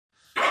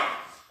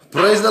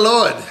Praise the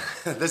Lord.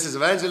 This is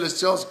Evangelist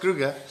Charles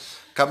Kruger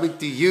coming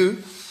to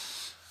you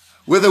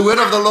with the word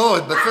of the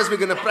Lord. But first we're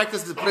going to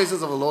practice the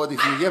presence of the Lord.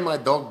 If you hear my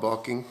dog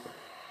barking,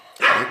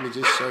 let me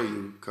just show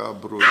you.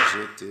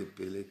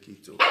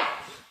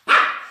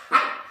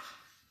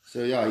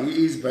 So yeah,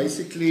 he is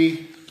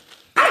basically...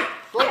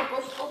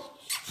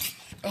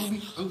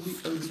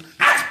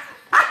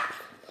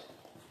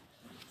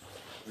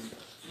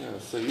 Yeah,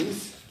 so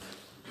he's...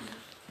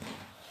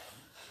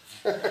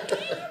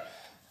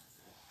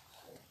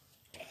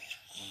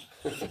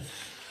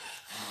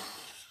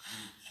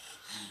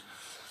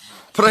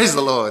 Praise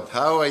the Lord.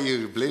 How are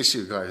you? Bless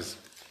you guys.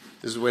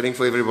 Just waiting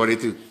for everybody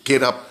to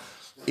get up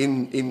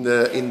in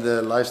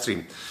the live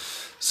stream.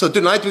 So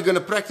tonight we're going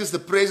to practice the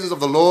presence of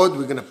the Lord.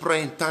 We're going to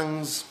pray in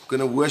tongues. We're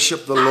going to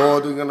worship the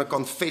Lord. We're going to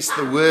confess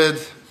the word.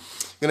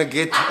 We're going to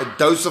get a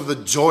dose of the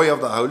joy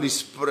of the Holy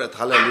Spirit.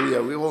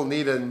 Hallelujah. We all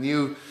need a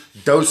new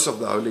dose of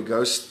the Holy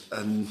Ghost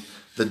and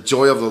the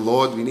joy of the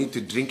Lord. We need to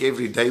drink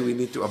every day. We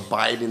need to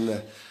abide in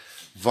the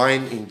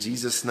vine in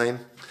Jesus' name.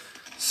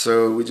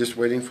 So we're just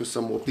waiting for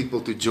some more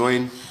people to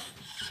join.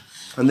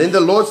 And then the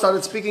Lord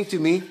started speaking to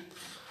me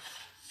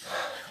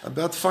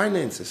about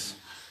finances.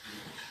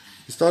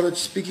 He started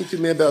speaking to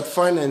me about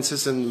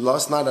finances. And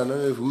last night, I don't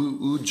know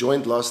who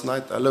joined last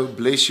night. Hello,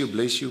 bless you,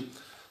 bless you.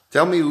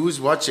 Tell me who's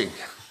watching.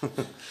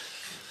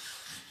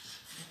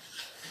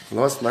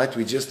 Last night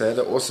we just had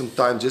an awesome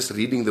time just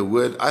reading the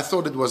word. I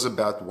thought it was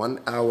about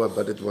 1 hour,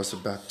 but it was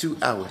about 2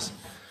 hours.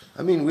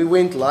 I mean, we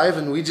went live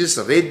and we just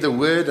read the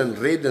word and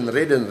read and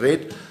read and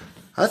read.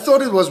 I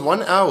thought it was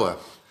 1 hour,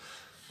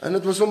 and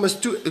it was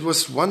almost two. It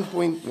was 1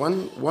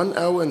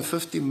 hour and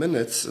 50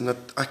 minutes, and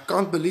I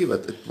can't believe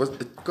it.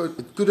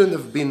 It couldn't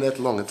have been that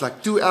long. It's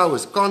like 2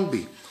 hours. Can't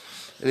be.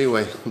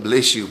 Anyway,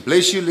 bless you,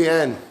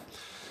 Leanne.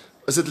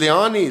 Is it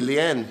Leanne?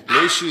 Leanne,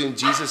 bless you in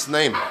Jesus'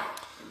 name.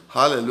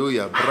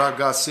 Hallelujah.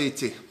 Braga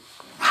City.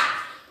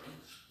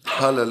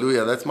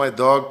 Hallelujah. That's my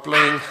dog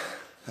playing.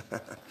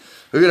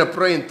 We're gonna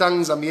pray in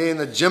tongues. I'm here in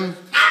the gym.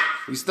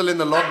 We're still in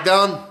the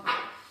lockdown.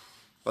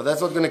 But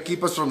that's not going to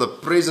keep us from the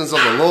presence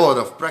of the Lord,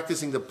 of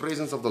practicing the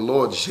presence of the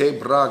Lord. If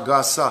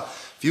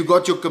you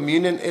got your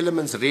communion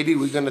elements ready,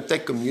 we're going to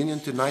take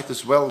communion tonight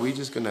as well. We're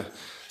just going to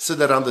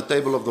sit around the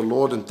table of the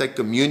Lord and take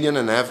communion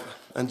and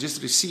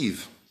just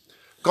receive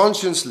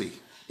consciously,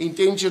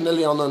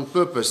 intentionally, and on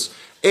purpose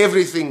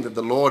everything that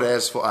the Lord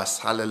has for us.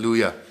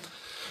 Hallelujah.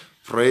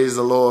 Praise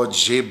the Lord.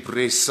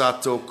 Jebre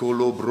sato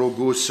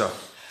kolobrogosa.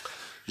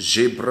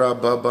 Jebra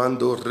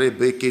babando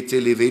rebeke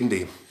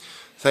televende.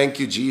 Thank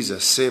you,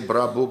 Jesus.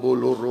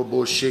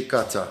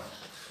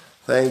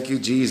 Thank you,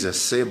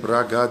 Jesus.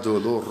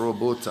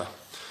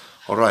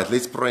 All right,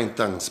 let's pray in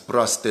tongues.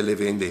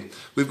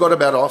 We've got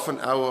about half an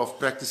hour of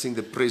practicing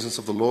the presence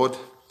of the Lord.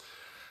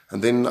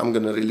 And then I'm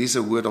going to release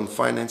a word on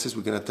finances.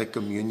 We're going to take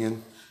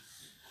communion.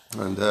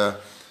 And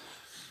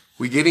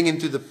we're getting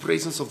into the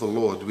presence of the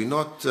Lord. We're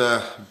not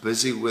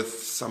busy with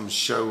some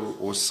show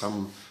or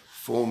some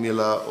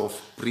formula of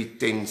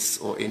pretense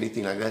or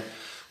anything like that.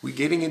 We're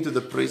getting into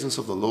the presence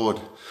of the Lord.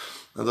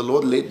 And the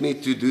Lord led me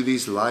to do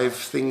these live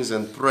things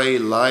and pray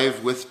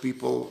live with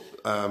people.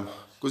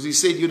 Because He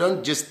said, you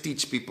don't just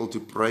teach people to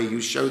pray, you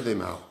show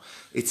them how.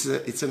 It's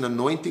an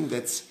anointing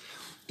that's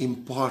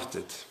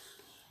imparted.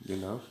 You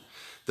know,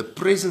 the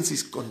presence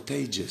is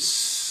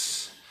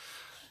contagious.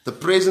 The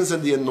presence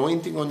and the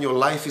anointing on your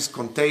life is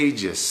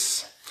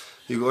contagious.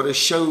 You got to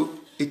show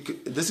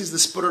it. This is the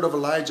spirit of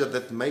Elijah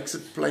that makes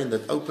it plain,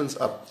 that opens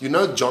up. You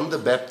know, John the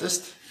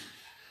Baptist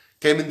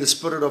came in the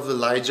spirit of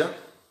Elijah,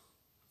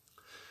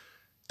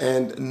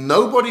 and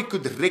nobody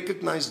could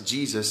recognize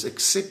Jesus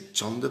except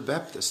John the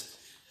Baptist.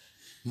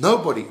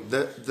 Nobody.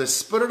 The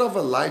spirit of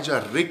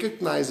Elijah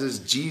recognizes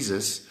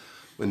Jesus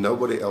when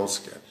nobody else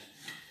can.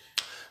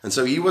 And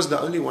so he was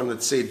the only one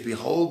that said,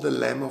 behold the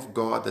Lamb of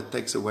God that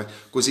takes away.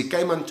 Because he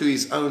came unto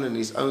his own, and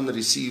his own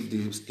received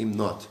him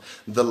not.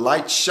 The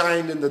light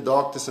shined in the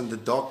darkness, and the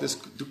darkness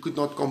could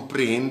not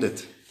comprehend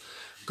it.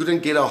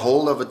 Couldn't get a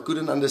hold of it,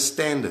 couldn't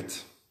understand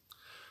it.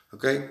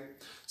 Okay,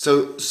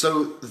 so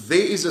there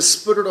is a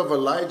spirit of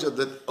Elijah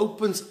that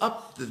opens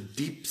up the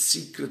deep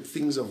secret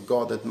things of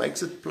God, that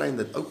makes it plain,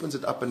 that opens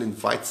it up and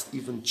invites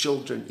even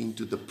children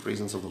into the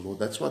presence of the Lord.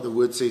 That's why the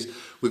word says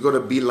we've got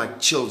to be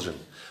like children.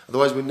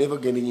 Otherwise we're never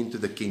getting into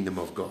the kingdom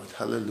of God.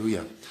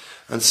 Hallelujah.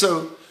 And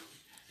so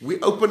we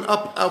open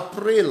up our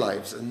prayer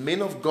lives, and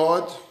men of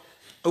God,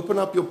 open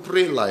up your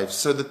prayer lives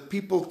so that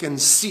people can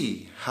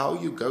see how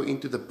you go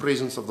into the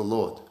presence of the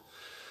Lord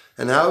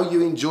and how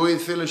you enjoy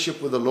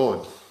fellowship with the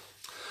Lord.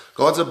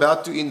 God's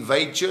about to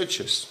invade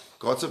churches.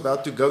 God's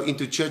about to go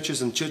into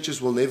churches, and church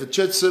services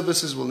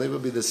will never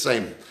be the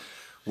same.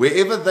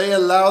 Wherever they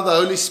allow the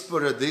Holy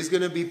Spirit, there's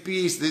going to be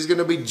peace, there's going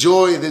to be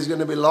joy, there's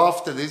going to be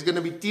laughter, there's going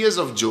to be tears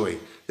of joy.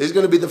 There's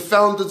going to be the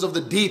fountains of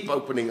the deep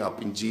opening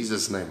up in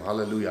Jesus' name.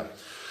 Hallelujah.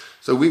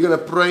 So we're going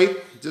to pray.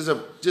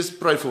 Just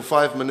pray for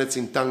 5 minutes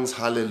in tongues.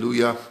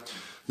 Hallelujah.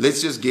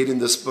 Let's just get in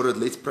the spirit.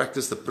 Let's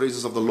practice the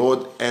presence of the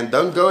Lord. And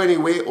don't go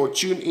anywhere or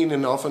tune in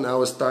half an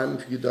hour's time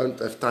if you don't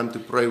have time to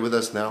pray with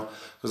us now.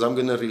 Because I'm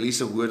going to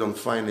release a word on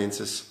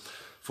finances.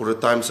 for a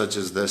time such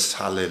as this.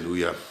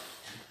 Hallelujah.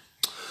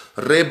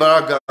 Just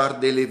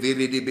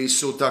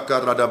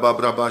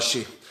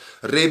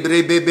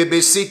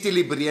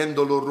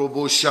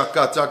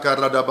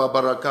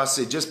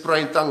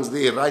pray in tongues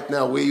there, right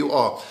now, where you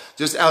are.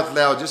 Just out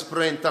loud, just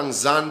pray in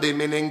tongues.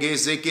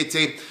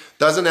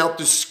 Doesn't help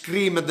to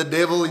scream at the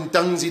devil in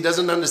tongues. He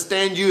doesn't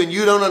understand you, and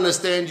you don't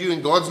understand you,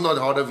 and God's not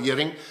hard of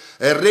hearing.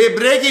 But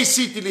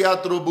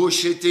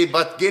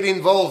get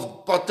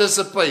involved,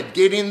 participate,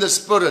 get in the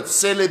spirit.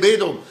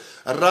 Celebedo.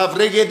 Get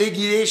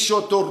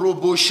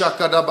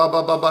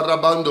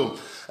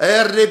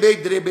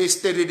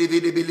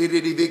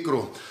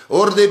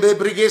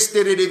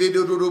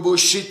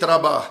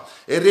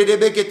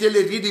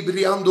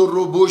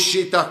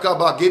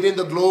in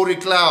the glory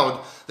cloud.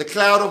 The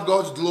cloud of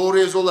God's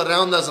glory is all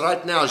around us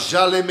right now.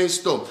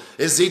 Jalemesto.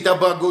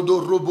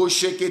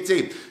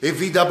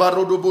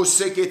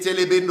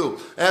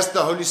 Ask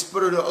the Holy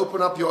Spirit to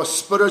open up your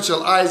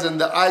spiritual eyes and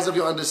the eyes of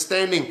your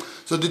understanding,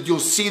 so that you'll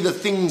see the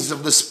things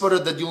of the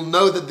Spirit, that you'll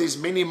know that there's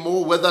many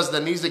more with us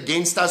than He's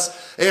against us.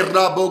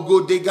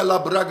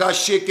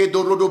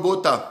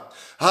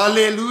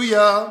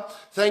 Hallelujah.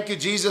 Thank you,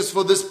 Jesus,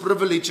 for this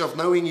privilege of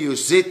knowing you.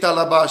 Just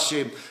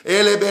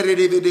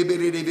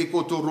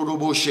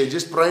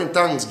pray in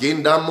tongues.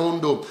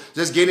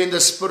 Just get in the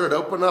spirit.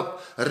 Open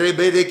up.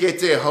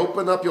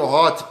 Open up your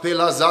heart.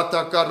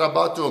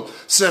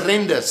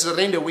 Surrender.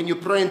 Surrender. When you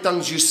pray in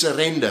tongues, you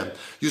surrender.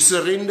 You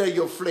surrender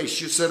your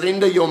flesh. You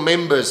surrender your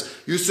members.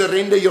 You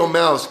surrender your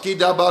mouth.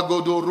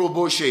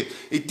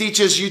 It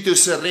teaches you to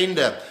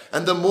surrender.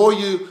 And the more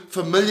you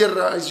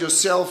familiarize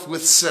yourself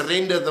with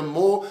surrender, the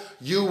more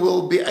you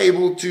will be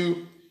able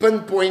to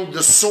pinpoint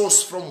the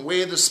source from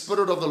where the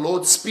Spirit of the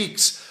Lord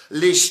speaks.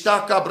 When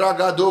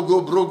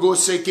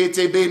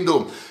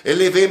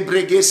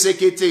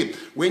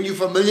you're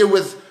familiar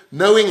with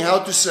knowing how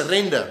to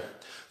surrender,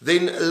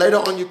 then later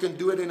on you can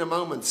do it in a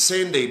moment.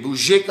 Sende,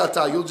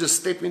 bujekata, you'll just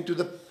step into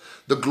the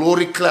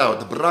glory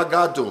cloud.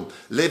 Bragado,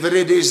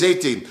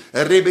 leveredezete,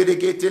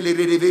 rebedegete,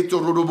 leredeveto,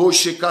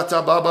 rodoboshe,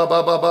 kata, baba,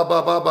 baba,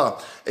 baba, baba.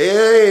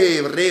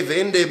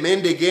 Revende,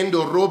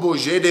 mendegendo, robo,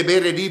 jede,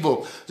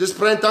 beredivo. Just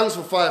pray in tongues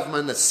for 5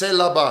 minutes.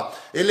 Selaba,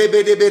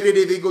 elebede,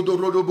 beredevigo, do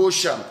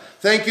rodobosha.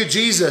 Thank you,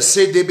 Jesus.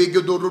 Sede,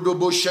 bego, do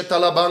rodobosha,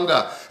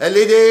 talabanga.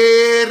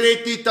 Elede,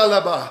 reti,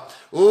 talaba.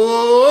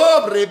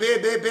 Oh,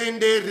 rebebe,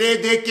 bende,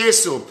 rede,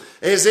 queso.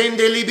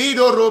 Ezende,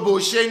 libido, robo,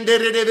 shende,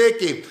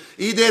 redeveke.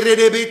 Ide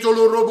redebito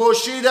lo robo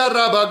shida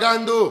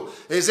rabagando.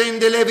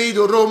 Ezende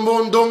levido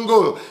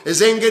rombondongo.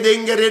 Ezenge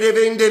denge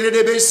redevende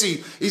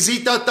redebesi.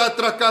 Izita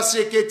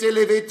tatrakase ke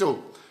televeto.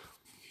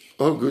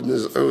 Oh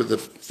goodness. Oh, the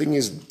thing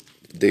is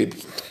dead.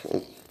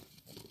 Oh.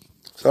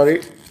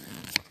 Sorry.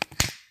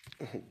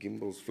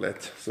 Gimbal's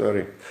flat.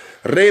 Sorry.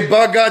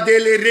 Rebaga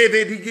dele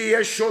revedigi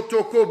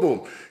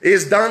eshotokobo.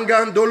 Es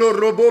dangandolo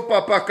robo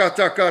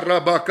papakataka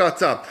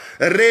rabakata.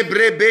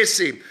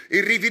 Rebrebesi.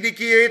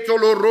 Irividikieto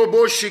lo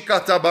robo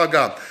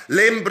shikatabaga.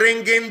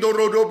 Lembrengendo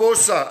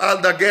rodobosa.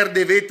 Alda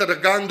gerde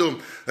vetragandum.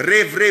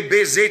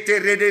 Revrebezete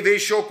redeve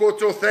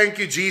shokoto. Thank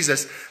you,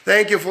 Jesus.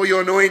 Thank you for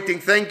your anointing.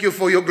 Thank you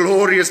for your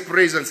glorious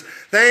presence.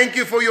 Thank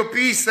you for your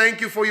peace.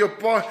 Thank you for your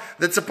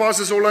that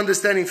surpasses all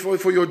understanding.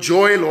 For your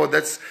joy, Lord.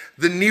 That's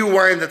the new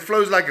wine that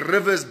flows like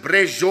rivers.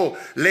 Brejo.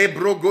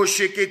 Lebrogo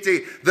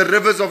shekete. The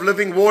rivers of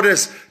living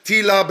waters.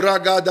 Tila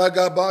braga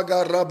daga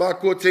baga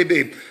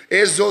rabakotebe.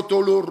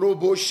 Ezotolo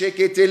robo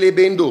shekete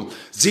lebendo.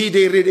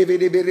 Zide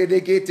redevede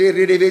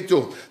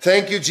redeveto.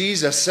 Thank you,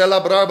 Jesus.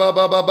 Celebraba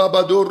baba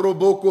baba do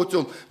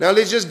robokoto. Now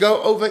let's just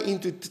go over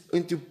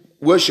into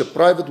worship,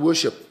 private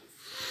worship.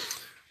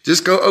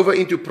 Just go over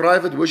into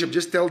private worship.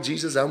 Just tell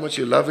Jesus how much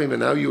you love Him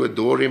and how you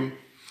adore Him.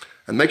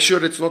 And make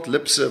sure it's not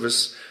lip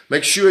service.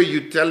 Make sure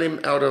you tell Him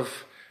out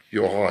of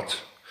your heart.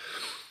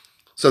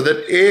 So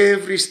that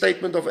every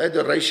statement of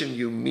adoration,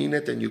 you mean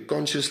it and you're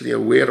consciously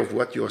aware of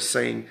what you're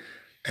saying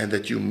and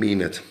that you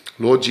mean it.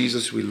 Lord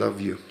Jesus, we love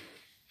you.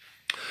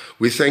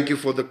 We thank you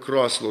for the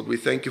cross, Lord. We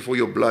thank you for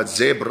your blood.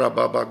 Zebra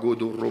baba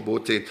godo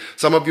robote.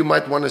 Some of you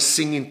might want to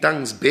sing in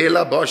tongues.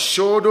 Bela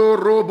bashodo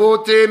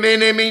robote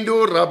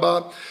menemindo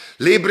raba.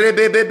 Libre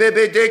bebe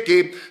bebe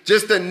deke.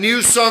 Just a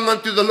new song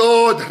unto the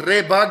Lord.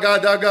 Rebaga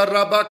daga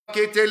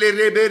rabakete le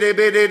rebe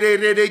rebe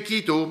rebe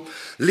kito.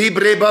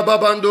 Libre baba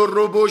bando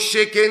robo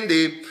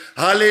shekende.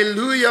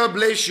 Hallelujah.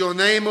 Bless your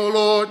name, O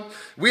Lord.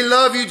 We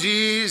love you,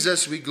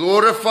 Jesus. We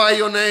glorify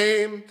your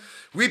name.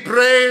 We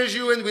praise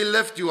you and we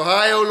lift you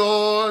high, O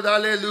Lord.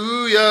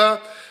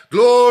 Hallelujah.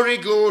 Glory,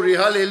 glory,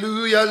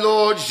 hallelujah,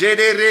 Lord.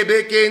 Jede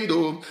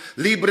rebekendo,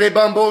 libre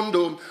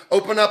bambondo.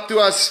 Open up to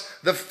us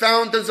the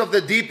fountains of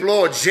the deep,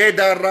 Lord.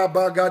 Jeda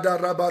rabagada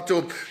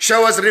rabato.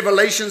 Show us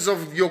revelations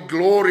of your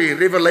glory,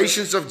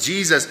 revelations of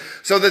Jesus,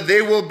 so that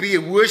there will be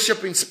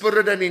worship in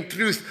spirit and in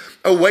truth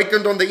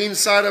awakened on the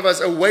inside of us.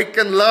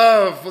 Awaken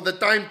love, for the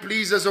time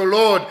pleases, O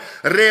Lord.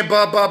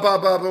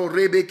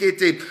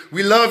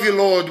 We love you,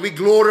 Lord. We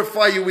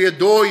glorify you. We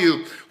adore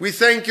you. We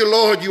thank you,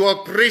 Lord. You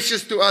are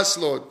precious to us,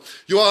 Lord.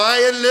 You are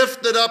high and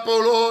lifted up, O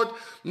Lord.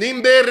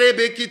 Nimbe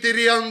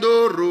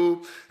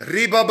rebekitiriandoru.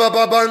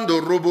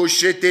 Ribababando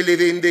roboshete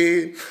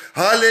levende.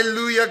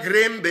 Hallelujah.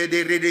 Grembe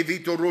de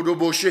redevito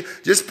rodoboshe.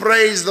 Just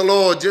praise the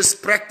Lord.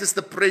 Just practice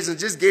the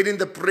presence. Just get in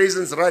the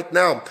presence right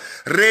now.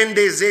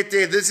 Rende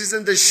zete. This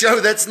isn't the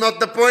show. That's not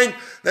the point.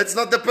 That's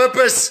not the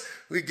purpose.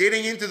 We're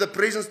getting into the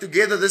presence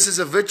together. This is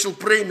a virtual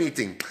prayer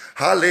meeting.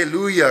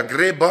 Hallelujah.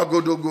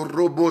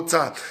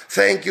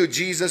 Thank you,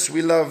 Jesus.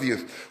 We love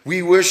you.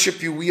 We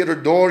worship you. We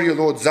adore you,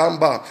 Lord.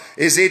 Zamba.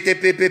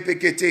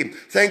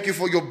 Thank you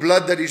for your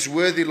blood that is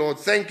worthy, Lord.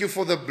 Thank you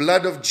for the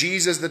blood of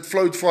Jesus that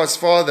flowed for us,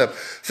 Father.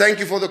 Thank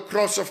you for the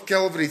cross of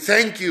Calvary.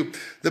 Thank you.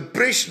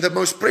 The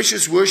most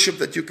precious worship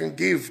that you can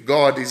give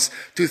God is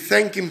to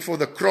thank Him for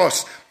the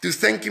cross, to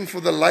thank Him for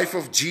the life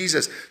of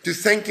Jesus, to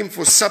thank Him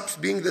for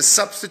being the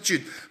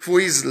substitute for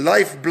His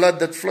lifeblood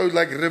that flowed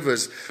like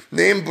rivers.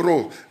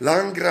 Nembro,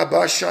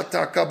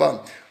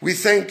 langrabashatakaba. We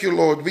thank you,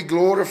 Lord. We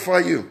glorify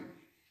you.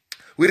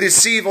 We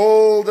receive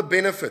all the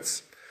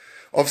benefits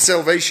of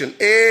salvation.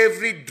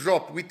 Every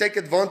drop, we take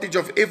advantage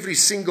of every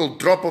single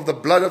drop of the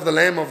blood of the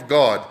Lamb of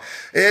God.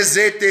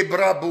 Ezete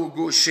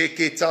brabugo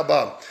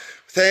sheketaba.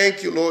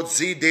 Thank you, Lord.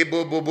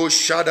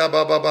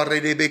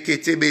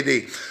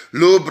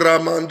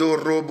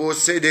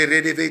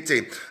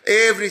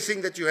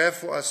 Everything that you have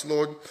for us,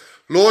 Lord.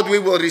 Lord, we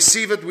will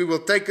receive it. We will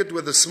take it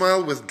with a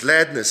smile, with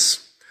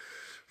gladness.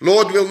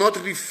 Lord, we will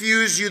not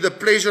refuse you the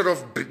pleasure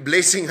of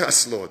blessing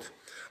us, Lord,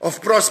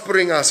 of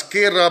prospering us.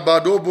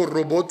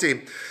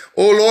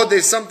 Oh Lord,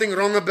 there's something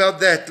wrong about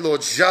that,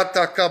 Lord.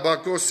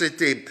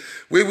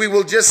 Where we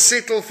will just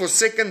settle for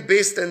second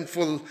best and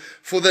for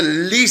the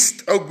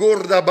least.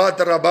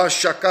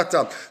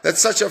 That's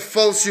such a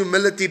false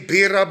humility.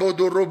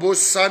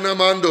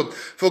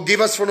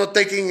 Forgive us for not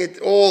taking it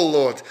all,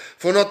 Lord.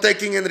 For not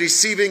taking and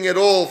receiving it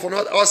all. For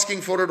not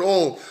asking for it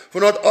all. For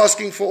not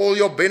asking for all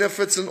your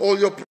benefits and all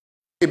your...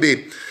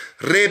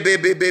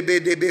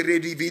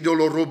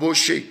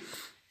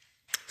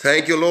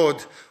 Thank you,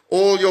 Lord.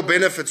 All your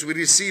benefits, we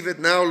receive it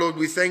now, Lord.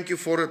 We thank you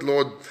for it,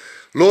 Lord.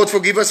 Lord,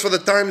 forgive us for the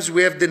times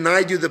we have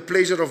denied you the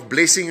pleasure of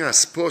blessing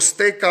us. You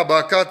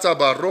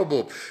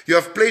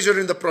have pleasure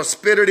in the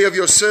prosperity of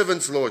your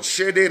servants, Lord.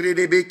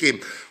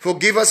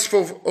 Forgive us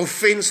for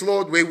offense,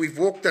 Lord, where we've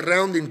walked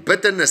around in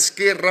bitterness.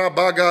 We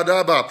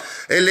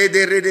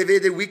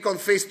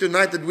confess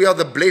tonight that we are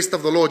the blessed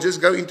of the Lord. Just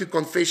go into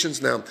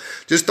confessions now.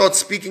 Just start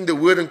speaking the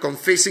word and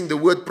confessing the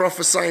word,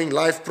 prophesying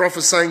life,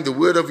 prophesying the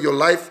word of your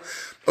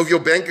life, of your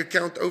bank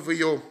account, over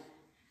your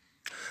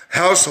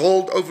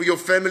household, over your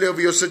family,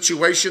 over your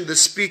situation, to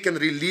speak and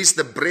release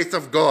the breath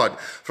of God.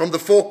 From the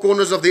four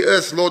corners of the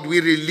earth, Lord, we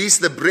release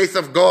the breath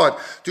of God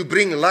to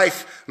bring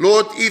life.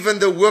 Lord, even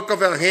the work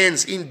of our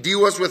hands,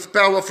 endue us with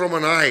power from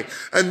on high.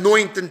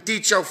 Anoint and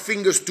teach our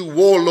fingers to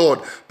war,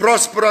 Lord.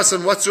 Prosper us,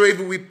 and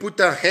whatsoever we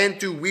put our hand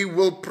to, we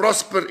will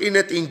prosper in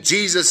it in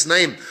Jesus'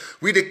 name.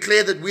 We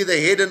declare that we're the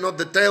head and not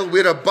the tail.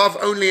 We're above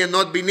only and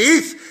not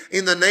beneath,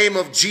 in the name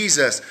of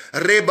Jesus.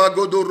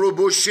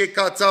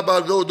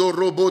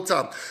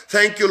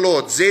 Thank you,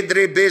 Lord.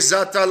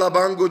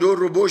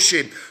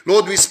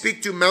 Lord, we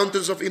speak to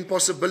mountains of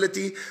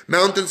impossibility,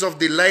 mountains of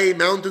delay,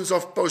 mountains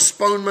of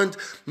postponement,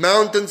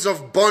 mountains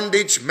of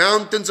bondage,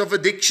 mountains of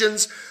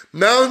addictions,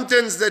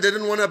 mountains that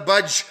didn't want to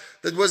budge,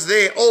 that was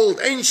there, old,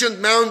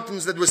 ancient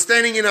mountains that were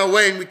standing in our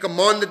way, and we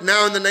command it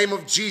now in the name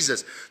of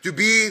Jesus to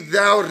be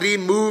thou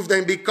removed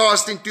and be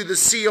cast into the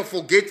sea of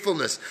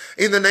forgetfulness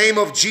in the name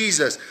of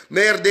Jesus.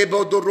 We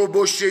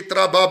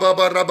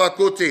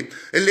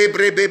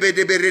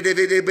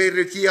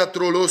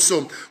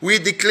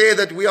declare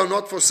that we are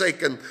not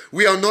forsaken,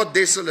 we are not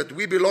desolate,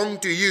 we belong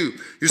to you.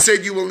 You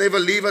said you will never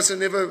leave us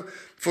and never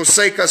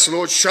forsake us,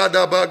 Lord.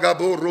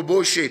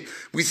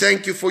 We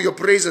thank you for your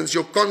presence,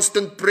 your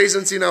constant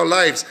presence in our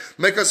lives.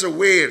 Make us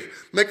aware.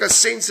 Make us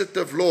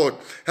sensitive, Lord.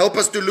 Help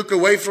us to look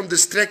away from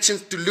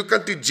distractions, to look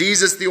unto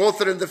Jesus, the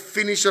author and the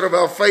finisher of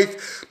our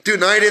faith.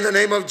 Tonight, in the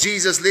name of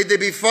Jesus, let there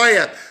be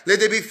fire. Let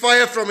there be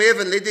fire from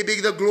heaven. Let there be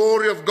the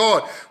glory of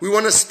God. We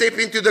want to step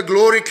into the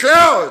glory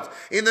cloud.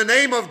 In the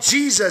name of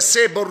Jesus.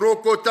 Say,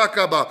 Boroko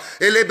Takaba.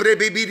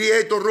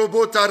 Elebrebibidieto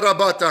robota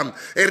rabatam.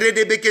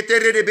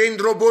 Eredebeketere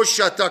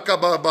rebendrobosha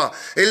takababa.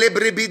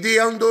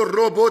 Elebrebidiando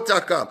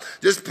robotaka.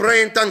 Just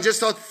pray in tongues. Just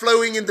start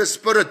flowing in the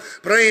Spirit.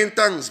 Pray in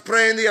tongues.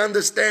 Pray in the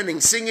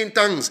understanding. Sing in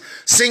tongues.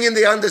 Sing in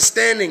the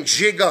understanding.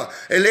 Jiga.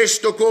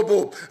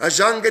 Eleshtokobo.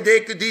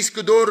 Ajangedeke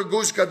diskudor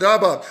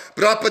guskadaba.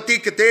 Brapati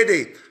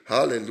ketede.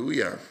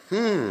 Hallelujah.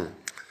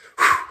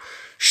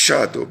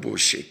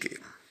 Shadobosheke.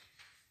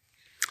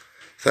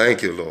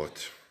 Thank you, Lord.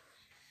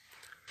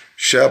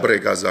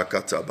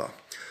 Shabregazakataba.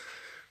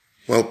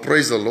 Well,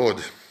 praise the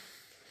Lord.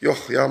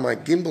 Yeah, my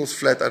gimbal's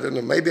flat. I don't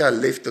know. Maybe I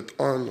left it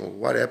on or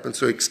what happened.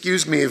 So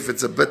excuse me if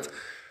it's a bit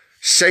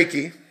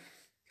shaky.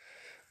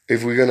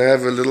 If we're going to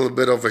have a little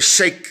bit of a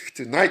shake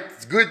tonight.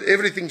 It's good.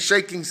 Everything's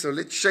shaking. So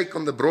let's shake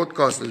on the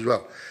broadcast as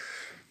well.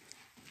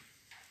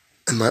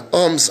 And my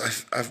arms,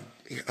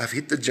 I've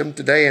hit the gym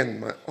today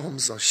and my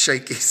arms are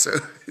shaky. So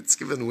it's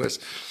even worse.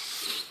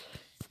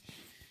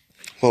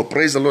 Well,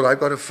 praise the Lord. I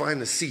got to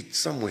find a seat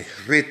somewhere.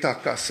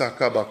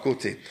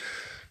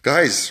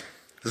 Guys,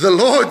 the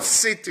Lord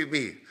said to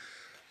me,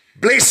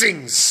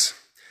 blessings,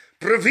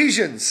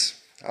 provisions.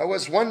 I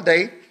was one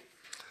day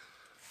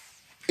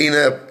in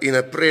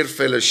a prayer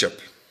fellowship.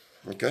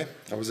 Okay,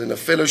 I was in a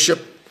fellowship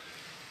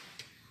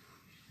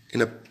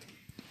in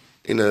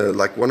a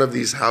like one of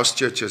these house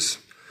churches.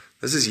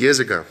 This is years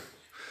ago.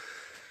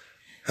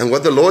 And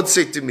what the Lord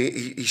said to me,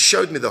 He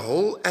showed me the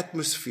whole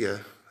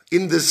atmosphere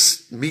in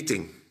this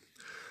meeting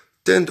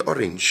turned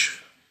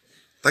orange.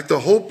 Like the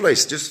whole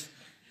place, just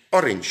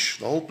orange,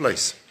 the whole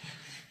place.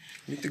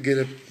 I need to get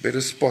a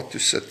better spot to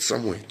sit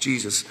somewhere.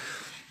 Jesus,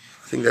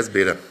 I think that's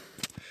better.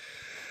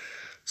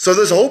 So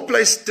this whole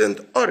place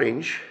turned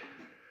orange.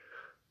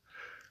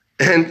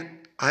 And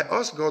I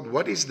asked God,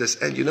 what is this?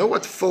 And you know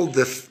what filled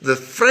the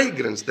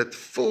fragrance that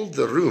filled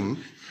the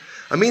room?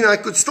 I mean, I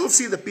could still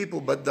see the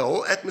people, but the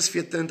whole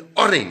atmosphere turned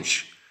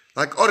orange,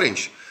 like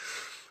orange.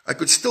 I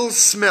could still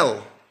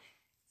smell,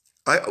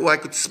 I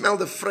could smell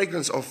the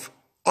fragrance of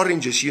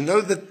oranges. You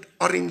know that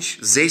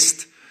orange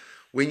zest?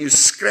 When you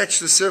scratch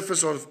the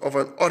surface of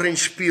an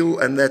orange peel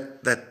and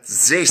that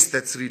zest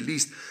that's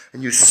released,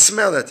 and you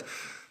smell it,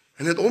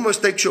 and it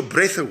almost takes your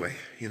breath away,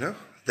 you know?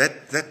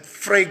 That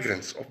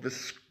fragrance of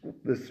this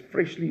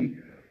freshly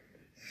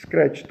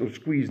scratched or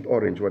squeezed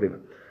orange, whatever.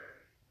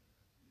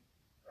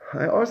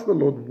 I asked the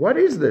Lord, what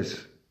is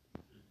this?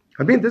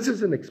 I mean, this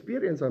is an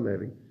experience I'm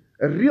having,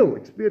 a real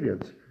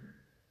experience.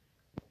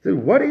 So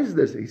what is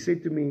this? He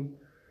said to me,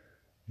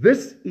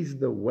 this is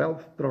the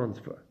wealth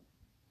transfer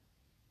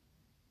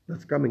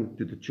that's coming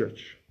to the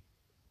church.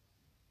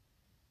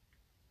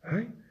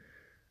 Right?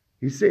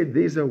 He said,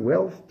 there's a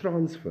wealth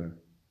transfer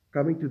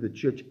coming to the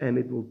church, and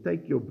it will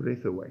take your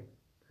breath away.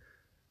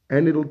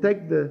 And it will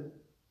take the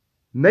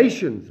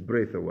nation's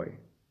breath away.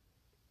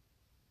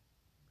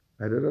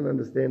 I didn't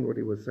understand what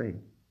he was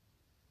saying.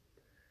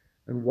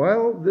 And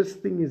while this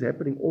thing is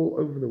happening all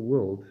over the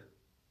world,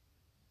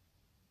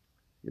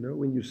 you know,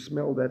 when you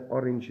smell that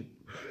orange,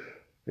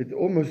 it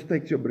almost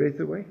takes your breath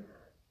away.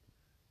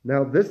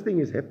 Now, this thing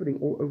is happening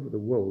all over the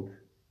world.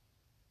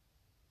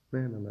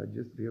 Man, and I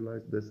just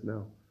realized this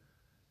now.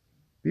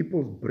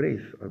 People's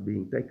breath are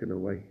being taken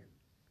away.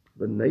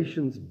 The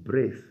nation's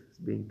breath is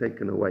being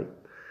taken away.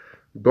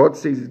 God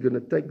says He's going to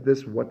take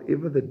this,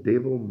 whatever the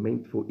devil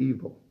meant for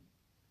evil.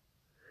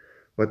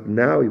 But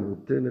now He will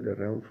turn it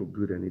around for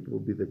good, and it will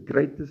be the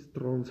greatest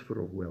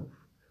transfer of wealth.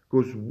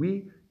 Because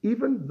we,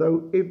 even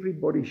though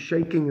everybody's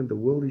shaking and the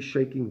world is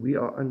shaking, we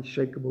are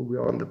unshakable.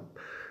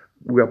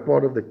 We are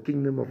part of the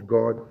kingdom of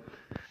God.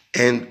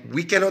 And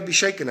we cannot be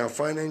shaken. Our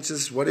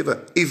finances,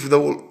 whatever. If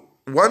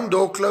one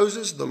door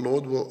closes, the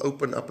Lord will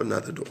open up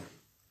another door.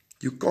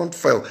 You can't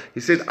fail. He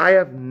said, I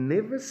have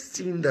never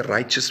seen the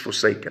righteous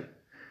forsaken,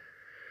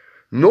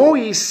 nor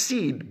his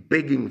seed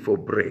begging for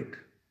bread.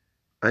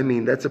 I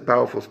mean, that's a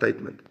powerful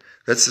statement.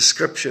 That's the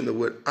scripture in the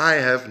word. I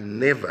have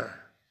never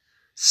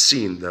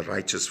seen the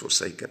righteous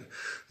forsaken,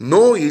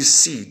 nor his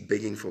seed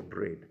begging for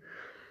bread.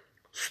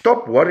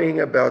 Stop worrying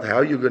about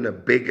how you're going to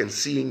beg and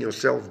seeing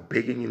yourself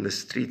begging in the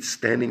streets,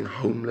 standing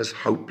homeless,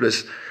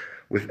 hopeless,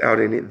 without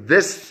any.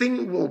 This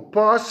thing will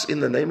pass in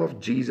the name of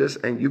Jesus,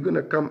 and you're going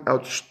to come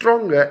out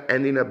stronger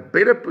and in a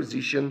better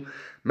position,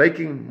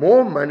 making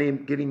more money,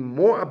 getting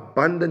more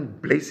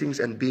abundant blessings,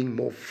 and being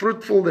more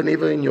fruitful than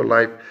ever in your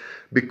life.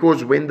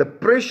 Because when the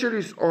pressure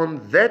is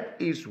on, that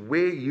is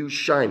where you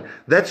shine.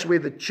 That's where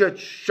the church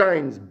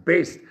shines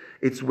best.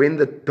 It's when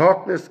the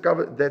darkness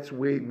covers, that's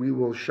where we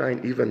will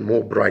shine even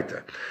more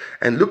brighter.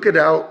 And look at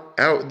how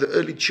the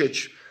early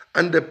church,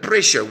 under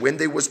pressure, when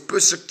there was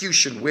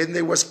persecution, when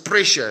there was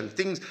pressure and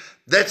things,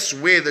 that's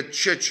where the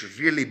church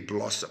really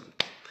blossomed.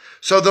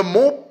 So the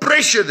more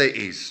pressure there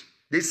is,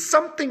 there's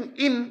something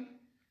in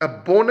a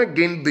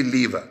born-again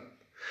believer,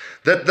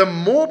 that the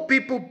more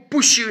people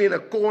push you in a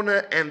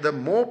corner and the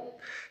more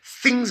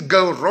things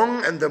go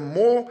wrong and the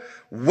more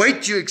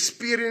weight you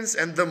experience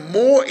and the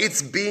more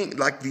it's being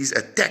like these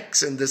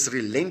attacks and this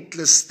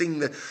relentless thing,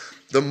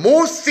 the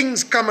more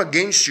things come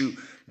against you,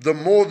 the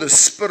more the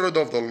Spirit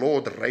of the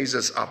Lord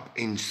raises up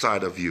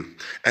inside of you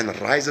and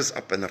raises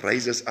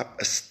up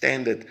a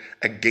standard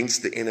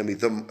against the enemy.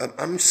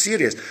 I'm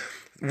serious.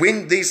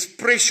 When there's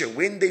pressure,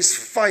 when there's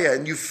fire,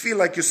 and you feel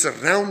like you're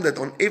surrounded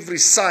on every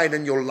side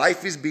and your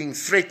life is being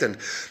threatened,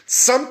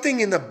 something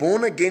in a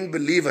born-again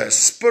believer, a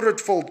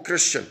Spirit-filled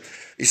Christian,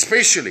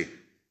 especially,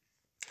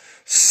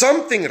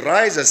 something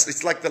rises.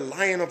 It's like the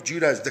Lion of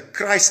Judah, it's the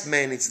Christ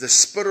man, it's the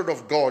Spirit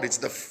of God, it's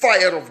the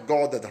fire of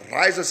God that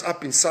rises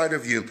up inside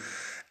of you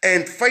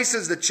and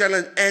faces the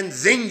challenge, and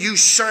then you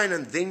shine,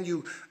 and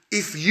then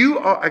if you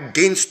are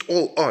against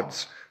all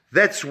odds,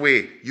 that's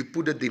where you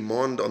put a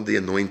demand on the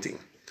anointing.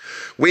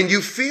 When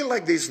you feel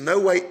like there's no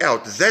way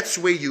out, that's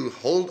where you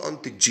hold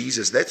on to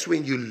Jesus. That's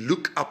when you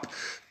look up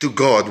to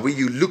God, where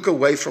you look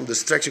away from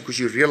distraction because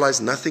you realize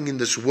nothing in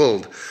this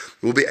world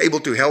will be able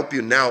to help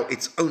you now.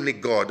 It's only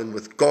God, and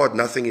with God,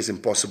 nothing is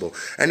impossible.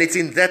 And it's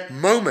in that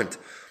moment,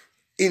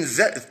 in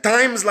that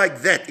times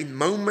like that, in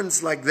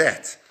moments like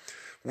that,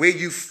 where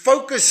you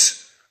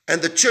focus,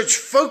 and the church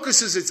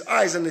focuses its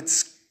eyes and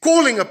it's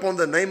calling upon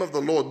the name of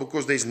the Lord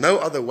because there's no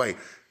other way.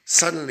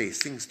 Suddenly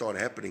things start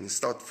happening,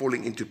 start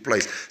falling into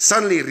place.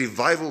 Suddenly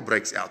revival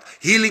breaks out,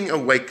 healing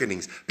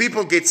awakenings.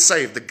 People get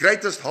saved. The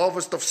greatest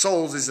harvest of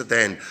souls is at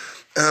hand.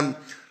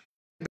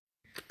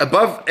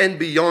 Above and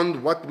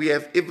beyond what we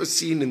have ever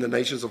seen in the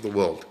nations of the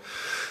world.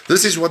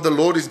 This is what the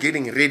Lord is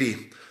getting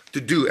ready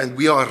to do. And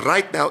we are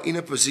right now in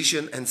a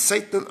position, and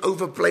Satan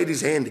overplayed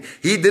his hand.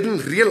 He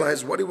didn't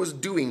realize what he was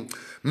doing,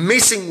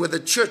 messing with the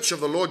church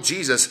of the Lord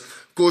Jesus,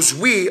 because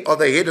we are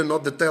the head and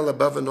not the tail,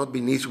 above and not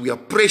beneath. We are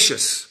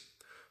precious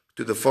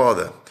to the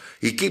Father.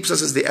 He keeps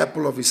us as the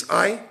apple of his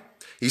eye.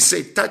 He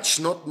said, touch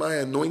not my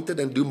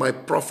anointed and do my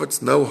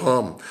prophets no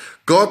harm.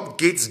 God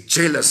gets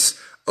jealous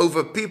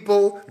over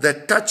people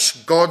that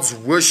touch God's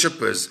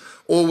worshippers,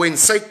 or when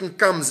Satan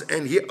comes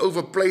and he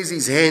overplays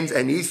his hands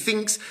and he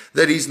thinks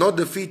that he's not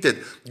defeated.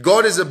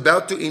 God is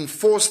about to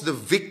enforce the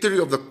victory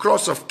of the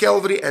cross of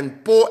Calvary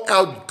and pour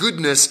out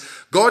goodness.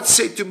 God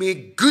said to me,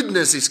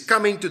 goodness is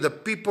coming to the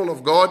people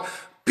of God.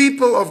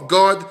 People of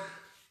God,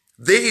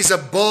 there is a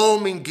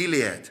balm in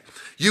Gilead.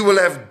 You will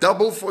have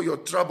double for your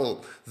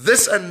trouble.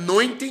 This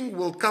anointing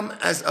will come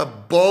as a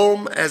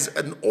balm, as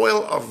an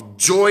oil of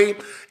joy.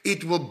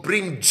 It will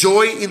bring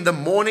joy in the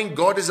morning.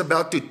 God is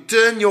about to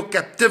turn your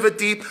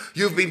captivity.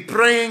 You've been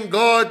praying,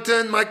 God,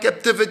 turn my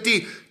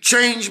captivity,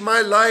 change my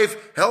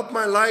life, help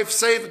my life,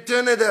 save,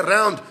 turn it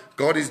around.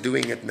 God is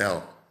doing it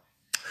now.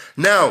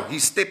 Now, he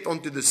stepped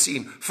onto the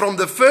scene. From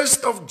the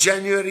 1st of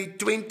January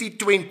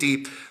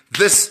 2020,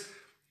 this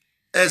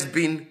has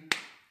been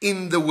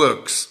in the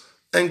works.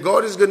 And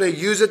God is going to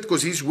use it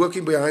because he's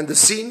working behind the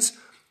scenes.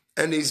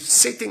 And he's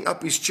setting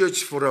up his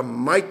church for a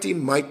mighty,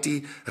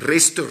 mighty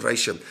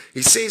restoration.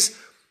 He says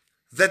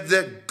that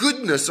the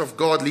goodness of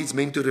God leads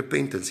men to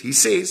repentance. He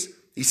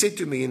said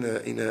to me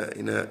in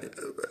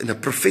a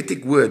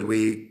prophetic word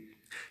where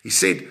he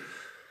said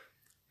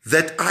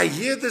that I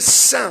hear the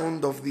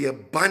sound of the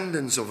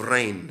abundance of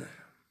rain.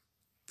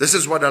 This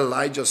is what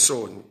Elijah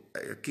saw in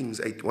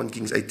 1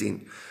 Kings 18.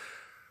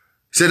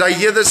 He said, I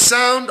hear the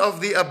sound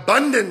of the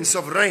abundance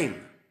of rain.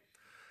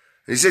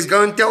 He says,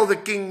 go and tell the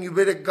king, you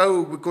better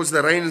go because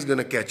the rain is going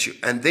to catch you.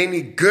 And then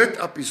he girt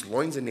up his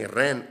loins and he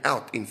ran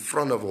out in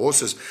front of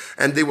horses.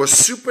 And there was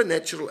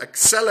supernatural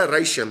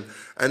acceleration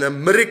and a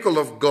miracle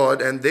of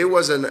God. And there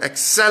was an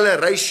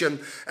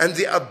acceleration, and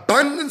the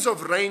abundance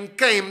of rain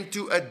came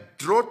to a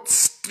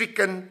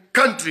drought-stricken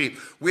country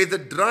where the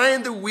dry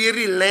and the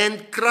weary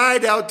land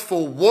cried out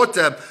for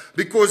water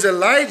because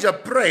Elijah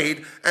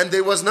prayed and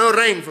there was no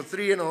rain for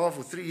 3.5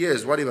 or 3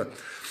 years, whatever.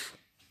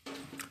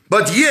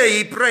 But here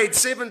he prayed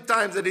 7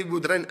 times that it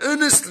would rain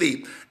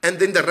earnestly. And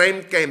then the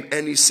rain came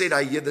and he said,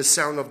 I hear the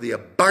sound of the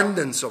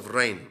abundance of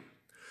rain.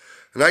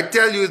 And I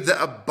tell you,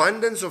 the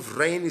abundance of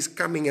rain is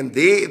coming. And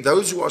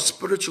those who are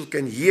spiritual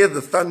can hear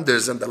the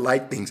thunders and the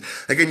lightnings.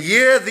 They can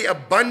hear the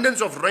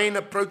abundance of rain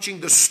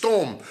approaching the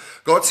storm.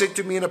 God said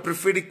to me in a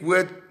prophetic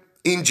word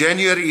in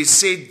January, he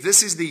said,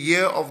 this is the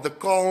year of the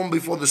calm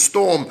before the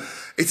storm.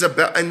 It's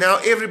about, and now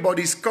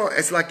everybody's calm.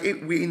 It's like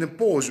we're in a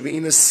pause. We're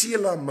in a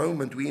Selah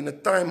moment. We're in a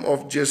time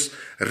of just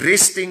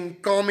resting,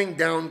 calming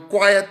down,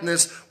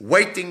 quietness,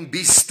 waiting,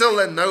 be still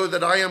and know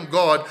that I am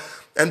God.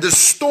 And the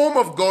storm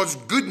of God's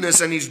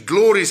goodness and his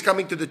glory is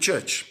coming to the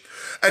church.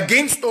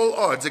 Against all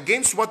odds,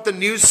 against what the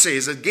news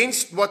says,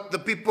 against what the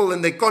people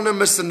and the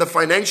economists and the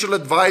financial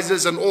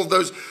advisors and all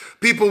those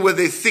people with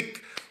their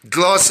thick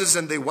glasses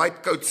and their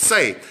white coats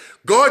say.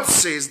 God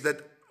says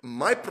that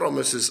my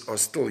promises are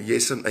still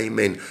yes and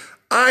amen.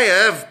 I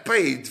have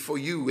paid for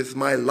you with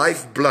my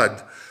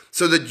lifeblood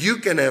so that you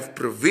can have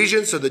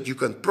provision, so that you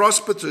can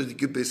prosper, so that you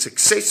can be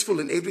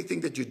successful in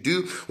everything that you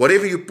do.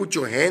 Whatever you put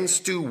your hands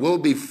to will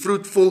be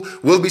fruitful,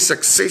 will be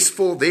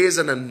successful. There's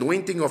an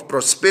anointing of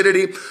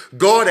prosperity.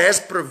 God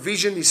has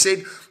provision. He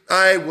said,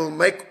 I will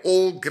make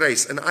all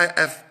grace, and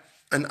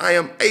I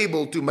am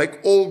able to make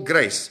all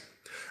grace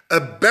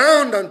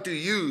abound unto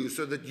you,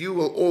 so that you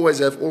will always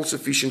have all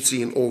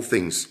sufficiency in all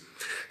things.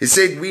 He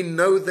said, we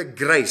know the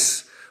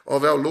grace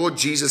of our Lord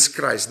Jesus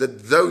Christ,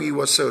 that though he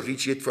was so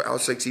rich, yet for our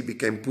sakes he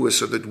became poor,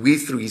 so that we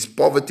through his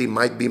poverty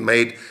might be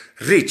made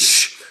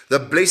rich. The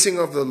blessing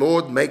of the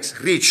Lord makes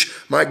rich.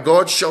 My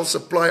God shall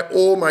supply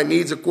all my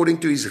needs according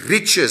to his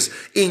riches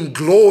in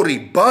glory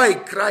by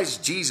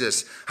Christ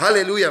Jesus.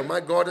 Hallelujah. My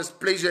God has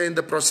pleasure in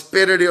the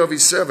prosperity of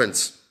his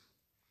servants.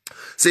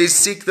 Says,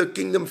 seek the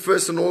kingdom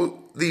first and all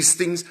these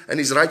things, and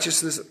his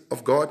righteousness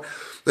of God.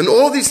 And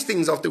all these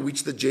things after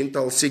which the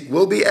Gentiles seek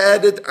will be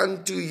added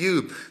unto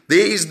you.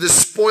 There is the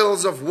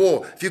spoils of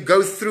war. If you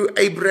go through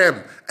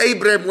Abraham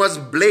was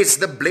blessed.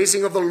 The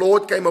blessing of the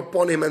Lord came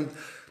upon him, and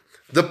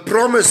the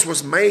promise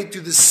was made to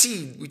the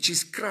seed, which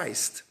is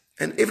Christ.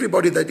 And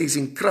everybody that is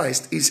in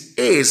Christ is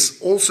heirs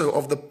also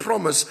of the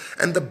promise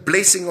and the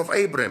blessing of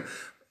Abraham.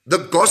 The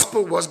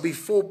gospel was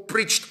before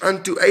preached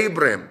unto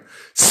Abraham,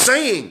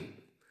 saying,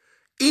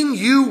 in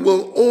you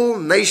will all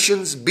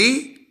nations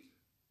be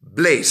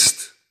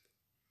blessed.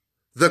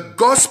 The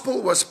gospel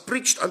was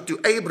preached unto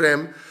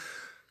Abraham,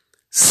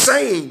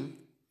 saying,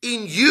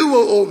 in you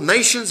will all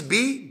nations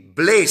be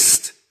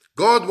blessed.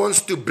 God wants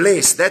to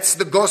bless. That's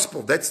the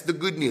gospel. That's the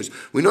good news.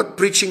 We're not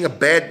preaching a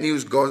bad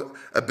news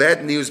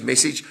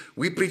message.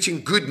 We're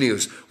preaching good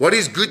news. What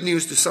is good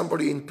news to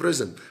somebody in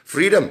prison?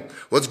 Freedom.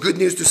 What's good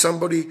news to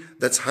somebody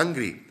that's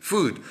hungry?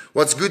 Food.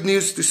 What's good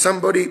news to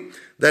somebody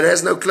that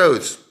has no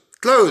clothes?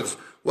 Clothes.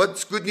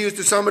 What's good news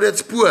to somebody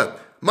that's poor?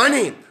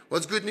 Money.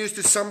 What's good news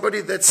to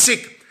somebody that's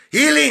sick?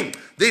 Healing.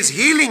 There's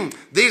healing.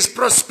 There's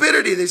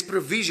prosperity. There's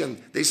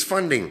provision. There's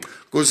funding.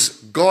 Because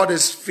God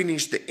has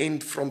finished the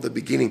end from the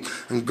beginning.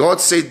 And God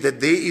said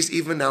that there is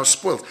even now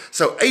spoiled.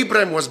 So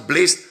Abraham was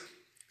blessed.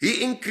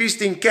 He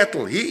increased in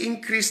cattle. He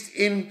increased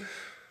in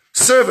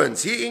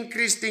servants. He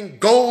increased in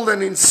gold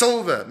and in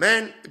silver.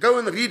 Man, go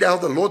and read how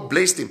the Lord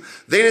blessed him.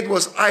 Then it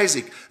was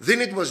Isaac. Then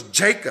it was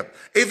Jacob.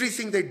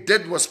 Everything they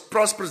did was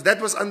prosperous.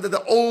 That was under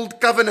the old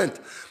covenant.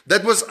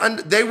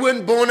 They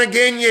weren't born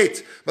again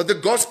yet. But the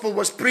gospel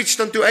was preached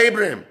unto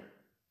Abraham.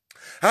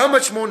 How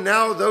much more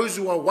now those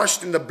who are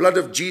washed in the blood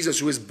of Jesus,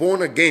 who is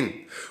born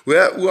again, who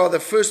are the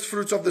first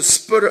fruits of the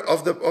Spirit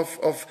of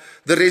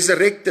the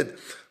resurrected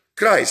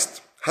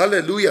Christ.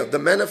 Hallelujah, the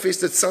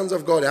manifested sons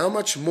of God. How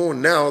much more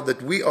now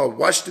that we are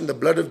washed in the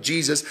blood of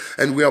Jesus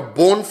and we are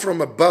born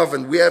from above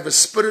and we have a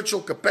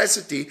spiritual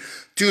capacity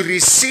to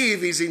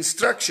receive His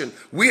instruction.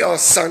 We are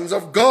sons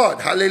of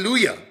God.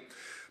 Hallelujah.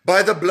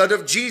 By the blood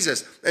of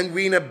Jesus. And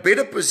we're in a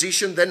better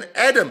position than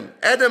Adam.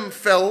 Adam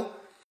fell.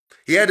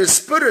 He had a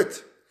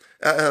spirit,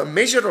 a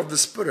measure of the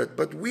Spirit.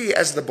 But we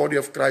as the body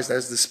of Christ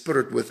has the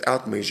Spirit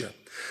without measure.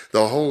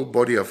 The whole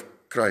body of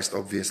Christ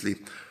obviously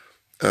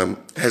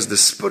has the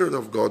Spirit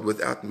of God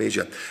without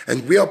measure.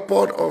 And we are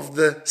part of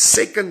the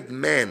second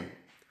man.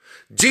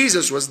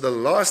 Jesus was the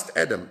last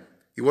Adam.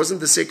 He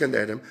wasn't the second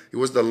Adam. He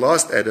was the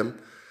last Adam.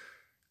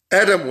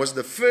 Adam was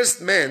the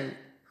first man,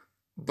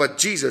 but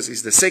Jesus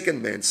is the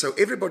second man. So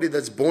everybody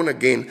that's born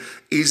again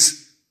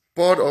is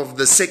part of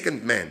the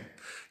second man.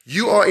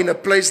 You are in a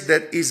place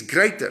that is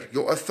greater.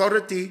 Your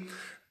authority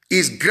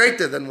is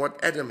greater than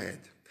what Adam had.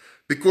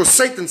 Because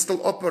Satan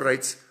still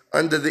operates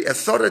under the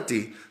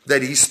authority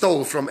that he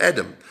stole from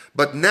Adam.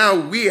 But now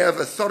we have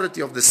authority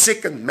of the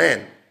second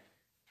man.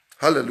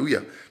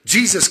 Hallelujah.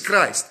 Jesus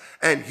Christ.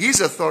 And His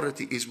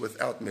authority is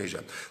without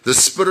measure. The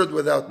Spirit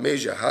without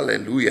measure.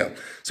 Hallelujah.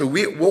 So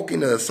we walk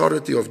in the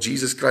authority of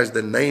Jesus Christ,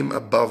 the name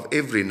above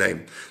every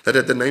name. That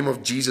at the name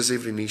of Jesus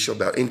every knee shall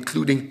bow,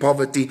 including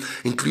poverty,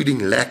 including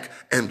lack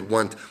and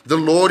want. The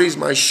Lord is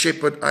my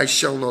shepherd, I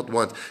shall not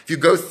want. If you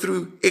go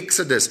through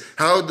Exodus,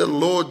 how the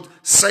Lord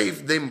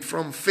saved them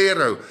from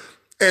Pharaoh,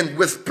 and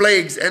with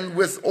plagues and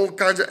with all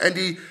kinds of, and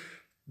He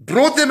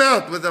brought them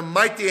out with a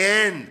mighty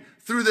hand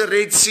through the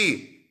Red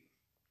Sea.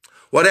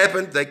 What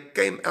happened? They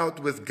came out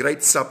with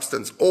great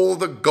substance. All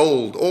the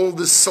gold, all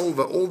the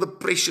silver, all the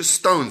precious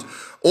stones,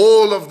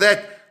 all of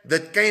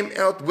that came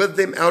out with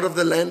them out of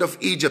the land of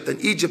Egypt.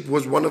 And Egypt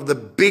was one of the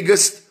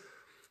biggest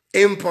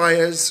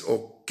empires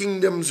or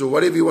kingdoms or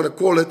whatever you want to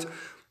call it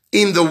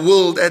in the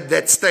world at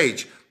that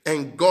stage.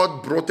 And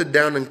God brought it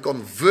down and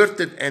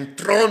converted and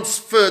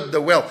transferred the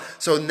wealth.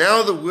 So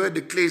now the word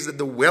declares that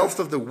the wealth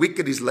of the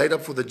wicked is laid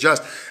up for the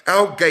just.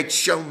 Our gates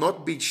shall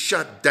not be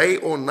shut day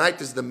or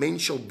night, as the men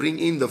shall bring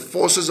in the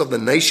forces of the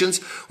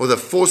nations or the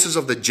forces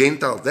of the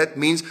Gentiles. That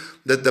means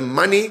that the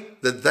money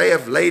that they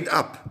have laid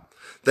up,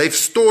 they've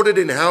stored it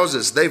in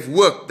houses, they've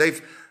worked,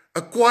 they've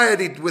acquired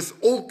it with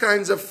all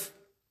kinds of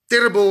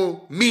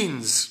terrible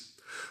means.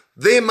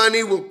 Their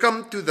money will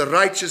come to the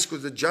righteous,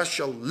 because the just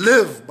shall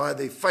live by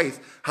their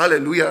faith.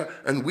 Hallelujah.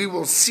 And we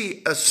will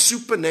see a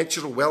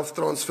supernatural wealth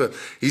transfer.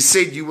 He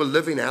said you will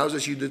live in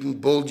houses you didn't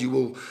build. You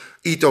will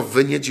eat of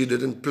vineyards you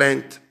didn't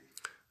plant.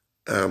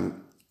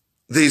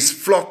 There's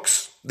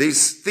flocks.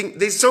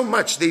 There's so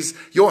much. There's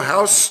your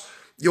house.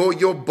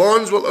 Your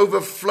barns will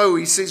overflow.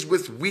 He says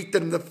with wheat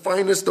and the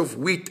finest of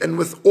wheat, and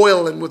with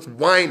oil and with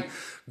wine.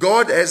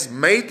 God has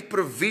made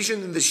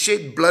provision in the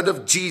shed blood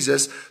of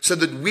Jesus so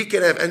that we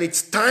can have, and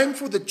it's time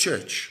for the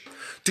church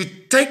to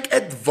take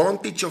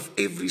advantage of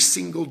every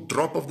single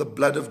drop of the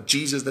blood of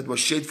Jesus that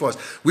was shed for us.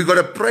 We've got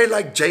to pray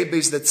like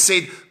Jabez that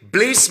said,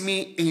 bless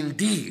me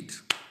indeed.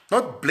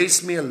 Not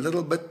bless me a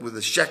little bit with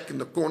a shack in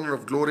the corner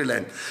of glory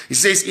land. He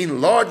says,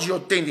 enlarge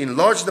your tent,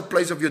 enlarge the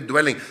place of your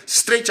dwelling,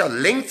 stretch out,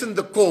 lengthen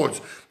the cords,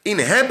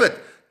 inhabit,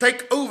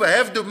 take over,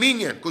 have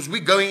dominion, because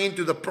we're going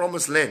into the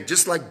promised land,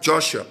 just like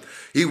Joshua.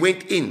 He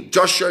went in,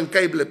 Joshua and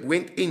Caleb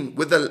went in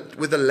with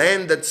a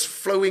land that's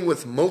flowing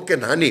with milk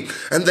and honey,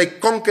 and they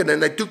conquered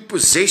and they took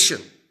possession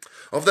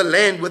of the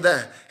land with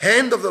the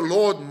hand of the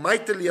Lord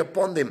mightily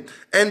upon them,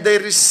 and they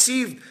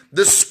received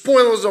the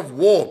spoils of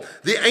war.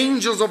 The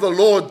angels of the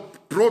Lord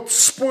brought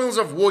spoils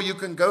of war. You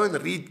can go and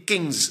read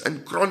Kings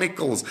and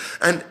Chronicles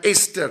and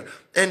Esther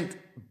and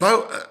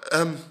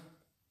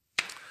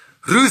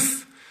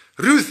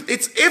Ruth,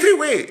 it's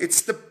everywhere.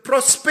 It's the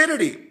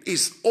prosperity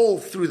is all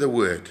through the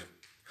word.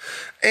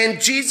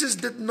 And Jesus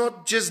did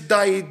not just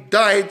die, He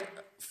died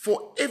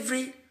for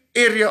every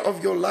area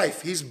of your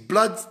life. His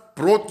blood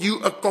brought you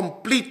a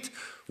complete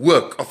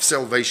work of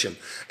salvation.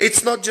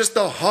 It's not just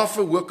a half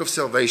a work of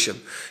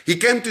salvation. He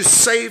came to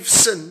save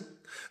sin,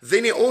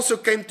 Then he also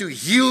came to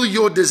heal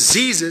your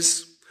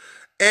diseases,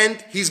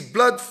 and his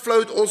blood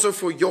flowed also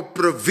for your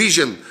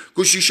provision,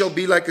 because you shall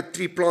be like a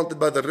tree planted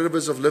by the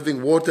rivers of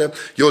living water.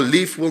 Your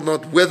leaf will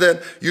not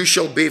wither. You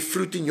shall bear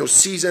fruit in your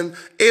season.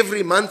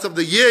 Every month of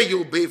the year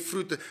you'll bear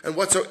fruit, and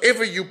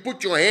whatsoever you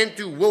put your hand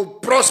to will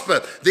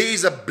prosper. There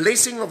is a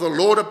blessing of the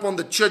Lord upon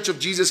the church of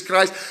Jesus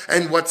Christ,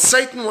 and what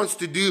Satan wants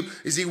to do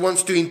is he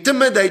wants to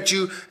intimidate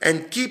you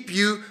and keep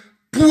you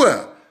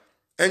poor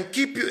and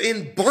keep you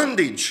in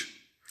bondage.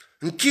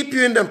 And keep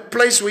you in a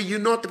place where you're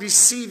not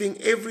receiving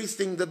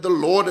everything that the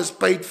Lord has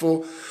paid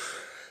for.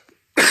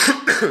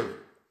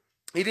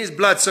 It is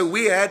blood. So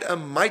we had a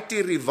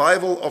mighty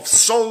revival of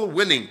soul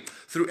winning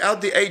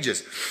throughout the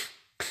ages.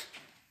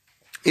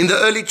 In the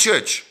early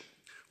church,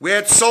 we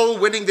had soul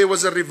winning. There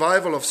was a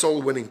revival of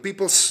soul winning.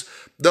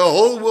 The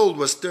whole world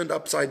was turned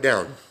upside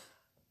down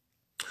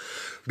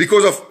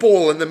because of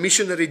Paul and the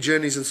missionary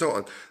journeys and so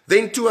on.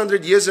 Then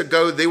 200 years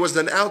ago, there was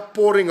an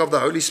outpouring of the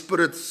Holy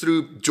Spirit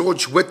through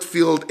George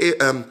Whitefield,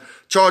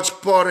 Charles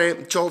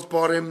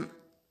Parham,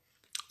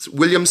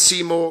 William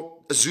Seymour,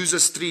 Azusa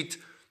Street.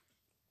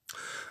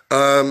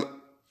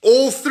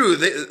 All through,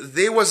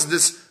 there was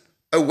this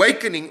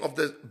awakening of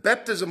the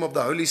baptism of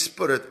the Holy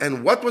Spirit.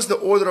 And what was the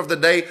order of the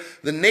day?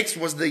 The next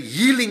was the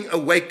healing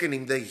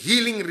awakening, the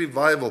healing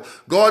revival.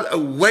 God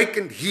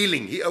awakened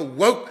healing. He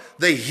awoke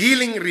the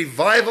healing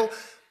revival.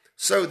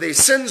 So their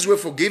sins were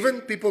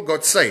forgiven. People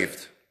got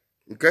saved.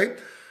 Okay?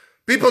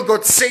 People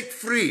got set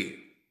free.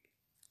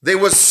 There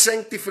was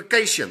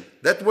sanctification.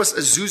 That was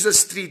Azusa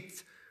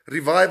Street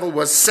revival,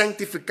 was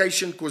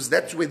sanctification, because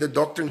that's where the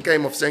doctrine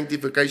came of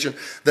sanctification,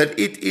 that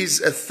it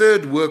is a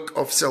third work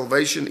of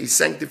salvation is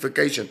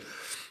sanctification,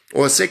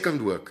 or a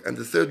second work. And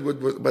the third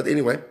word was, but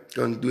anyway,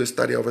 go and do a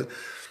study of it.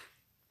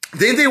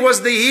 Then there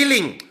was the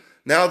healing.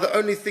 Now, the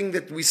only thing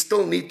that we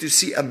still need to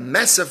see a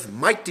massive,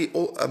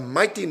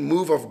 mighty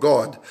move of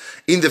God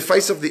in the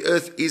face of the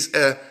earth is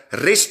a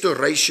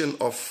restoration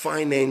of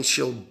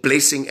financial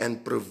blessing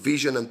and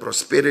provision and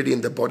prosperity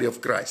in the body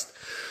of Christ.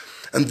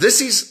 And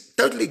this is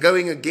totally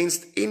going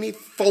against any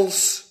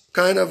false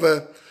kind of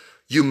a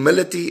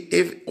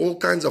humility, all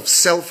kinds of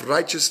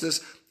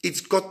self-righteousness.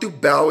 It's got to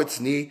bow its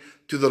knee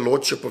to the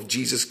Lordship of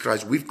Jesus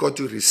Christ. We've got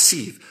to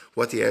receive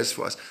what He has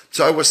for us.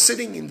 So I was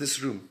sitting in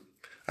this room.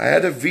 I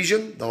had a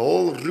vision. The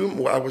whole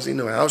room, I was in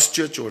a house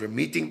church or a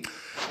meeting.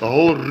 The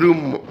whole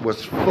room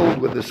was filled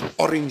with this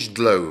orange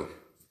glow.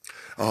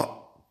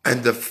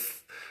 And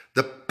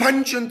the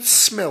pungent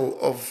smell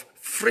of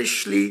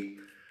freshly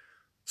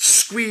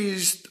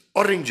squeezed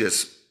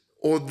oranges,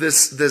 or the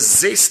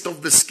zest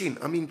of the skin.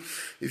 I mean,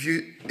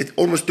 it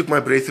almost took my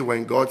breath away.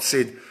 And God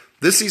said,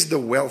 this is the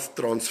wealth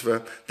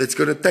transfer that's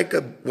going to take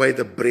away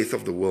the breath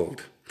of the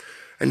world.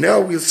 And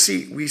now we're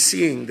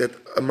seeing that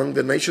among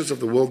the nations of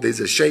the world, there's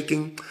a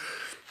shaking.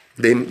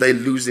 They're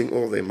losing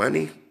all their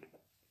money.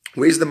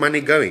 Where's the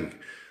money going?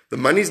 The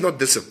money is not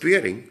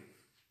disappearing.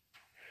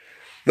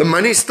 The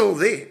money is still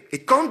there.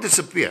 It can't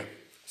disappear.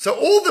 So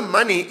all the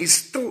money is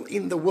still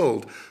in the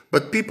world,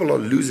 but people are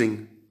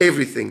losing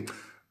everything.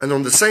 And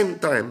on the same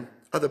time,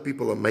 other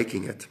people are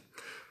making it.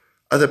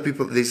 Other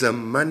people, there's a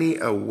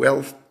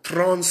wealth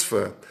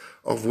transfer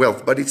of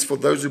wealth, but it's for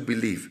those who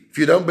believe. If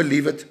you don't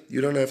believe it,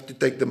 you don't have to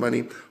take the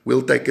money.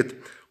 We'll take it.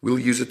 We'll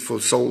use it for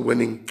soul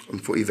winning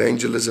and for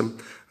evangelism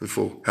and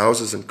for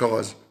houses and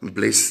cars and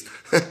bless.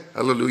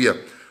 Hallelujah.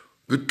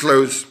 Good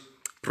clothes.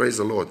 Praise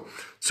the Lord.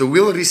 So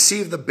we'll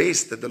receive the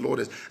best that the Lord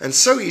has. And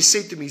so he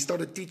said to me, he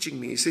started teaching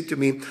me, he said to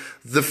me,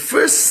 the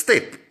first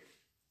step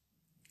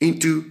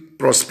into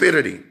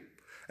prosperity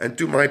and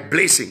to my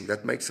blessing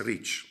that makes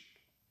rich,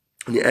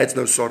 and he adds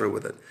no sorrow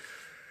with it.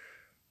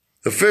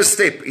 The first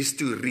step is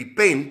to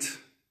repent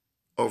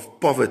of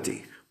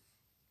poverty.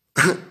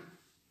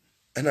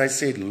 And I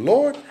said,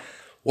 Lord,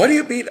 what do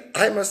you mean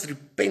I must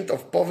repent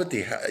of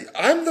poverty?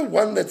 I'm the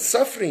one that's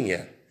suffering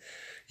here.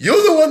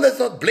 You're the one that's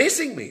not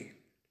blessing me.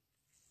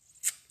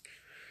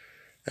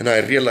 And I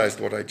realized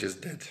what I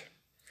just did.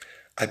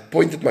 I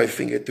pointed my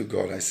finger to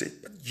God. I said,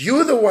 but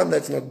you're the one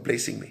that's not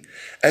blessing me.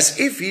 As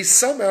if he's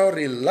somehow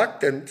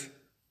reluctant,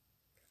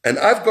 and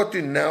I've got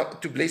to now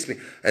to bless me.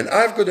 And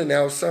I've got to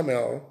now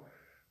somehow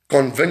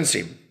convince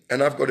him,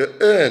 and I've got to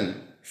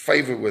earn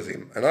favor with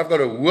him, and I've got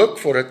to work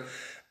for it,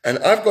 and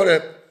I've got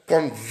to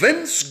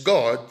convince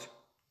God,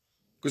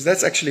 because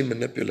that's actually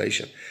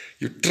manipulation.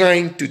 You're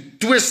trying to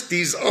twist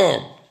his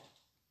arm,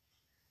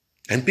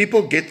 and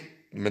people get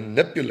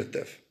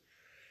manipulative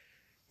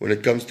when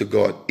it comes to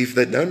God if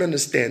they don't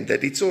understand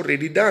that it's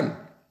already done.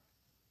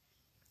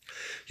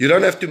 You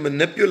don't have to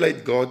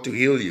manipulate God to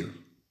heal you.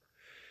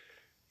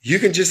 You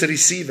can just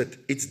receive it.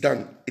 It's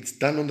done. It's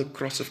done on the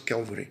cross of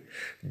Calvary.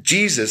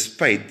 Jesus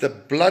paid. The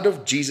blood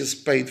of Jesus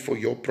paid for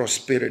your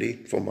prosperity,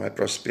 for my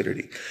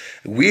prosperity.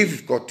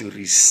 We've got to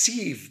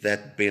receive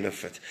that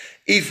benefit.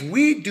 If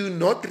we do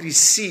not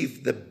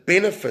receive the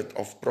benefit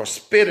of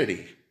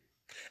prosperity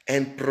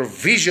and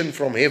provision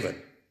from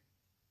heaven,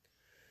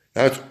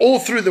 now it's all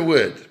through the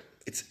Word.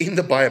 It's in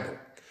the Bible.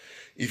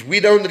 If we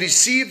don't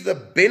receive the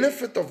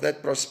benefit of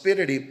that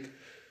prosperity,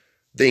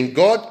 then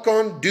God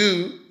can't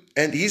do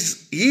And He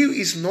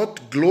is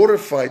not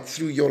glorified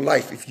through your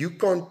life if you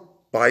can't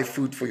buy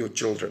food for your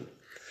children,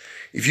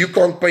 if you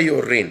can't pay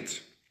your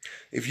rent,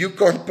 if you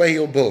can't pay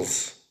your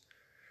bills.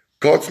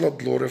 God's not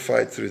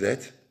glorified through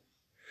that.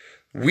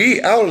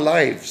 Our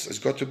lives has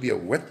got to be a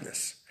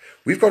witness.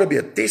 We've got to be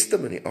a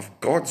testimony of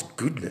God's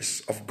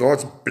goodness, of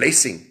God's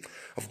blessing,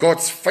 of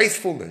God's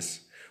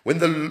faithfulness. When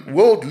the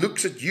world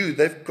looks at you,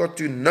 they've got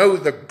to know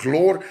the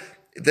glory,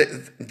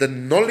 the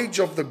knowledge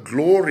of the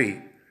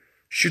glory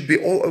should be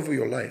all over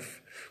your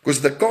life.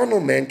 Because the carnal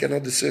man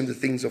cannot discern the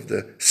things of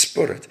the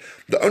Spirit.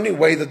 The only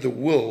way that the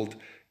world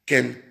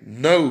can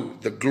know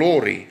the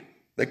glory,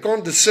 they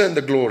can't discern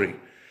the glory.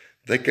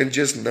 They can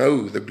just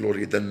know the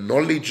glory, the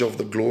knowledge of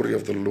the glory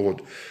of the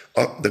Lord.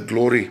 The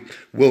glory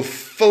will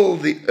fill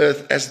the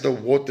earth as the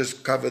waters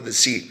cover the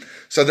sea.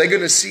 So they're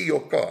going to see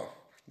your car.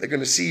 They're going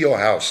to see your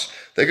house.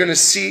 They're going to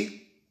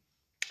see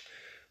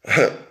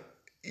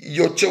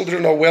your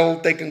children are well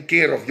taken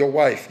care of, your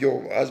wife,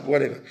 your husband,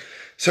 whatever.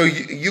 So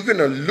you're going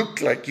to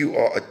look like you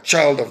are a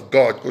child of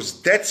God,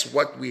 because that's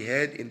what we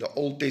had in the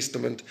Old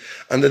Testament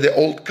under the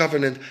Old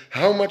Covenant.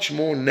 How much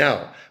more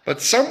now?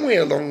 But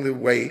somewhere along the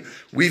way,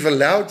 we've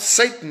allowed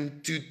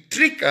Satan to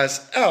trick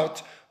us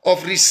out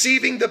of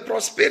receiving the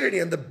prosperity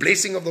and the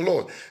blessing of the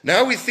Lord.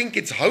 Now we think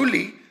it's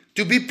holy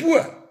to be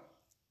poor.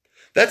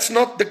 That's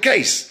not the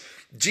case.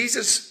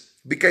 Jesus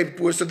became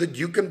poor so that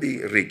you can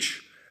be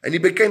rich. And He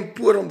became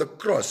poor on the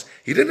cross.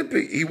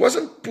 He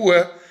wasn't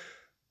poor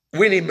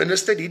when He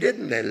ministered. He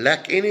didn't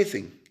lack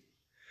anything.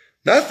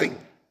 Nothing.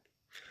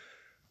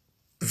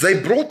 They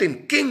brought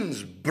Him,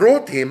 kings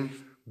brought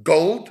Him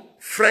gold,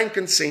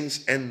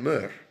 frankincense, and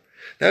myrrh.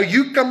 Now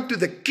you come to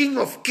the King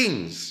of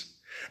Kings,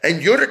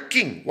 and you're a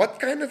king. What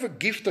kind of a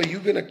gift are you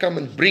going to come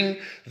and bring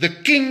the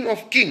King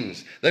of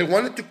Kings? They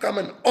wanted to come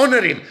and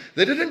honor Him.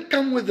 They didn't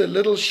come with a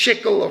little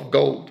shekel of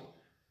gold.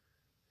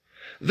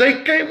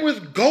 They came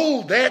with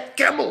gold. They had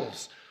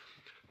camels.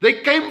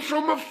 They came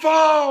from a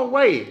far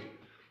way.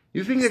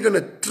 You think they're going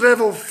to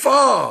travel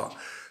far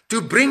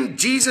to bring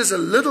Jesus a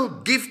little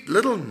gift,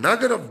 little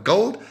nugget of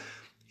gold?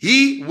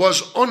 He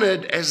was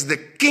honored as the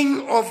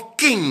King of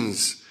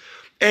Kings.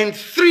 And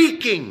 3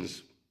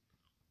 kings.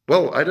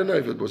 Well, I don't know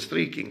if it was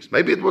 3 kings.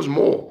 Maybe it was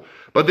more.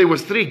 But there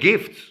was 3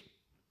 gifts.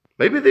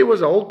 Maybe there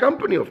was a whole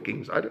company of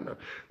kings. I don't know.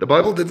 The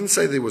Bible didn't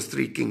say there was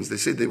 3 kings. They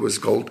said there was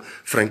gold,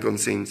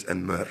 frankincense,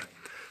 and myrrh.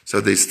 So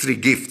there's 3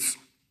 gifts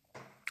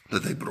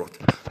that they brought.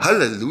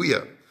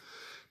 Hallelujah.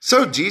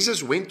 So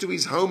Jesus went to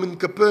His home in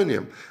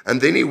Capernaum,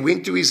 and then He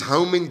went to His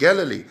home in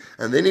Galilee,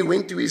 and then He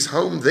went to His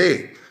home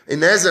there in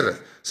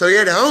Nazareth. So He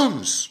had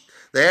homes.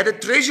 They had a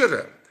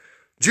treasurer.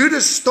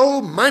 Judas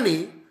stole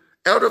money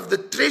out of the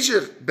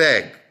treasure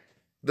bag.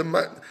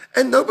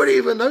 And nobody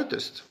even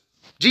noticed.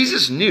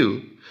 Jesus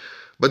knew,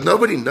 but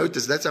nobody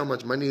noticed. That's how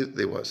much money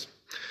there was.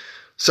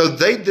 So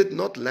they did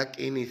not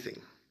lack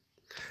anything.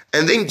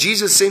 And then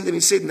Jesus sent them.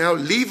 He said, now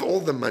leave all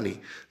the money.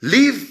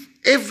 Leave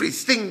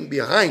everything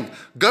behind.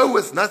 Go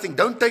with nothing.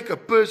 Don't take a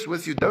purse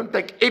with you. Don't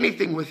take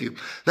anything with you.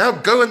 Now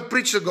go and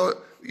preach to God,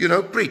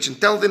 preach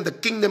and tell them the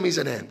kingdom is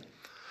at hand.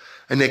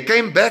 And they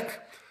came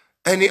back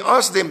and He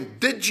asked them,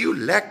 did you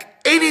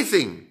lack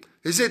anything?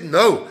 He said,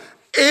 no,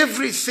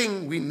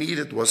 everything we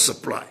needed was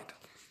supplied.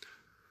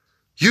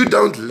 You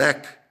don't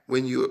lack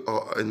when you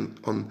are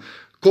on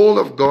call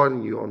of God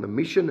and you're on a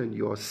mission and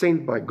you are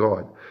sent by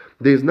God.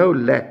 There's no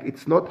lack.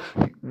 It's not,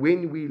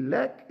 when we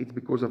lack, it's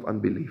because of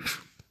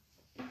unbelief.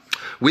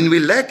 When we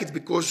lack, it's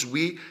because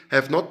we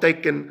have not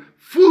taken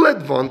full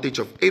advantage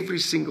of every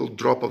single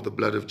drop of the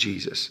blood of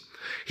Jesus.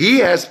 He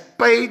has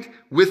paid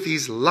with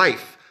His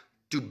life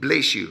to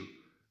bless you.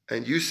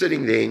 And you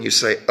sitting there and you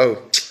say,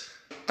 oh,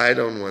 I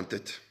don't want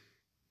it.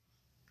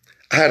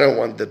 I don't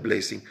want the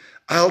blessing.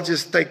 I'll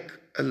just take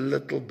a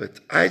little bit.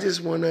 I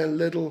just want a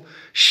little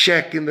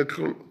shack in the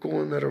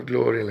corner of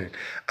Glory Land.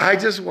 I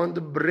just want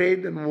the bread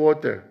and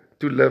water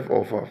to live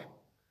off of.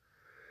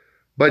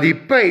 But He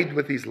paid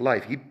with His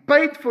life. He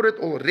paid for it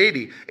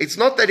already. It's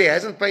not that He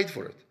hasn't paid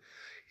for it.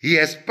 He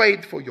has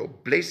paid for your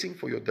blessing,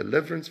 for your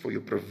deliverance, for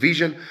your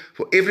provision,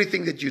 for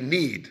everything that you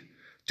need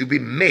to be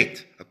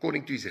met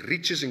according to His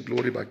riches and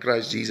glory by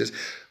Christ Jesus.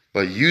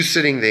 But you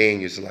sitting there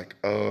and you're like,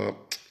 oh,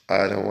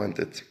 I don't want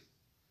it.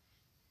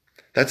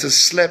 That's a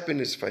slap in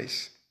His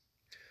face.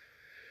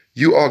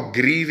 You are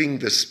grieving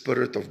the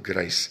Spirit of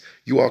grace.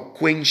 You are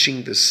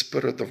quenching the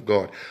Spirit of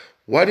God.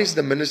 What is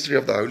the ministry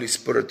of the Holy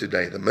Spirit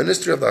today? The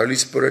ministry of the Holy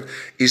Spirit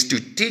is to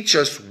teach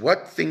us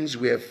what things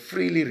we have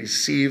freely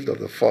received of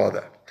the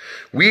Father.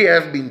 We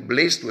have been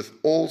blessed with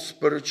all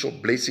spiritual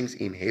blessings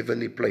in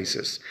heavenly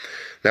places.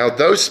 Now,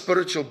 those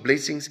spiritual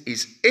blessings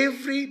is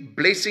every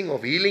blessing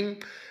of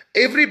healing,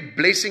 every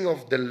blessing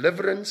of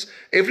deliverance,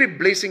 every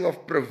blessing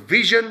of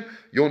provision,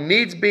 your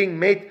needs being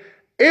met.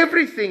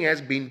 Everything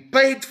has been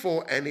paid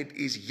for, and it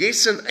is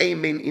yes and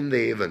amen in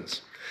the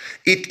heavens.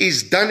 It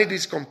is done, it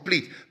is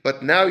complete.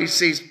 But now he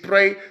says,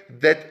 pray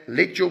that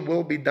let your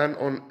will be done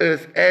on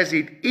earth as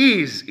it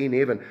is in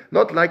heaven.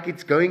 Not like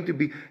it's going to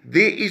be.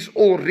 There is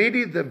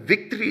already, the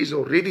victory is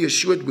already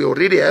assured. We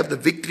already have the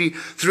victory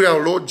through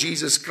our Lord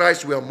Jesus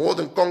Christ. We are more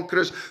than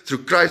conquerors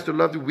through Christ who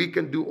loved us. We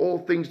can do all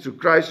things through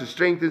Christ who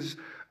strengthens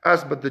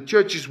us. But the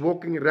church is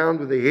walking around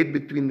with their head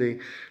between their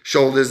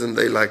shoulders, and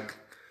they like,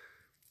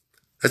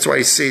 that's why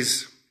he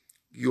says,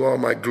 you are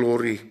my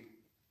glory.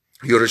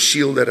 You're a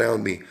shield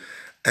around me.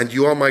 And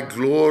you are my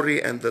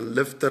glory and the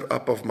lifter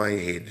up of my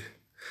head.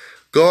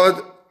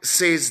 God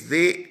says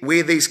there,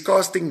 where there is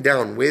casting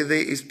down, where there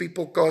is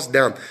people cast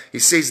down, he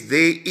says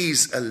there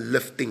is a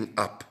lifting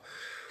up.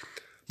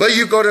 But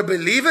you got to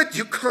believe it.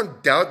 You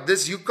can't doubt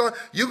this. You got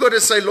to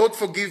say, Lord,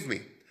 forgive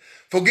me.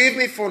 Forgive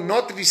me for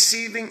not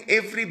receiving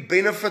every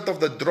benefit of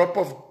the drop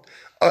of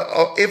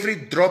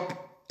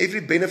every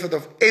benefit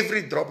of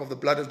every drop of the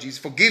blood of Jesus.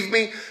 Forgive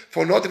me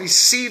for not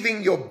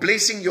receiving your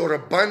blessing, your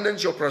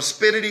abundance, your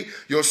prosperity,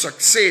 your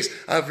success.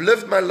 I've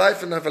lived my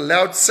life and I've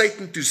allowed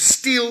Satan to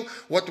steal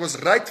what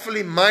was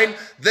rightfully mine.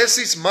 This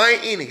is my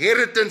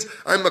inheritance.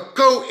 I'm a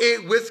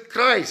co-heir with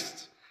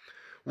Christ.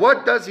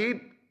 What does he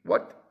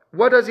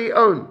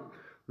own?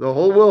 The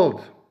whole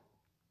world,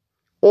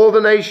 all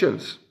the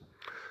nations,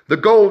 the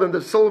gold and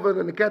the silver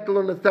and the cattle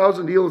on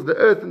 1,000 hills, the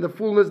earth and the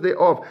fullness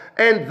thereof,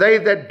 and they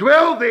that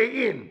dwell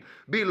therein.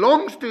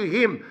 Belongs to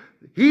him.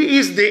 He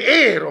is the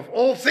heir of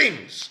all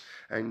things.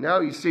 And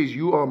now he says,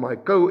 you are my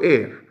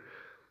co-heir.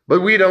 But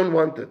we don't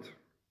want it.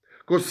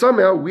 Because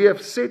somehow we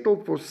have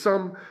settled for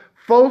some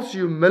false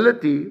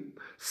humility,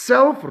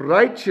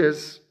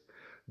 self-righteous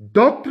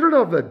doctrine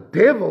of the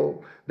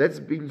devil that's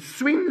been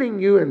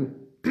swindling you and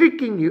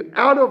tricking you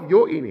out of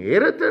your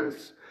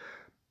inheritance.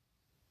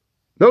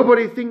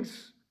 Nobody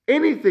thinks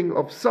anything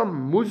of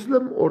some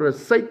Muslim or a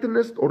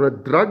Satanist or a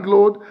drug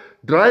lord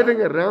driving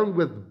around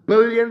with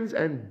billions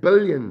and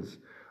billions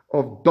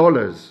of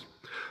dollars.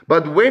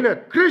 But when a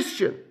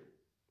Christian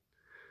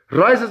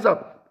rises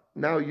up,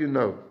 now you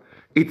know,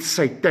 it's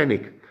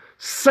satanic.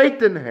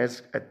 Satan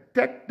has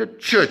attacked the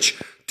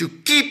church to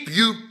keep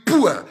you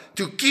poor,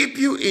 to keep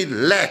you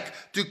in lack,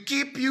 to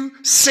keep you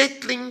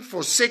settling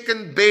for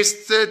second best,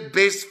 third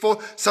best,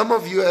 fourth. Some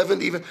of you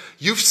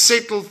you've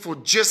settled for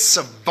just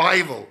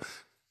survival.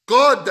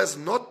 God does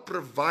not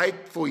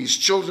provide for his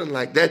children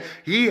like that.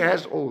 He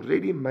has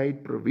already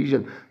made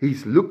provision.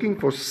 He's looking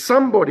for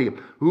somebody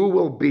who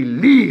will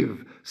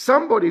believe,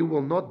 somebody who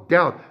will not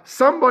doubt,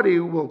 somebody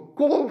who will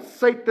call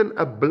Satan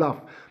a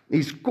bluff.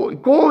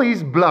 Call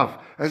his bluff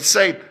and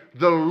say,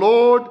 the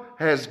Lord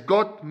has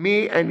got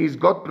me and he's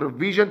got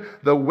provision.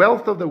 The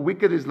wealth of the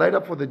wicked is laid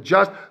up for the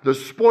just. The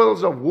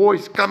spoils of war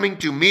is coming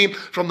to me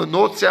from the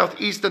north,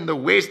 south, east, and the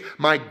west.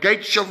 My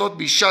gate shall not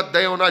be shut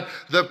day or night.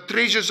 The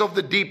treasures of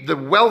the deep, the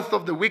wealth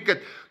of the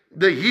wicked,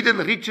 the hidden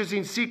riches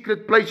in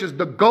secret places,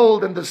 the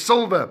gold and the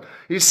silver.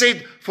 He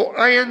said, for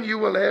iron you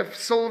will have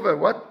silver.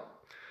 What?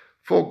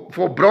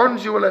 For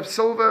bronze you will have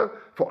silver.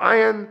 For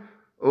iron,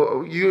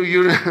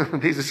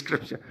 there's a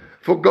scripture.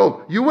 For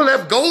gold, you will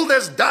have gold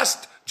as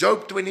dust.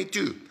 Job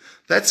 22.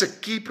 That's a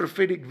key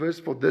prophetic verse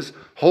for this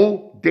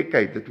whole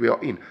decade that we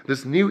are in.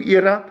 This new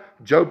era,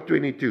 Job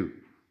 22.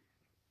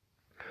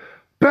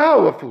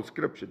 Powerful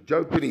scripture.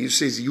 Job 22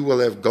 says you will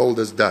have gold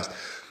as dust.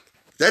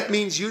 That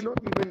means you're not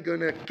even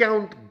going to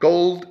count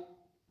gold.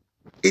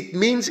 It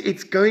means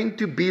it's going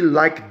to be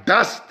like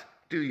dust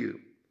to you.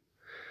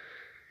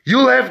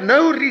 You'll have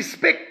no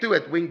respect to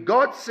it. When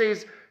God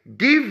says,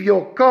 give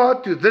your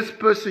car to this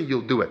person,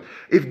 you'll do it.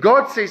 If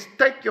God says,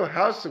 take your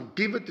house and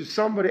give it to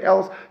somebody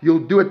else,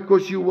 you'll do it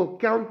because you will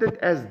count it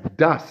as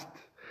dust.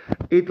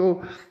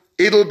 It'll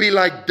be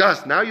like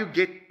dust. Now you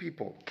get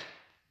people.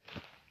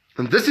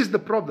 And this is the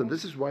problem.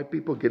 This is why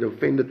people get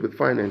offended with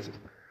finances.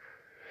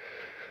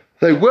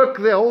 They work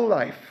their whole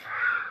life.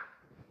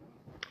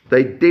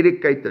 They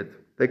dedicated.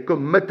 They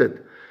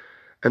committed.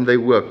 And they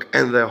work.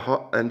 And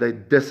they're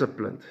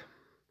disciplined.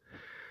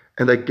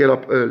 And they get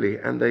up early,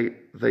 and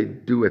they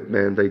do it,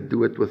 man. They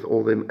do it with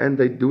all them, and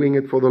they're doing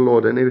it for the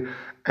Lord.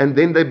 And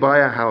then they buy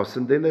a house,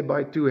 and then they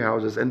buy 2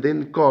 houses, and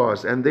then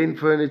cars, and then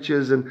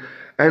furnitures, and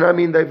I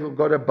mean, they've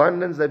got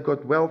abundance, they've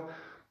got wealth,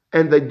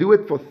 and they do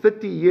it for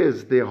 30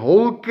 years, their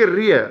whole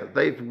career.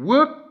 They've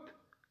worked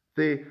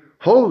their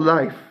whole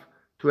life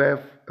to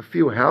have a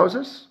few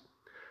houses,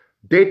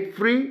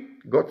 debt-free,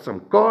 got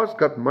some cars,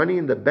 got money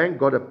in the bank,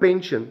 got a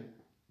pension.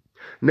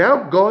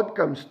 Now God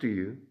comes to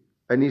you,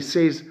 and he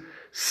says,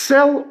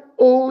 sell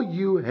all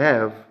you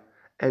have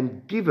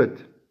and give it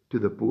to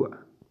the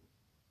poor.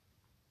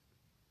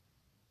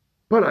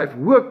 But I've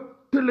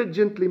worked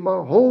diligently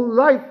my whole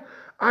life.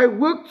 I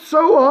worked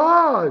so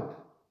hard.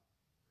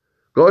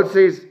 God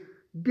says,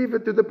 give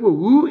it to the poor.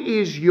 Who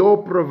is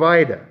your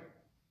provider?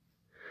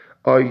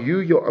 Are you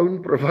your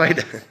own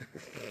provider?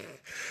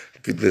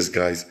 Look at this,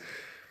 guys.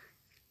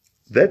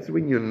 That's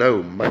when you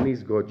know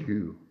money's got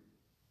you.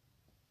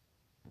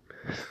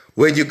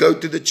 When you go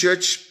to the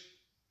church,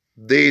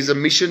 there is a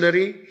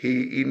missionary.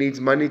 He needs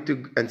money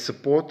and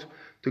support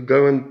to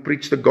go and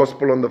preach the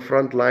gospel on the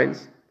front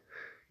lines.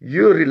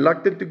 You're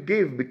reluctant to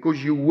give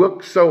because you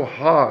work so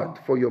hard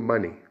for your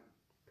money.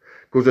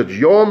 Because it's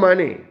your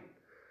money.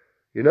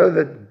 You know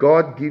that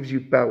God gives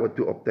you power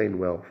to obtain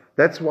wealth.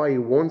 That's why He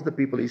warns the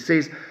people. He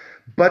says,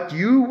 but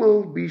you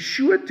will be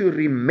sure to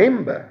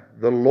remember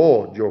the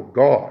Lord your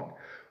God,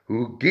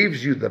 who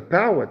gives you the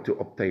power to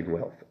obtain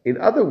wealth.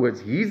 In other words,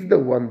 He's the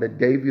one that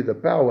gave you the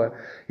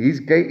power. He's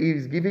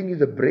giving you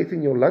the breath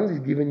in your lungs. He's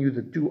giving you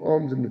the 2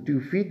 arms and the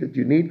 2 feet that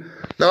you need.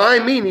 Now, I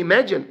mean,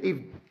 imagine if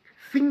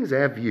things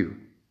have you.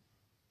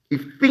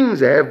 If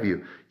things have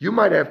you, you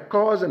might have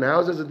cars and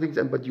houses and things,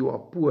 but you are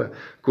poor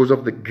because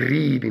of the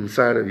greed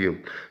inside of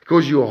you.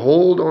 Because you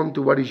hold on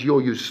to what is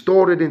yours. You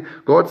store it in.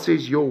 God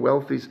says your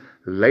wealth is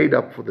laid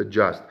up for the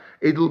just.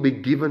 It will be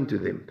given to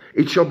them.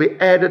 It shall be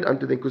added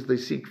unto them because they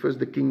seek first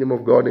the kingdom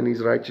of God and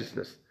His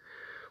righteousness.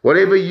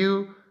 Whatever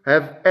you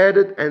have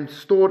added and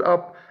stored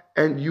up,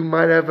 and you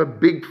might have a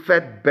big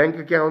fat bank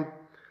account,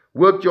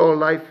 worked your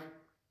life,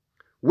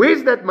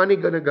 where's that money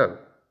going to go?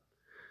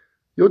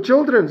 Your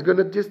children's going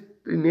to just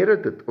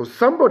inherit it, or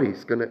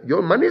somebody's going to.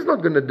 Your money's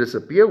not going to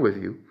disappear with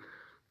you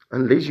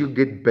unless you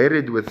get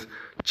buried with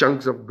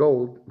chunks of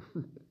gold.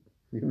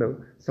 You know,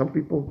 some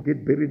people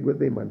get buried with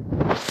their money.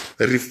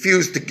 They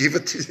refuse to give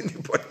it to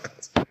anybody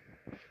else.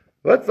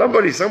 But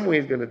somebody somewhere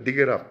is going to dig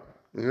it up.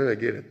 You're going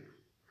to get it.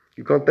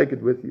 You can't take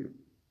it with you.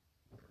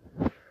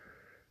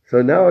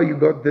 So now you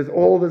got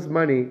all this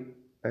money,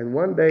 and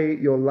one day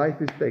your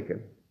life is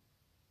taken.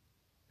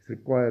 It's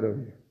required of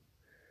you.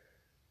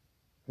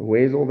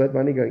 Where's all that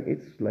money going?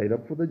 It's laid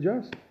up for the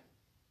just.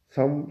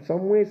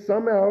 Somewhere,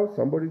 somehow,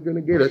 somebody's going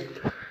to get it.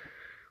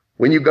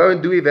 When you go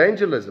and do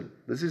evangelism,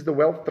 this is the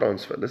wealth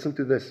transfer. Listen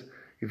to this.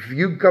 If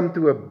you come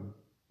to a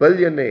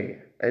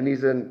billionaire and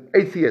he's an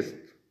atheist,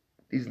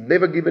 he's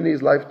never given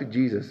his life to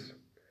Jesus.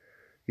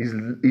 He's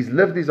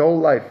lived his whole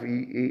life.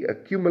 He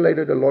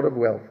accumulated a lot of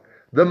wealth.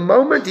 The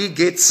moment he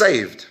gets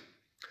saved,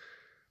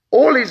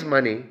 all his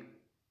money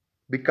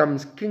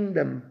becomes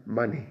kingdom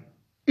money.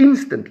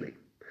 Instantly.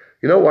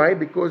 You know why?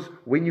 Because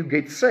when you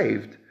get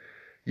saved,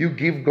 you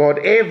give God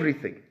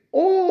everything.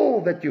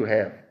 All that you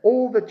have,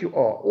 all that you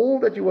are, all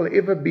that you will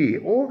ever be,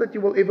 all that you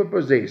will ever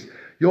possess,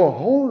 your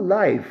whole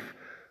life,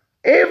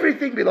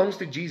 everything belongs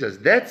to Jesus.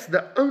 That's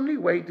the only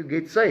way to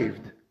get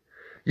saved.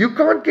 You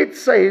can't get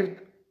saved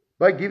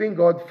by giving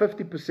God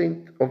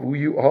 50% of who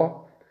you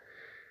are.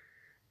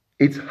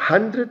 It's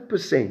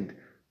 100%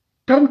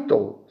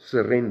 total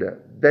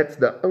surrender. That's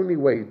the only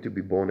way to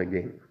be born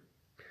again.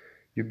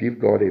 You give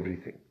God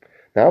everything.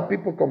 Now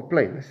people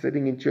complain. They're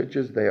sitting in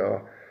churches. They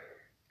are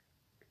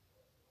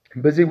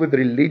busy with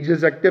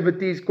religious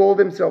activities, call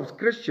themselves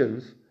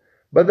Christians,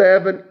 but they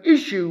have an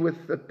issue with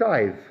a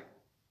tithe.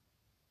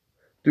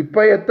 To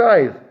pay a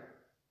tithe.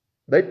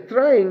 They're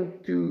trying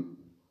to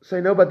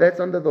say, no, but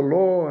that's under the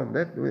law, and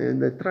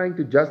they're trying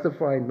to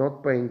justify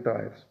not paying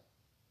tithes.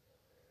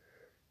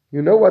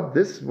 You know what?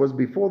 This was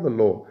before the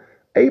law.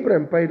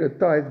 Abraham paid a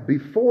tithe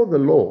before the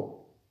law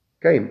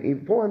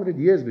came, 400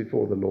 years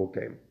before the law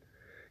came.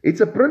 It's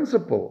a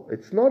principle.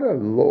 It's not a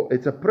law.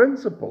 It's a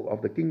principle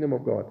of the kingdom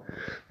of God.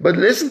 But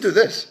listen to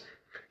this.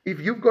 If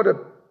you've got a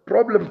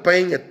problem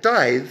paying a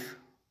tithe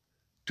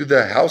to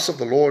the house of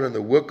the Lord and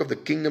the work of the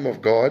kingdom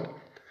of God,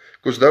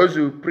 because those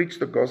who preach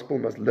the gospel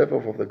must live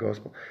off of the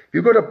gospel. If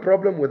you've got a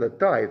problem with a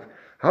tithe,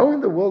 how in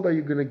the world are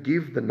you going to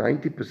give the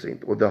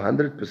 90% or the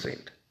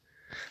 100%?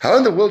 How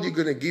in the world are you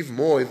going to give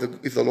more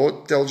if the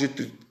Lord tells you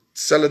to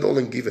sell it all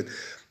and give it?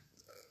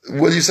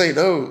 Will you say,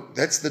 no,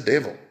 that's the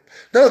devil?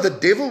 No, the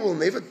devil will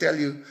never tell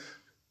you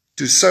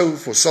to sow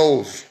for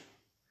souls.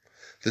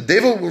 The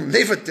devil will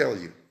never tell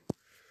you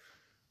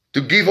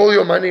to give all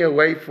your money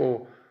away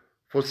for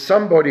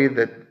somebody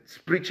that's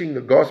preaching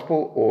the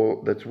gospel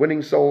or that's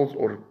winning souls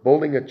or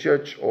building a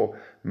church or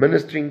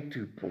ministering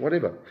to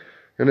whatever.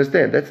 You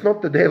understand? That's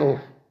not the devil.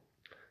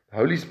 The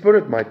Holy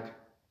Spirit might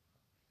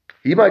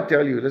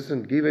tell you,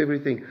 listen, give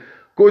everything.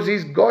 Because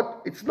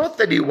it's not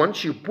that he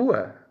wants you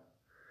poor.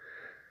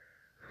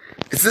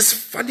 It's this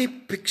funny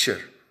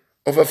picture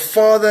of a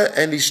father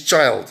and his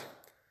child.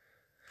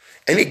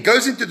 And he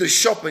goes into the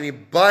shop and he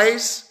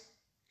buys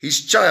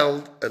his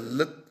child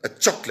a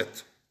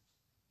chocolate.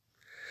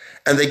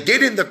 And they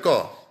get in the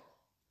car.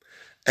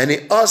 And he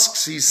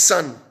asks his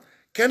son,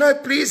 can I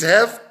please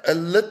have a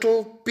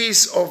little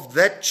piece of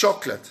that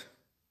chocolate?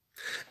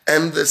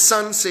 And the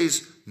son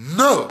says,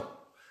 no,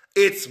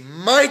 it's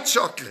my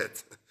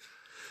chocolate.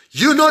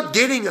 You're not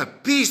getting a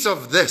piece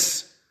of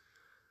this.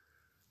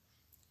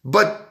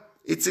 But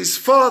it's his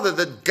father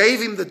that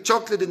gave him the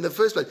chocolate in the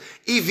first place.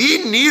 If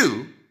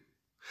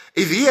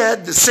he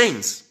had the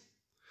sense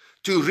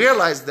to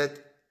realize that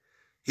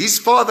his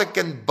father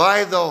can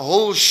buy the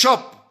whole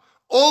shop,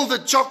 all the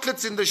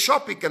chocolates in the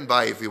shop he can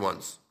buy if he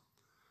wants.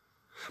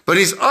 But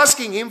he's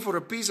asking him for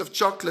a piece of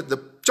chocolate,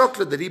 the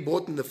chocolate that he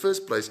bought in the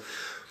first place.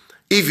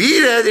 If he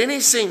had any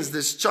sense,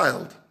 this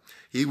child,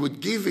 he would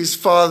give his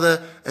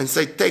father and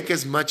say, take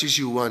as much as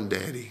you want,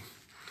 Daddy.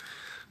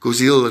 Because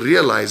he'll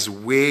realize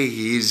where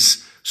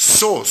his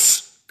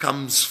source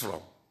comes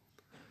from.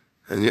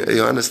 And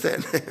you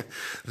understand?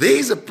 There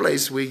is a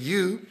place where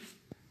you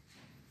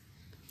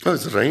Oh,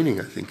 it's raining,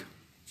 I think.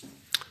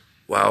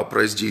 Wow,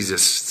 praise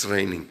Jesus, it's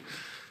raining.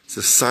 It's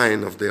a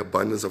sign of the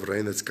abundance of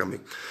rain that's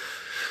coming.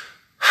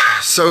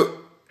 So,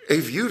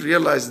 if you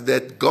realize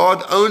that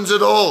God owns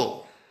it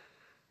all,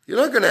 you're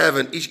not going to have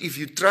an issue if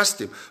you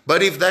trust Him.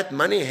 But if that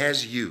money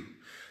has you,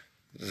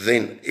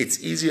 then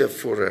it's easier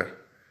for a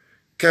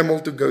camel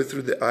to go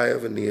through the eye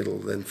of a needle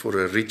than for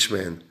a rich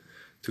man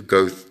to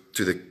go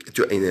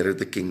to inherit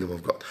the kingdom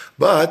of God.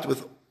 But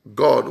with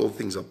God, all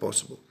things are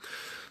possible.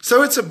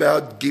 So it's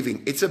about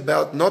giving. It's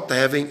about not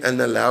having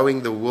and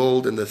allowing the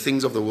world and the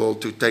things of the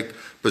world to take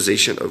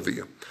possession over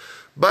you.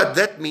 But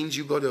that means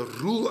you got to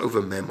rule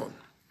over mammon.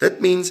 That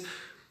means,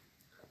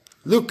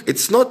 look,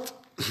 it's not,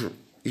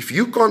 if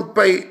you can't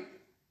pay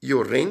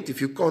your rent,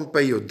 if you can't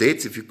pay your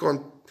debts, if you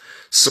can't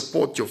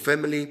support your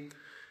family,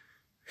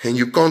 and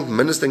you can't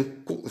minister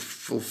and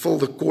fulfill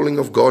the calling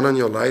of God on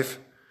your life,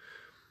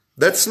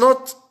 that's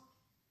not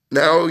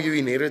now you're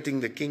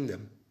inheriting the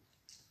kingdom.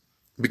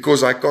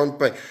 Because I can't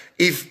pay.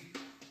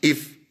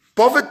 If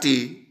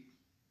poverty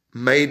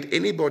made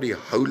anybody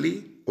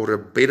holy or a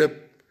better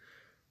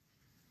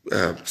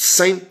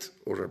saint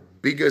or a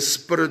bigger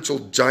spiritual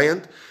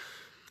giant,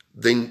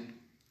 then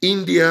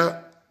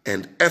India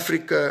and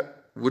Africa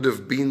would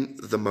have been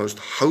the most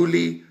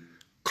holy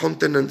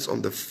continents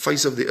on the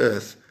face of the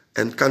earth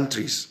and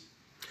countries.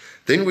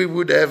 Then we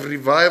would have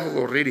revival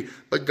already.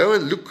 But go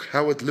and look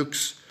how it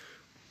looks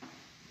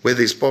where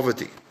there's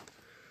poverty,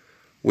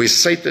 where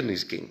Satan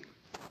is king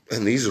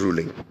and he's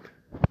ruling.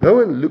 Go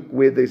and look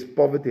where there's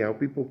poverty, how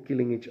people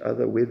killing each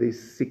other, where there's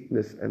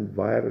sickness and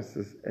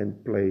viruses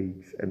and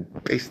plagues and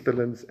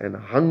pestilence and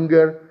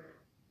hunger.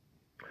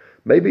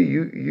 Maybe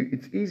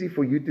it's easy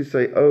for you to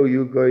say, oh,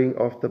 you're going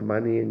after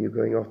money and you're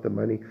going after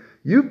money.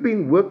 You've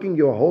been working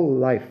your whole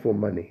life for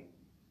money.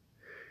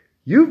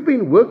 You've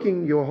been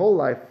working your whole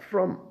life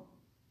from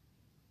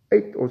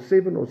 8 or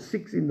 7 or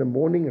 6 in the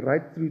morning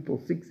right through till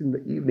 6 in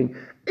the evening.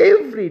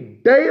 Every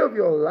day of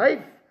your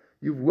life,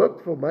 you've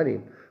worked for money.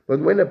 But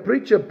when a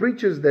preacher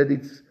preaches that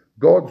it's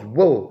God's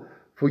will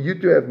for you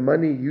to have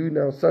money, you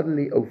now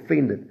suddenly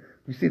offended.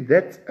 You see,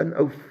 that's an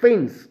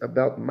offense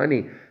about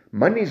money.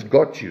 Money's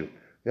got you.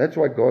 That's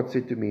why God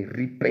said to me,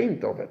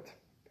 repent of it.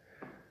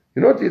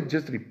 You're not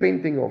just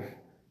repenting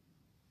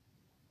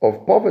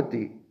of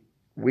poverty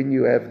when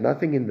you have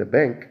nothing in the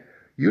bank.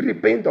 You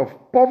repent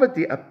of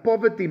poverty, a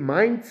poverty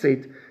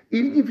mindset.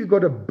 Even if you've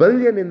got $1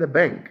 billion in the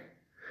bank,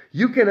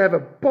 you can have a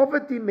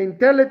poverty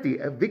mentality,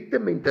 a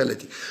victim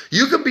mentality.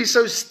 You can be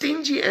so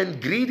stingy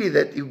and greedy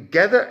that you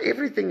gather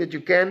everything that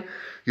you can.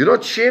 You're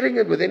not sharing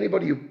it with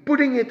anybody. You're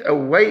putting it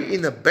away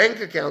in a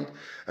bank account.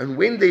 And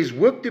when there's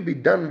work to be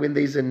done, when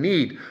there's a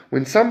need,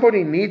 when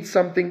somebody needs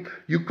something,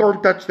 you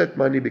can't touch that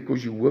money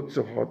because you worked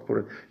so hard for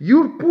it.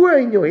 You're poor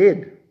in your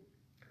head.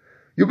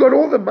 You got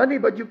all the money,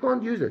 but you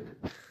can't use it.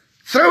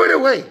 Throw it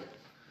away.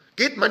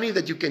 Get money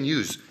that you can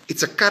use.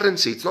 It's a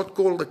currency. It's not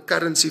called a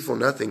currency for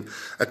nothing.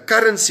 A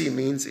currency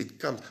means it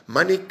comes.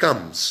 Money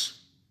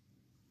comes.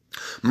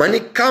 Money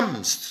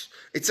comes.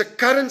 It's a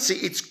currency.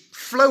 It's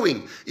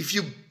flowing. If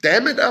you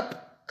dam it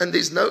up and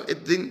there's no,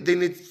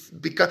 then it's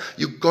because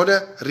you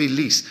gotta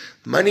release.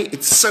 Money,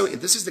 it's sowing.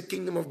 This is the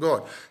kingdom of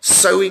God.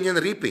 Sowing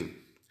and reaping.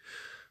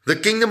 The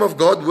kingdom of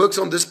God works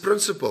on this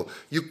principle.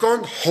 You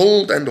can't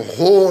hold and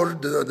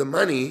hoard the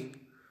money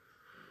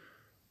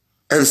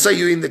and say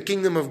you're in the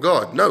kingdom of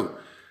God. No,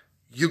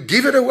 you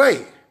give it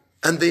away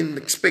and then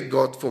expect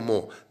God for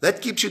more.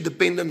 That keeps you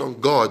dependent on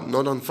God,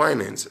 not on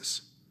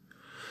finances.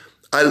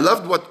 I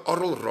loved what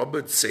Oral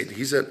Roberts said.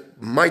 He's a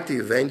mighty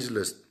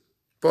evangelist,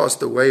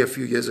 passed away a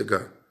few years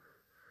ago.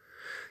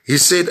 He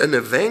said, an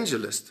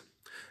evangelist,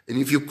 and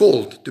if you're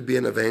called to be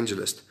an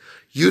evangelist,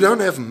 you don't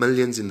have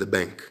millions in the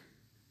bank,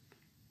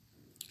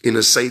 in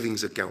a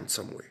savings account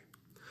somewhere.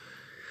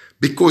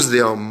 Because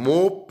there are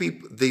more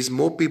people, there's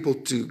more people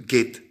to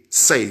get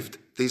saved.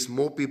 There's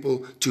more people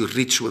to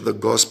reach with the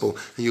gospel.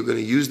 And you're going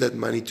to use that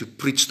money to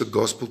preach the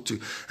gospel to.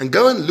 And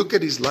go and look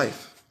at his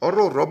life.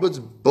 Oral Roberts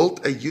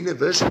built a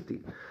university.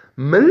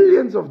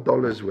 Millions of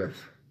dollars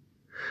worth.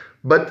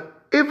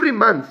 But every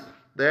month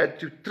they had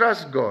to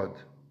trust God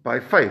by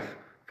faith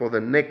for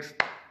the next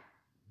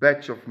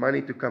batch of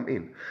money to come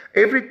in.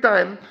 Every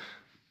time,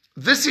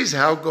 this is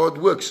how God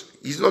works.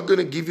 He's not going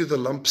to give you the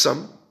lump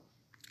sum.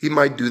 He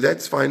might do that,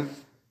 it's fine.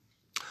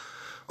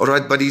 All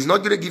right, but he's not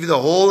going to give you the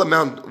whole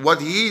amount.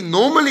 What he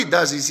normally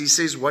does is he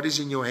says, what is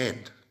in your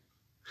hand?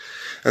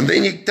 And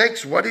then he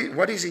takes what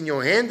is in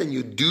your hand and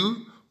you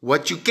do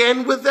what you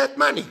can with that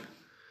money.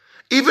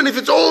 Even if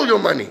it's all your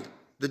money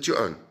that you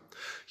own.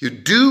 You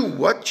do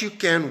what you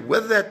can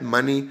with that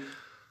money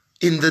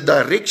in the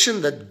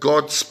direction that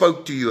God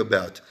spoke to you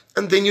about.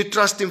 And then you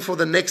trust him for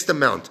the next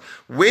amount.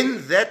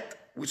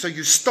 So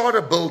you start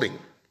a building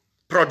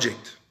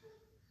project.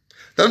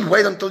 Don't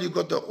wait until you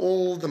got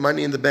all the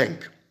money in the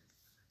bank.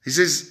 He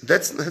says,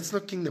 that's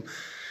not kingdom.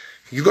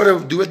 You got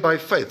to do it by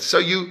faith.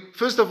 So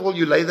first of all,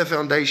 you lay the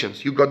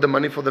foundations. You got the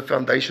money for the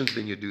foundations,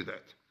 then you do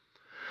that.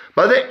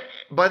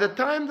 By the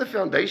time the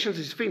foundations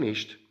is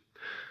finished,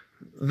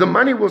 the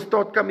money will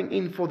start coming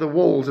in for the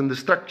walls and the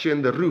structure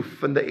and the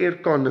roof and the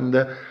aircon and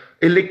the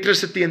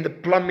electricity and the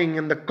plumbing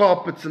and the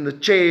carpets and the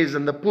chairs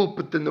and the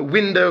pulpit and the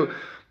window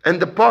and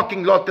the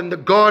parking lot and the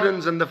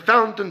gardens and the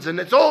fountains, and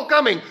it's all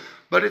coming.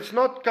 But it's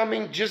not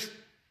coming just...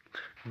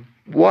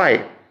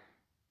 Why?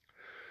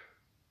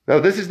 Now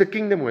this is the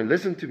kingdom way.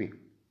 Listen to me.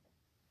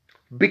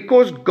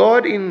 Because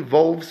God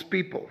involves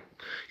people.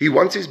 He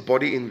wants his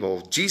body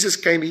involved. Jesus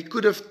came, he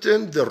could have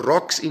turned the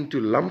rocks into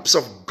lumps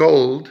of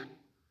gold.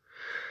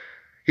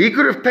 He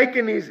could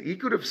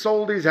have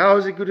sold his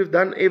house, he could have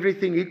done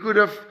everything. He could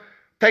have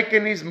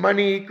taken his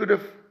money, he could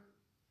have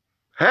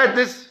had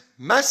this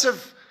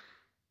massive,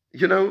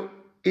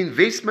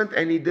 investment,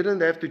 and he didn't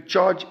have to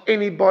charge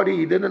anybody,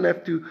 he didn't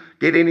have to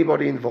get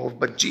anybody involved.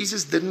 But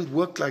Jesus didn't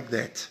work like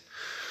that.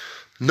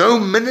 No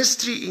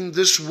ministry in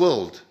this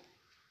world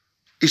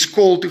is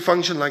called to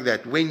function like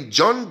that. When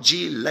John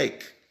G.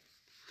 Lake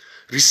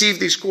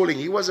received his calling,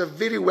 he was a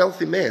very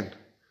wealthy man.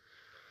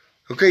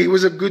 Okay, he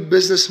was a good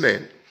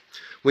businessman.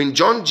 When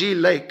John G.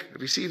 Lake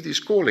received his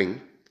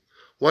calling,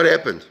 what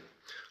happened?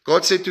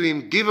 God said to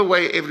him, give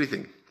away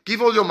everything.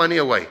 Give all your money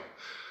away.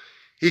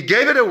 He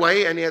gave it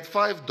away, and he had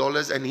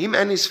 $5, and him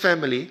and his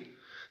family,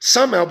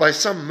 somehow by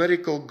some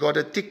miracle, got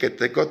a ticket.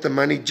 They got the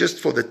money just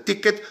for the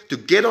ticket to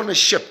get on a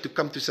ship to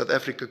come to South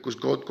Africa, because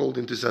God called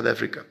him to South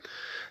Africa.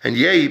 And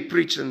yeah, he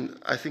preached in,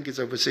 I think it's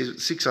over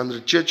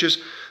 600 churches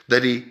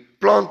that he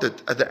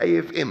planted at the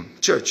AFM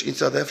church in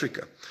South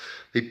Africa.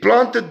 He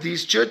planted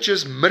these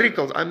churches,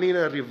 miracles. I mean,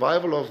 a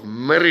revival of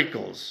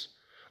miracles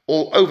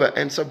all over.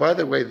 And so, by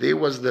the way, there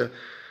was the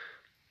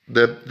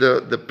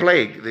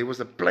plague. There was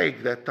a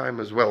plague that time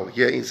as well.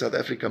 Here in South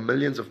Africa,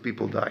 millions of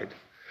people died.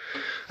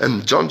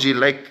 And John G.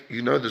 Lake,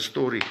 you know the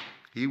story.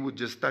 He would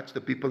just touch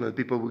the people and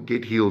people would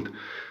get healed,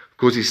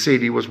 because he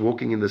said he was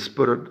walking in the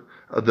spirit,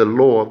 the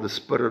law of the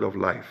spirit of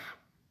life.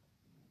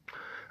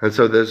 And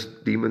so those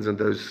demons and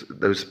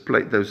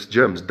those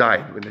germs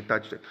died when they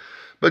touched him.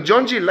 But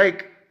John G.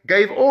 Lake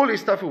gave all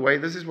his stuff away.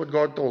 This is what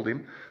God told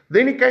him.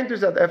 Then he came to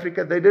South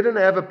Africa. They didn't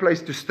have a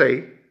place to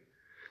stay.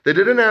 They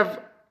didn't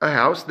have a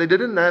house. They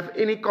didn't have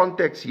any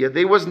contacts here.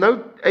 There was no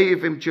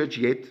AFM church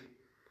yet.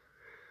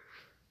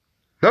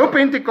 No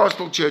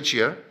Pentecostal church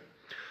here.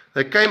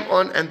 They came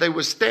on and they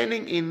were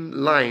standing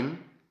in line,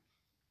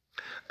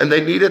 and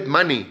they needed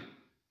money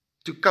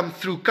to come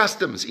through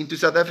customs into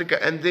South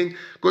Africa. And then,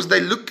 because they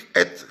look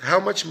at how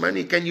much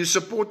money can you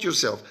support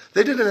yourself.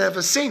 They didn't have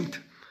a cent.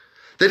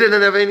 They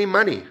didn't have any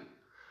money.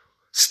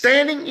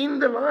 Standing in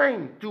the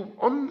line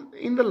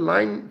in the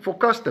line for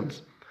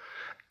customs.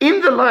 In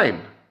the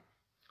line,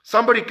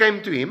 somebody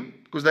came to him,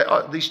 because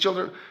these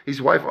children,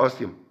 his wife asked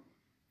him,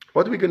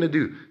 what are we going to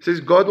do? He says,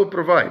 God will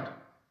provide.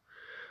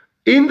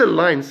 In the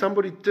line,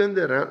 somebody turned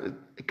around,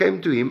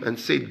 came to him and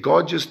said,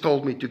 God just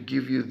told me to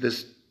give you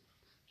this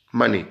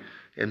money,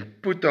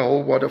 and put a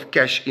whole wad of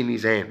cash in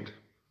his hand.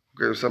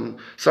 Okay,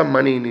 some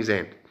money in his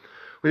hand.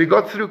 When he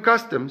got through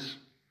customs,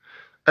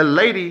 a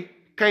lady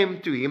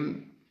came to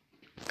him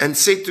and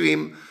said to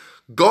him,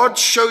 God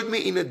showed me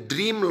in a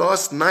dream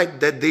last night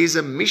that there's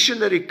a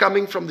missionary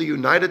coming from the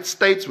United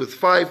States with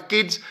 5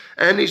 kids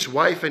and his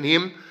wife and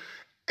him.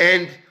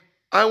 And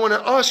I want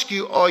to ask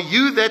you, are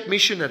you that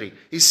missionary?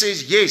 He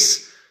says,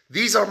 yes.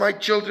 These are my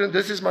children.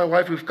 This is my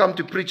wife. We've come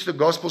to preach the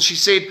gospel. She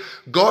said,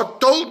 God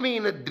told me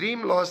in a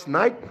dream last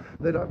night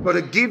that I've got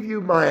to give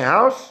you my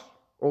house,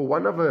 or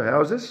one of her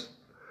houses,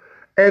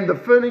 and the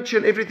furniture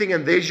and everything,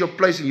 and there's your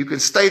place, and you can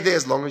stay there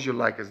as long as you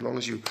like, as long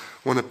as you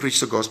want to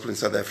preach the gospel in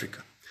South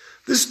Africa.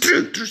 This is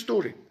true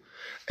story.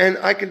 And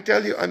I can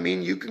tell you, I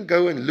mean, you can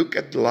go and look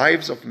at the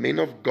lives of men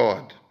of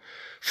God,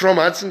 from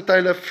Hudson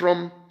Taylor,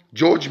 from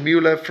George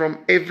Mueller,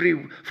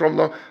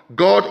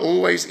 God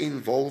always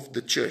involved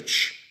the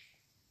church.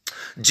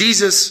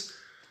 Jesus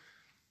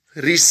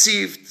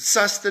received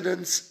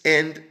sustenance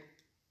and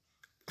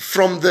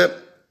from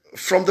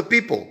the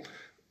people.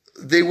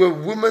 There were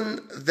women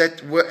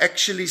that were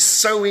actually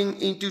sowing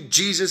into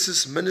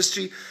Jesus'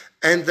 ministry,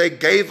 and they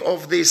gave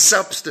of their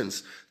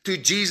substance to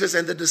Jesus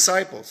and the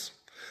disciples.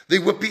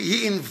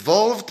 He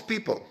involved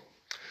people.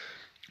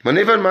 But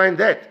never mind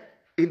that.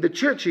 In the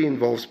church, he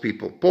involves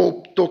people.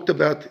 Paul talked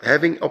about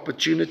having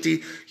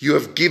opportunity. You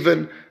have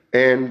given,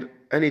 and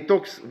he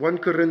talks, 1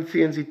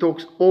 Corinthians, he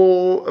talks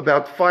all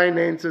about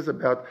finances,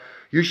 about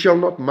you shall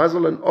not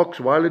muzzle an ox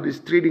while it is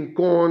treading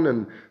corn,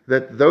 and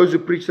that those who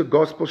preach the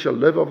gospel shall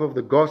live off of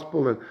the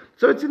gospel. And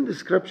so it's in the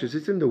scriptures,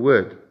 it's in the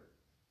word.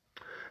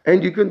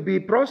 And you can be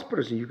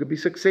prosperous, and you can be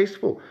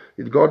successful.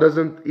 God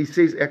doesn't, he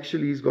says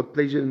actually he's got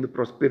pleasure in the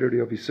prosperity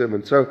of his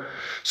servant.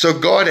 So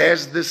God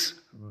has this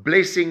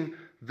blessing,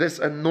 this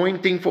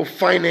anointing for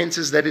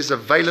finances that is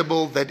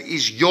available, that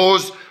is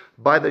yours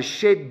by the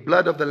shed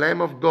blood of the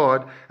Lamb of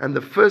God. And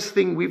the first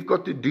thing we've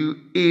got to do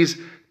is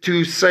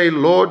to say,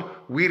 Lord,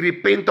 we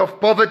repent of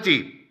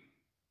poverty.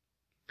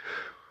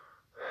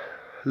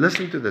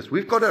 Listen to this.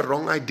 We've got a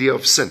wrong idea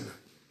of sin.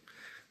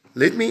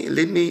 Let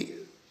me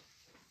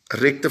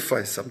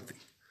rectify something.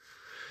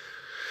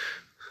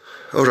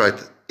 All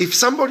right. If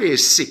somebody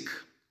is sick,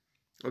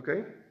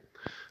 okay,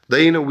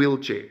 they're in a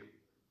wheelchair,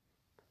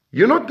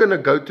 You're not going to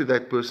go to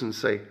that person and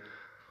say,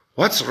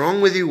 what's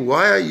wrong with you?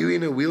 Why are you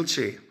in a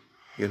wheelchair?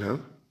 You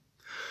know?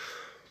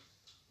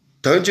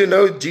 Don't you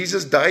know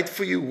Jesus died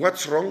for you?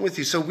 What's wrong with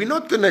you? So we're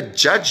not going to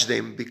judge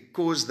them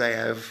because they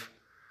have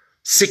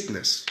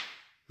sickness.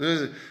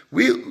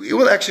 We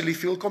will actually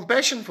feel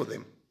compassion for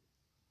them.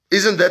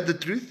 Isn't that the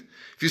truth?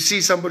 If you see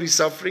somebody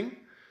suffering,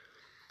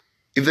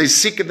 if they're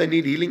sick and they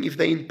need healing, if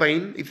they're in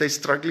pain, if they're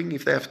struggling,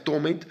 if they have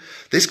torment,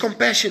 there's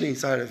compassion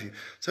inside of you.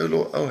 So,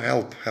 Lord, oh,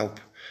 help, help,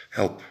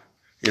 help.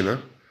 You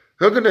know?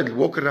 You're not going to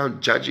walk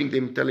around judging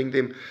them, telling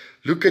them,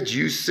 look at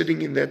you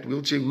sitting in that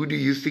wheelchair. Who do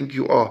you think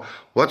you are?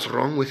 What's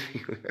wrong with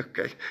you?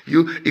 Okay.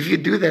 If you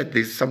do that,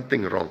 there's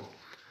something wrong.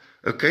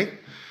 Okay?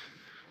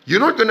 You're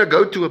not going to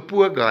go to a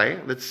poor guy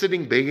that's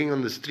sitting begging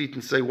on the street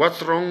and say,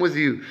 what's wrong with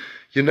you?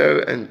 You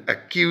know, and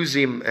accuse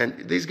him.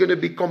 And there's going to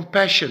be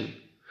compassion.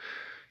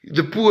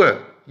 The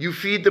poor, you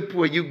feed the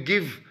poor, you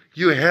give,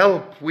 you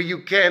help where you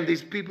can.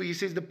 There's people, he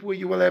says, the poor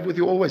you will have with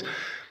you always.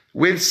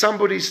 When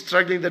somebody's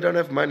struggling, they don't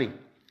have money.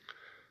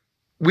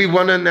 We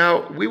want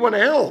to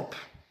help.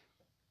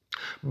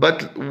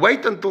 But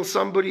wait until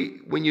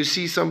when you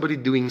see somebody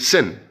doing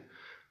sin,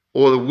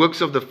 or the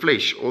works of the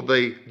flesh, or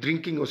they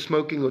drinking or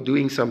smoking or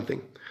doing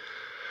something.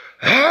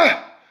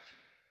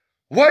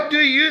 What do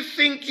you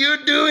think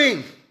you're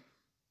doing?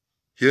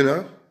 You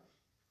know?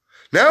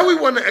 Now we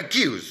want to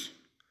accuse.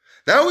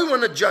 Now we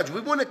want to judge.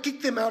 We want to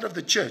kick them out of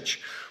the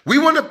church. We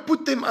want to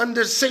put them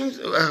under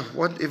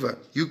whatever.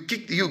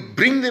 You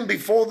bring them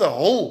before the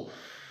whole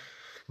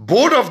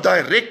board of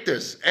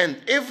directors and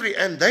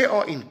they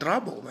are in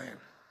trouble, man.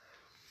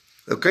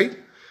 Okay?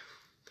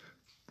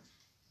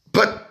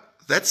 But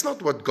that's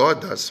not what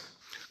God does.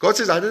 God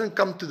says, I didn't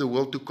come to the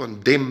world to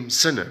condemn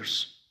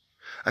sinners.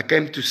 I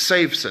came to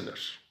save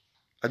sinners.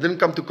 I didn't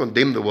come to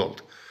condemn the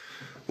world.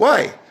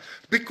 Why?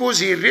 Because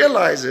he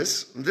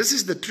realizes, this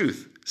is the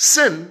truth,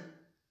 sin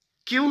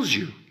kills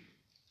you.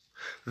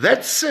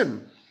 That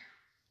sin,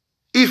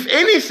 if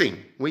anything,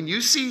 when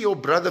you see your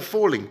brother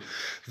falling,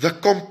 the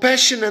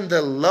compassion and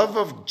the love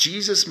of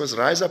Jesus must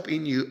rise up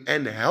in you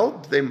and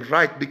help them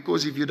right.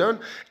 Because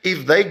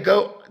if they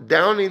go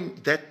down in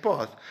that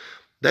path,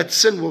 that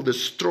sin will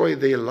destroy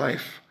their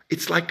life.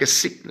 It's like a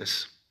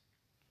sickness.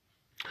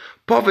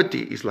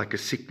 Poverty is like a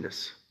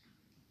sickness.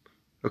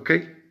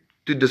 Okay?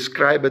 To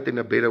describe it in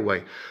a better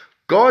way.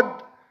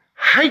 God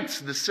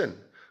hates the sin,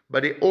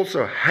 but he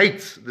also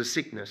hates the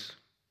sickness.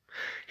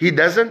 He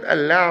doesn't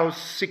allow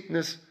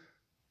sickness,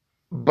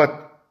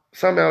 but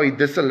somehow he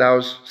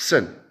disallows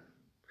sin.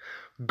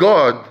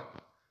 God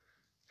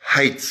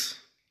hates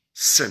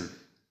sin.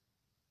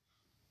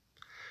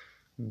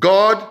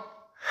 God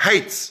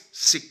hates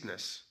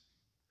sickness.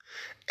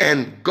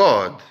 And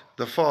God,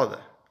 the Father,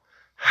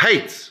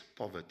 hates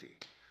poverty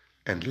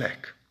and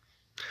lack.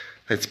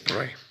 Let's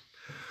pray.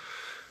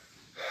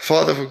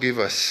 Father, forgive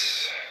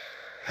us.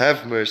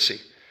 Have mercy.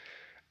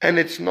 And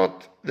it's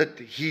not that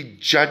he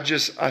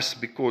judges us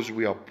because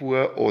we are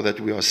poor or that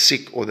we are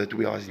sick or that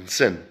we are in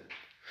sin.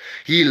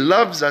 He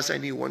loves us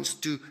and he wants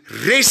to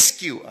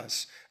rescue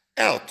us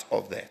out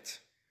of that.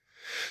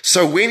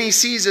 So when he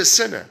sees a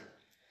sinner,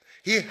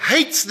 he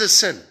hates the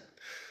sin.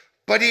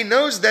 But he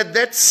knows that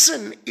that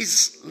sin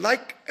is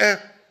like a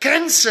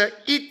cancer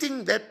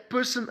eating that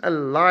person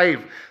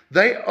alive.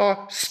 They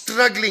are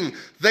struggling.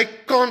 They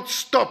can't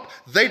stop.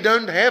 They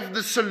don't have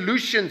the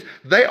solutions.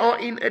 They are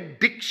in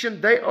addiction.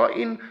 They are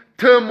in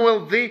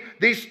turmoil.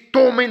 There's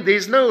torment.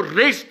 There's no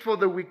rest for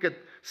the wicked,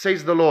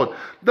 says the Lord.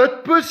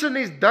 That person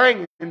is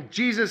dying, and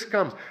Jesus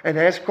comes and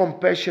has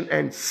compassion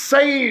and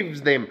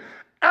saves them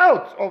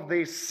out of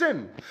their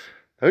sin.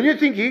 Don't you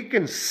think he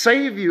can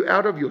save you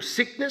out of your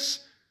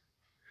sickness?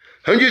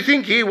 Don't you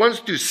think he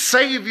wants to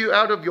save you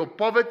out of your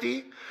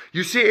poverty?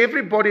 You see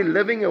everybody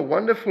living a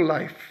wonderful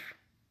life.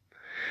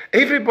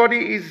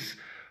 Everybody is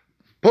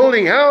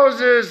building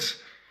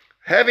houses,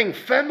 having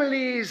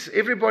families.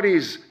 Everybody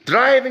is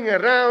driving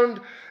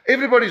around.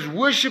 Everybody's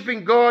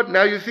worshiping God.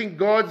 Now you think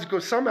God's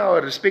somehow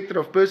a respecter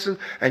of person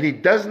and he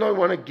does not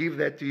want to give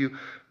that to you.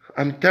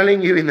 I'm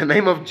telling you in the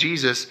name of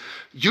Jesus,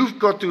 you've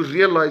got to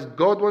realize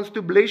God wants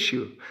to bless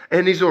you.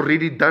 And he's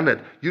already done it.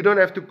 You don't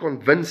have to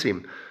convince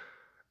him.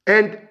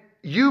 And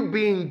you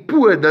being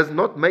poor does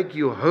not make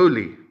you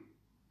holy.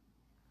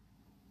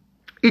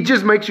 It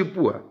just makes you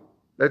poor.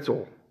 That's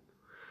all.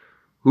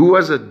 Who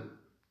was it?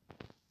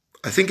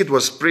 I think it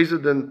was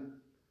President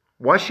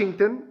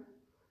Washington,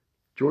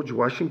 George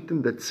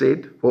Washington, that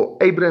said, or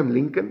Abraham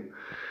Lincoln,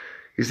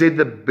 he said,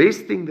 the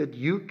best thing that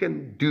you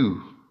can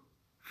do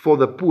for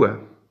the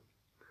poor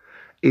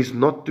is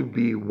not to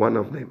be one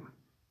of them.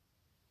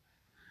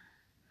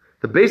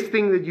 The best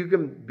thing that you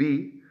can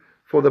be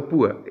for the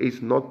poor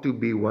is not to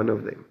be one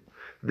of them.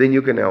 Then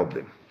you can help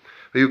them.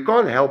 But you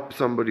can't help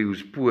somebody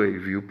who's poor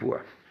if you're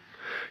poor.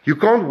 You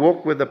can't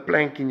walk with a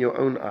plank in your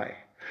own eye.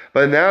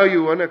 But now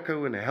you want to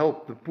go and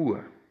help the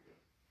poor.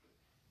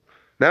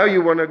 Now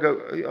you want to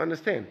go, you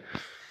understand?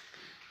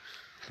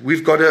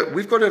 We've got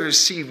to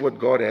receive what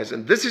God has.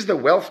 And this is the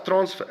wealth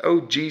transfer.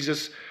 Oh,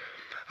 Jesus,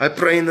 I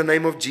pray in the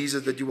name of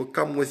Jesus that you will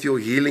come with your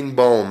healing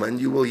balm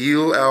and you will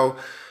heal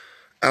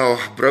our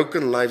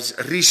broken lives.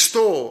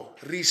 Restore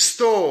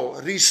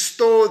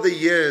the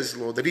years,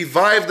 Lord.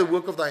 Revive the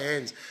work of thy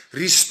hands.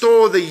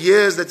 Restore the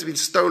years that's been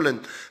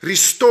stolen.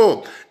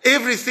 Restore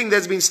everything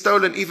that's been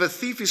stolen. If a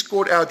thief is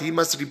caught out, he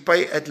must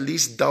repay at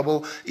least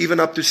double, even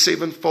up to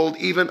sevenfold,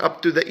 even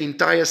up to the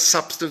entire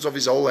substance of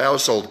his whole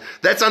household.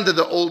 That's under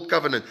the old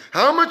covenant.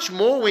 How much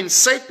more when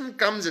Satan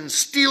comes and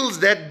steals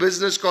that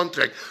business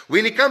contract?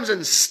 When he comes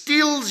and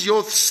steals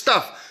your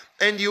stuff,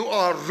 and you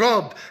are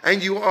robbed,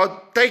 and you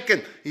are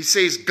taken. He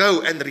says,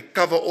 go and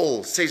recover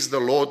all, says the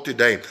Lord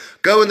today.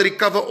 Go and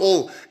recover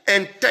all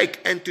and take.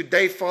 And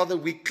today, Father,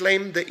 we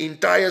claim the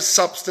entire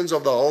substance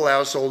of the whole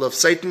household of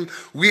Satan.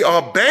 We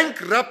are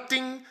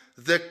bankrupting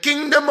the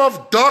kingdom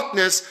of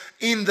darkness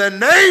in the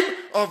name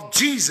of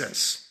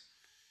Jesus.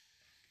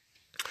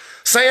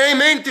 Say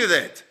amen to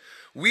that.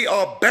 We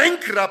are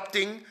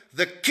bankrupting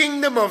the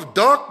kingdom of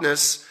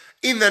darkness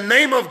in the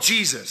name of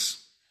Jesus.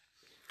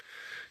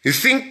 You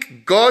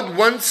think God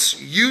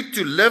wants you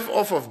to live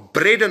off of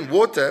bread and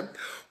water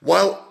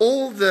while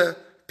all the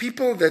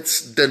people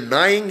that's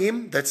denying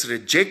him, that's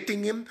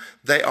rejecting him,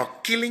 they are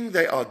killing,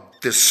 they are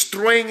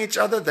destroying each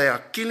other, they are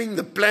killing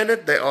the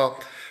planet, they are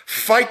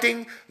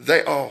fighting,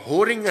 they are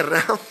whoring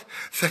around,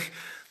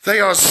 they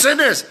are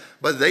sinners,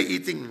 but they're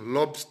eating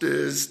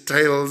lobsters,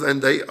 tails,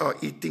 and they are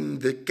eating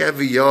the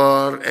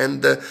caviar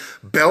and the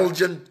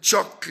Belgian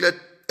chocolate,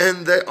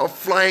 and they are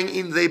flying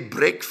in their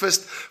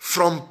breakfast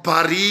from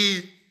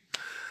Paris.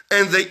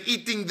 And they're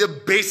eating the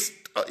best.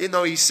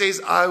 He says,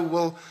 I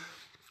will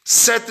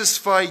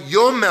satisfy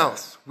your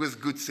mouth with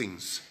good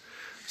things,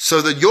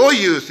 so that your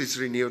youth is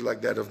renewed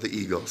like that of the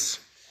eagles.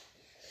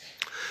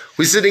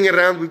 We're sitting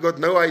around, we've got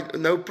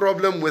no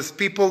problem with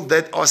people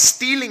that are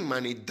stealing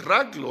money,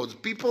 drug lords,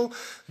 people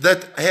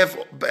that have,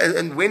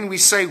 and when we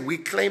say we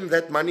claim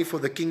that money for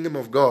the kingdom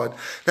of God,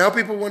 now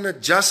people want to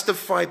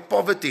justify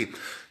poverty.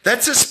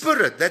 That's a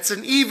spirit, that's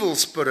an evil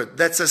spirit,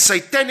 that's a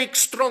satanic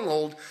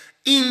stronghold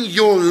in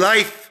your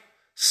life.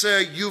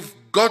 Sir, you've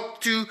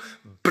got to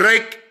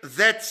break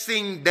that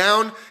thing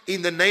down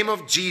in the name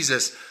of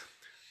Jesus.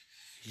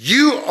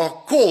 You are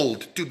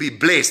called to be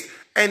blessed,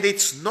 and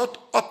it's not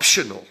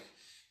optional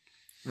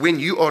when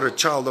you are a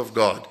child of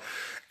God.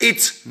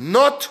 It's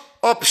not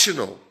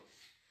optional.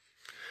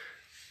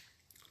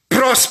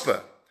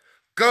 Prosper,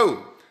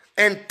 go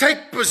and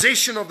take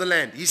possession of the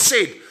land. He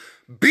said,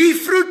 be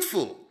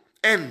fruitful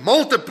and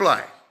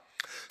multiply,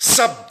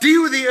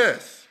 subdue the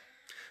earth.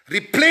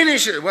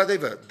 Replenish it,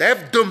 whatever. They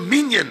have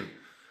dominion.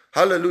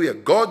 Hallelujah.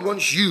 God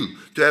wants you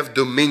to have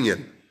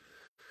dominion.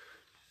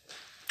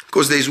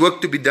 Because there's work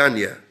to be done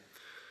here.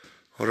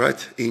 All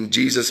right? In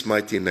Jesus'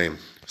 mighty name.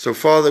 So,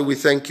 Father, we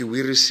thank you.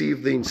 We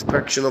receive the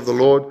instruction of the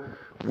Lord.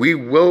 We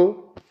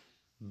will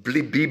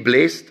be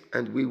blessed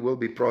and we will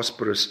be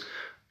prosperous.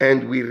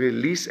 And we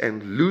release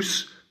and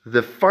loose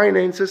the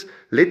finances.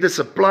 Let the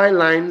supply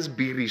lines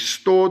be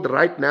restored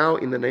right now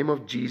in the name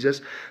of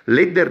Jesus.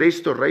 Let the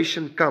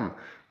restoration come.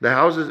 The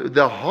houses,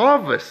 the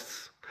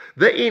harvests,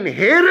 the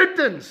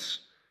inheritance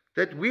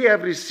that we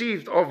have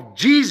received of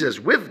Jesus,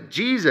 with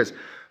Jesus.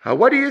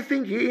 What do you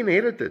think he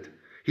inherited?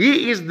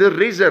 He is the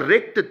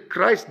resurrected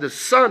Christ, the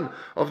Son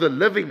of the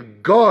living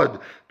God.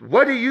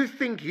 What do you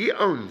think he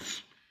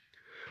owns?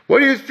 What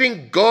do you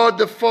think God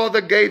the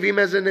Father gave him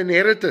as an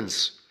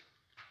inheritance?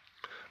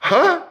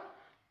 Huh?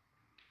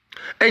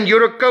 And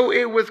you're a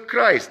co-heir with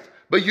Christ,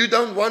 but you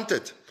don't want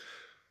it.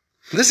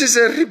 This is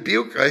a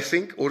rebuke, I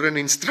think, or an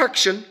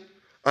instruction.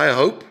 I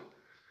hope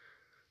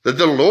that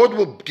the Lord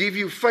will give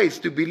you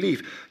faith to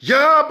believe.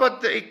 Yeah,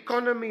 but the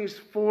economy is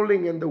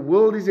falling and the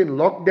world is in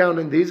lockdown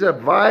and there's a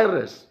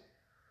virus.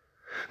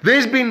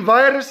 There's been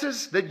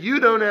viruses that you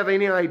don't have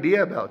any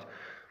idea about.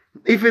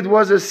 If it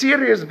was a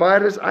serious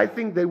virus, I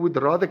think they would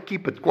rather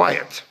keep it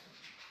quiet.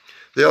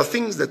 There are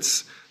things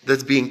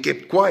that's being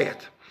kept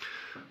quiet.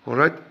 All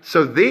right?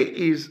 So there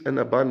is an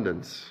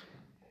abundance.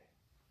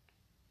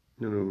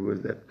 Who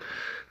was that?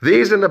 There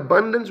is an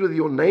abundance with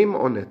your name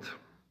on it.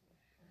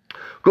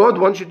 God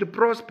wants you to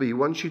prosper. He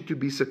wants you to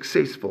be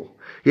successful.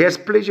 He has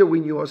pleasure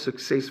when you are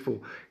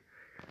successful.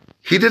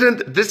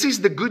 This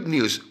is the good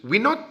news. We're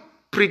not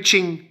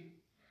preaching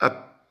a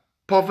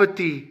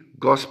poverty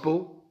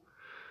gospel.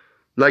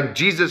 Like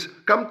Jesus,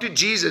 come to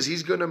Jesus.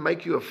 He's going to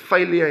make you a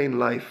failure in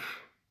life.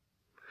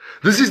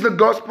 This is the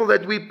gospel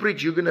that we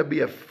preach. You're going to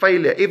be a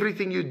failure.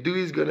 Everything you do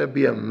is going to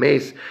be a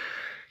mess.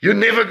 You're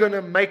never going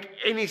to make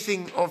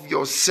anything of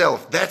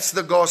yourself. That's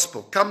the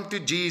gospel. Come to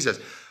Jesus.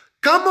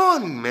 Come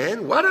on,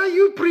 man. What are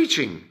you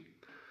preaching?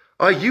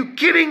 Are you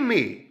kidding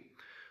me?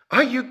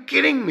 Are you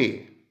kidding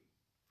me?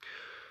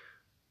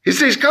 He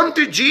says, come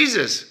to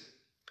Jesus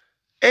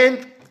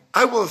and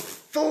I will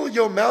fill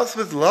your mouth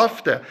with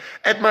laughter.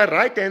 At my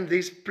right hand,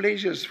 there's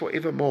pleasures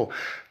forevermore.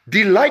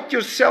 Delight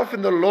yourself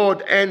in the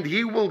Lord and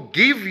he will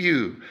give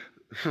you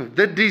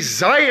the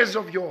desires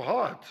of your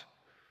heart.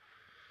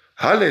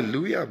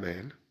 Hallelujah,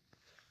 man.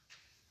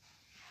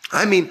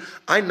 I mean,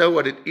 I know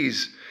what it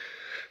is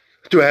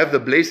to have the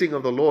blessing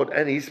of the Lord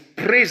and his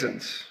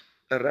presence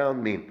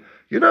around me.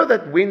 You know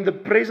that when the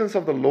presence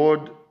of the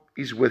Lord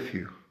is with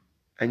you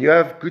and you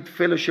have good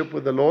fellowship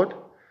with the Lord,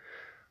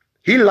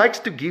 He likes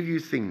to give you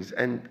things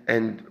and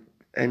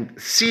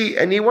see,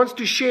 and He wants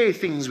to share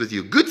things with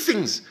you. Good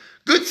things.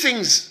 Good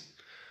things.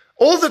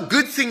 All the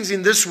good things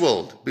in this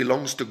world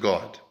belongs to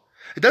God.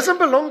 It doesn't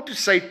belong to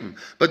Satan,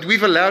 but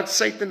we've allowed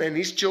Satan and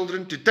his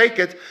children to take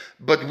it,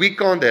 but we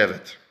can't have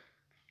it.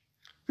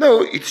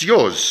 No, it's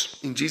yours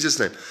in Jesus'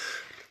 name.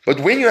 But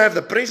when you have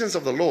the presence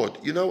of the Lord,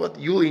 you know what?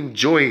 You'll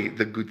enjoy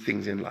the good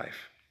things in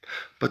life.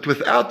 But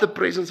without the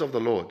presence of the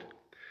Lord,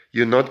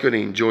 you're not going to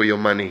enjoy your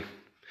money.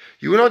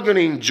 You're not going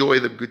to enjoy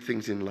the good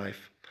things in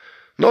life.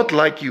 Not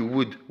like you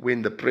would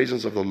when the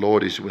presence of the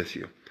Lord is with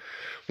you.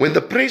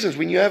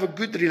 When you have a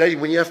good relation,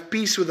 when you have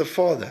peace with the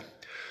Father,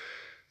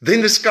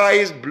 then the sky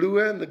is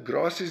bluer and the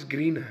grass is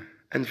greener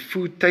and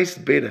food tastes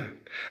better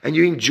and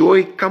you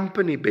enjoy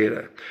company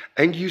better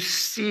and you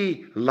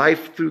see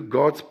life through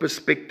God's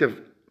perspective.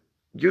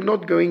 You're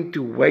not going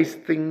to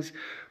waste things.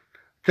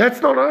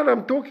 That's not what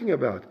I'm talking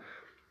about.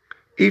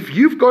 If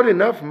you've got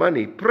enough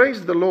money,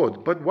 praise the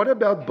Lord. But what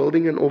about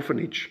building an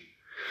orphanage?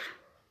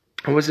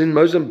 I was in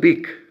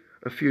Mozambique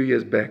a few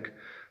years back.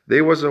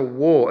 There was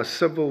a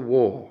civil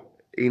war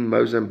in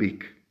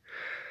Mozambique.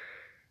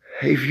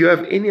 If you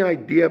have any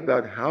idea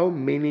about how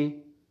many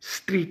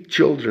street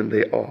children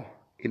there are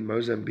in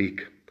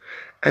Mozambique,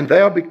 and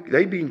they're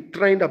being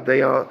trained up,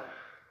 they are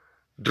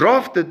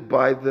drafted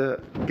by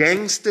the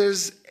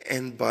gangsters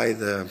and by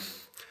the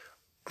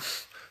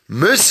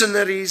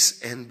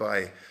mercenaries and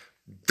by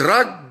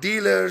drug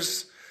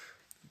dealers.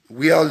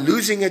 We are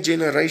losing a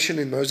generation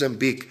in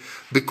Mozambique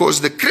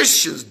because the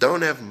Christians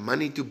don't have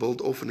money to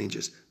build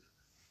orphanages.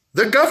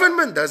 The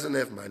government doesn't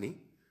have money.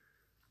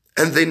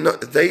 And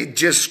they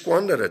just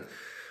squander it.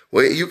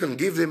 Where you can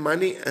give them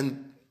money,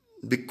 and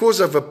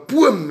because of a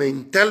poor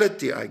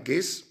mentality, I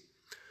guess,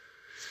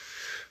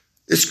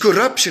 it's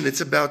corruption. It's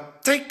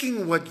about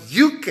taking what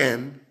you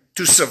can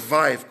to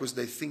survive because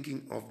they're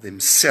thinking of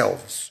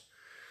themselves.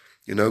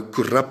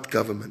 Corrupt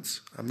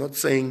governments. I'm not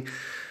saying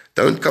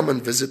don't come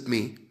and visit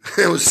me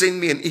or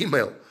send me an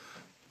email.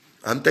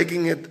 I'm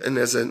taking it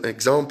as an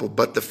example.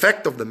 But the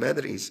fact of the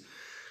matter is,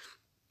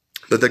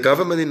 that the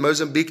government in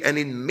Mozambique and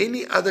in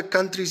many other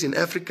countries in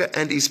Africa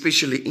and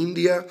especially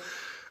India,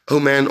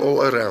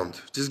 all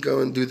around. Just go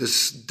and do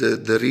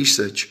the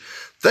research.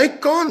 They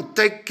can't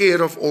take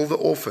care of all the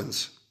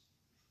orphans.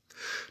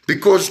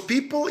 Because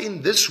people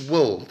in this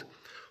world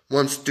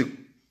wants to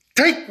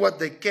take what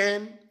they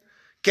can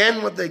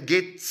what they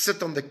get,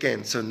 sit on the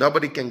can, so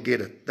nobody can get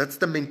it. That's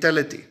the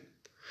mentality.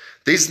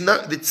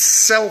 It's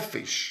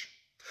selfish.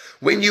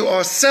 When you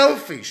are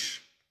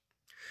selfish,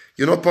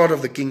 you're not part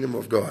of the kingdom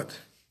of God.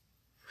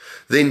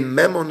 Then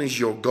mammon is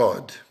your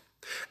God.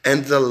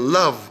 And the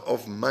love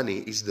of money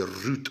is the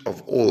root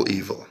of all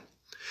evil.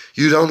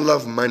 You don't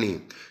love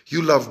money.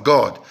 You love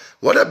God.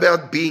 What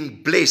about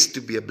being blessed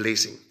to be a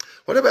blessing?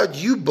 What about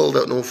you build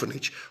an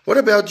orphanage? What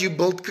about you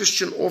build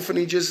Christian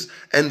orphanages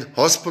and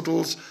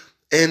hospitals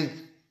and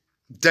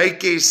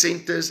daycare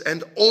centers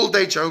and old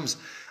age homes?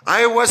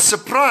 I was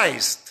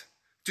surprised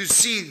to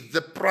see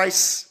the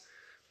prices,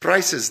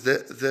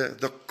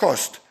 the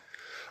cost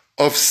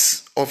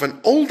of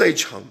an old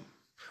age home.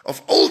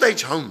 Of old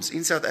age homes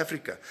in South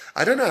Africa.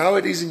 I don't know how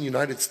it is in the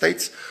United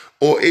States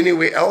or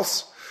anywhere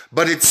else,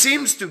 but it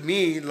seems to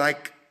me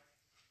like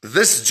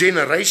this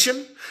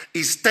generation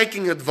is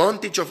taking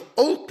advantage of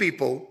old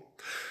people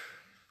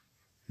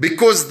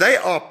because they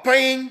are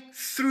paying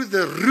through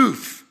the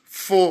roof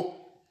for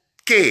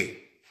care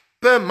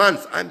per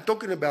month. I'm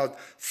talking about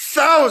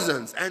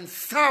thousands and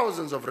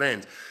thousands of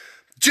rands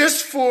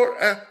just for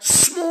a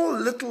small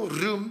little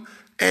room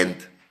and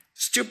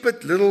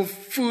stupid little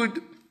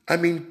food.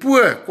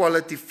 Poor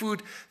quality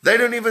food. They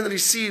don't even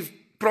receive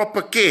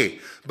proper care,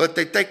 but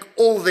they take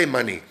all their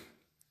money.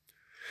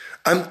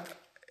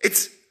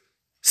 It's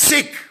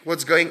sick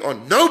what's going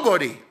on.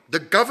 The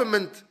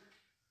government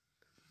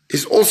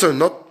is also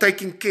not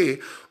taking care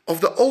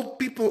of the old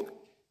people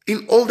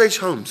in old age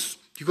homes.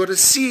 You got to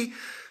see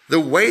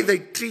the way they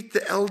treat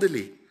the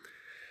elderly.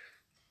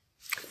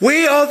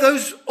 Where are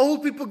those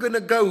old people going to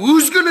go?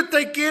 Who's going to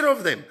take care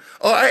of them?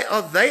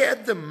 Are they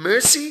at the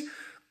mercy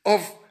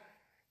of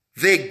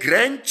their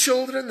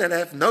grandchildren that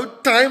have no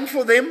time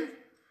for them,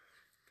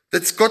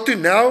 that's got to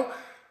now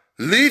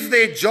leave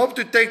their job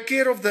to take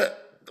care of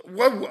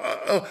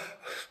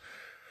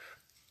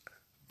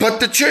but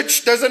the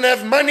church doesn't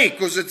have money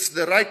because it's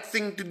the right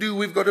thing to do.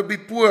 We've got to be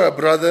poor,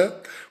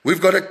 brother. We've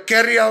got to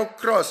carry our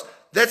cross.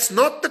 That's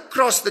not the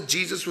cross that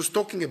Jesus was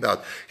talking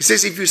about. He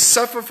says if you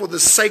suffer for the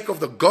sake of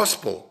the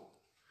gospel,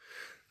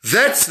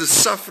 that's the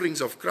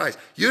sufferings of Christ.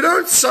 You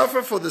don't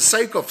suffer for the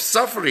sake of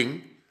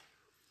suffering.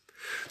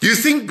 Do you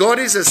think God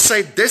is a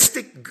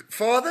sadistic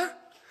father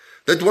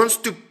that wants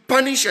to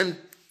punish and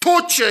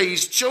torture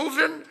his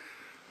children?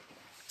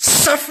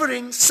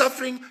 Suffering.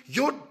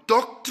 Your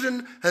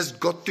doctrine has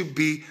got to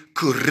be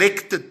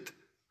corrected,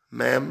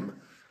 ma'am,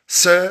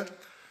 sir.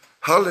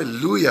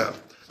 Hallelujah.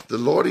 The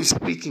Lord is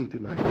speaking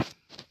tonight.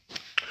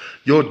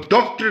 Your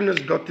doctrine has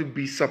got to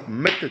be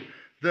submitted.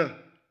 The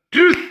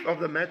truth of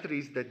the matter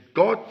is that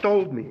God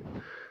told me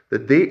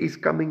that there is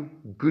coming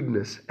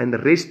goodness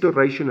and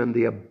restoration, and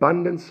the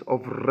abundance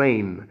of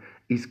rain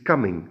is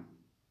coming.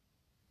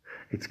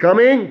 It's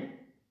coming,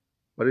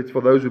 but it's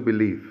for those who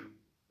believe.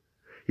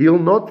 He'll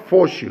not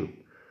force you.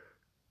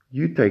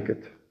 You take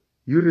it.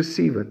 You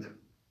receive it.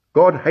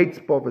 God hates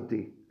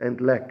poverty and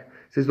lack.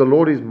 He says, the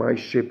Lord is my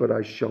shepherd,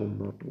 I shall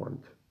not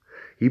want.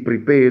 He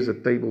prepares a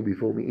table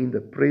before me in the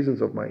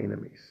presence of my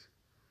enemies.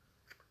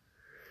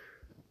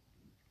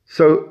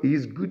 So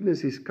His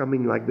goodness is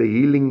coming like the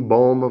healing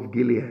balm of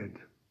Gilead.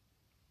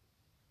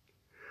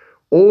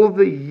 All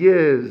the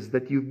years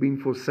that you've been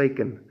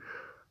forsaken,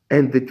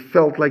 and it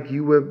felt like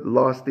you were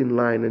last in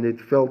line, and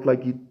it felt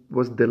like it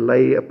was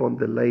delay upon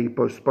delay,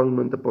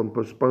 postponement upon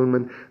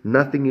postponement.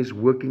 Nothing is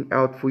working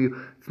out for you.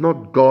 It's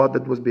not God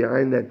that was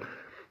behind that.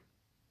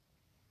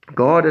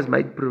 God has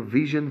made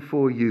provision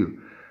for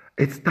you.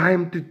 It's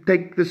time to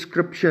take the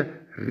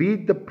scripture,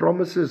 read the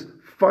promises,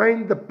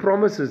 find the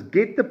promises,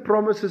 get the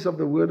promises of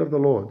the word of the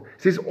Lord.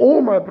 It says,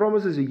 all my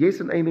promises are yes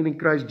and amen in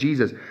Christ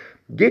Jesus.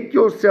 Get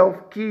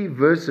yourself key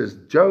verses,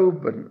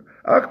 Job, and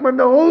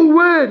the whole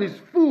word is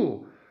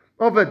full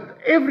of it.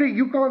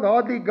 You can't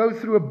hardly go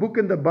through a book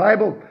in the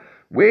Bible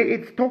where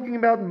it's talking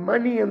about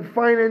money and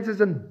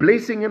finances and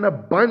blessing and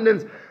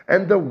abundance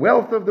and the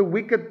wealth of the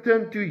wicked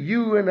turned to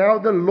you, and how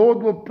the Lord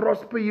will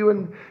prosper you,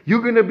 and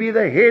you're going to be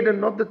the head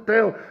and not the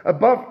tail,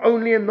 above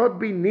only and not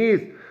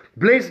beneath,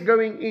 blessed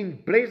going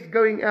in, blessed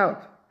going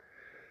out.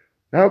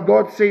 Now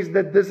God says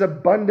that this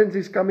abundance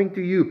is coming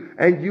to you,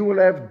 and you will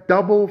have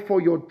double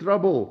for your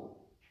trouble.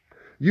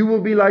 You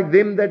will be like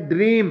them that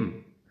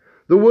dream.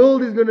 The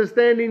world is going to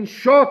stand in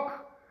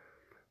shock,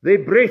 their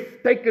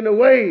breath taken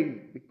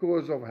away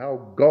because of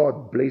how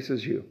God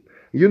blesses you.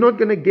 You're not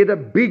going to get a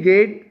big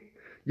head.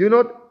 You're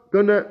not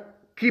going to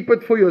keep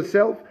it for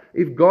yourself.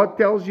 If God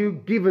tells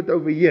you, give it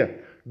over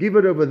here, give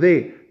it over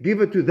there,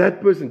 give it to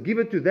that person, give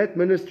it to that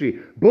ministry,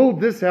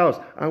 build this house,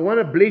 I want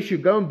to bless you,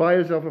 go and buy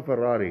yourself a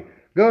Ferrari.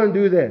 Go and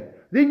do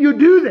that. Then you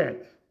do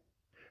that.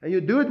 And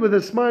you do it with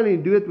a smile, and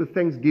you do it with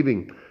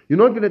thanksgiving. You're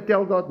not going to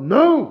tell God,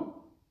 no,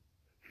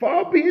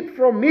 far be it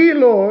from me,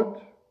 Lord,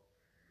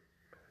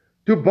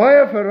 to buy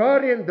a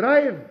Ferrari and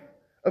drive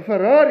a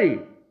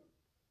Ferrari.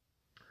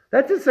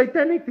 That's a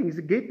satanic thing.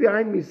 So get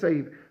behind me,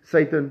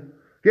 Satan.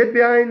 Get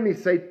behind me,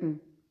 Satan.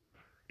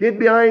 Get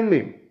behind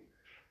me.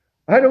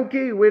 I don't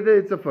care whether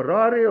it's a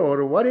Ferrari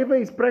or whatever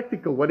is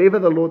practical. Whatever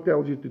the Lord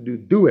tells you to do,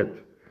 do it.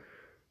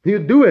 You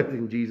do it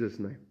in Jesus'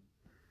 name.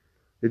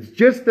 It's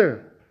just a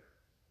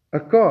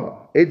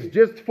car. It's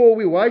just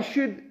four-wheel. Why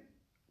should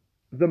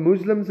the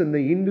Muslims and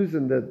the Hindus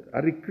and the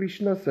Hare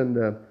Krishnas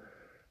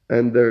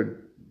and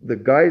the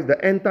guys,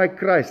 the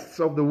antichrists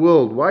of the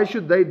world, why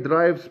should they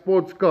drive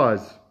sports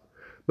cars?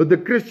 But the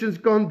Christians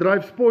can't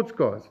drive sports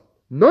cars.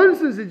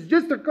 Nonsense, it's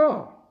just a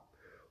car.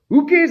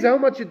 Who cares how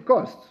much it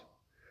costs?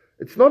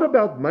 It's not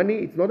about money,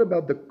 it's not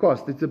about the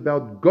cost, it's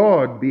about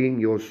God being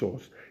your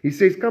source. He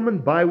says, come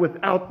and buy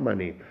without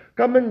money.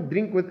 Come and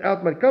drink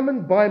without money. Come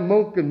and buy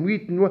milk and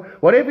wheat and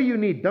whatever you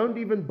need. Don't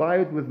even buy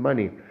it with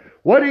money.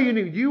 What do you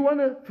need? Do you want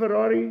a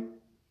Ferrari?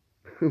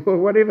 Or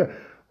whatever.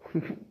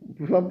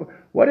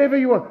 Whatever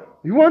you want.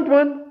 You want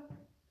one?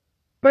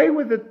 Pay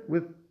with it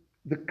with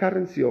the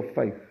currency of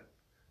faith.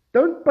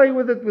 Don't pay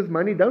with it with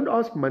money. Don't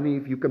ask money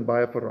if you can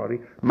buy a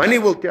Ferrari. Money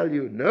will tell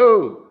you,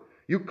 no,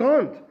 you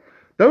can't.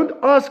 Don't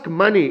ask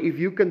money if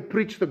you can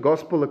preach the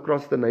gospel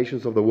across the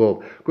nations of the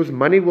world, because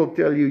money will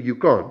tell you you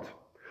can't.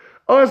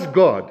 Ask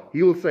God.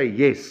 He will say,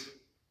 yes,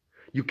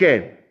 you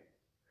can,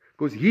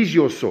 because He's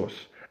your source.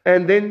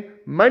 And then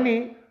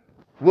money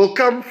will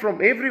come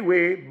from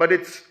everywhere, but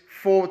it's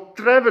for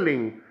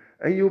traveling,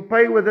 and you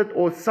pay with it,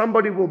 or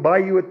somebody will buy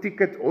you a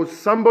ticket, or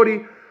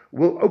somebody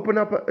will open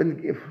up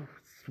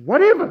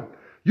whatever.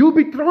 You'll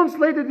be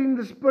translated in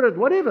the Spirit,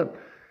 whatever.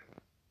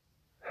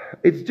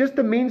 It's just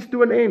a means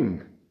to an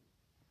end.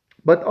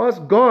 But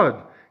ask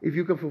God if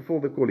you can fulfill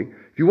the calling.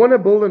 If you want to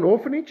build an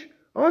orphanage,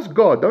 ask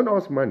God. Don't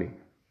ask money.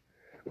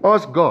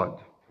 Ask God.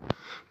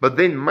 But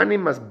then money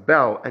must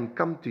bow and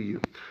come to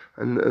you.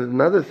 And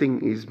another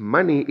thing is,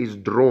 money is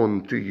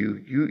drawn to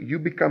you. You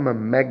become a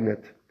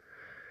magnet.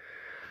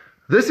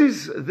 This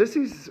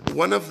is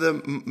one of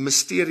the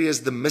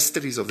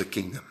mysteries of the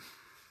kingdom.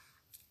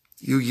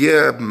 You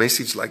hear a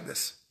message like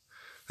this.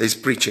 There's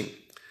preaching.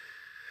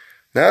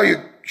 Now you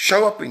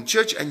show up in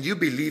church and you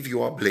believe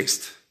you are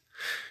blessed.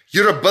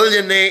 You're a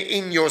billionaire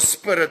in your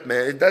spirit,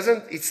 man.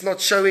 It's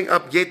not showing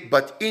up yet,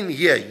 but in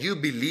here, you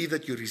believe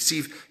that you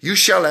receive. You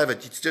shall have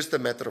it. It's just a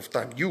matter of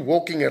time. You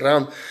walking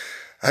around.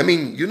 I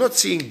mean, you're not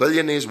seeing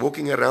billionaires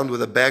walking around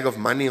with a bag of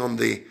money on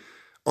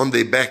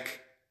their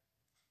back.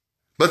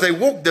 But they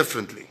walk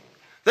differently.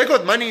 They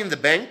got money in the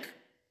bank.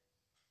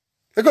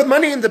 They got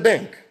money in the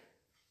bank.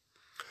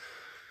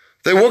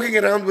 They're walking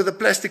around with a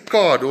plastic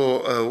card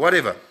or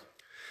whatever.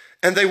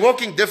 And they're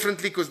walking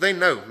differently because they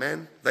know,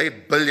 man, they're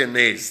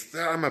billionaires.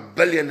 I'm a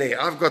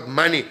billionaire. I've got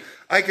money.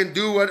 I can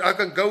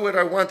go where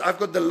I want. I've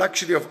got the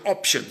luxury of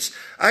options.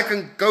 I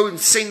can go and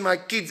send my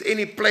kids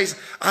any place.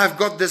 I've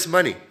got this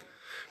money.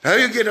 Now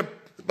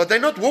but they're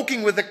not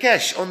walking with the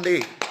cash on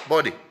their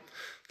body.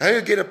 Now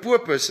you get a poor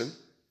person.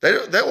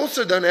 They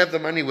also don't have the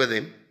money with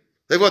them.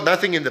 They've got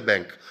nothing in the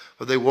bank.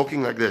 But they're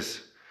walking like this,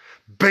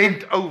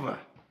 bent over,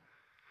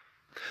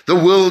 the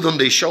world on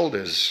their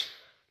shoulders.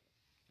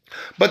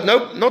 But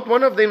no, not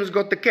one of them has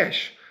got the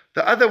cash.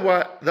 The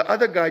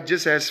other guy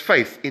just has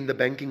faith in the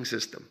banking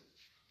system.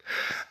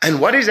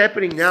 And what is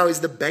happening now is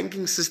the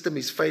banking system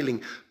is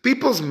failing.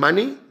 People's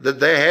money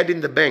that they had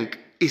in the bank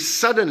is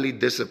suddenly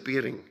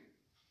disappearing.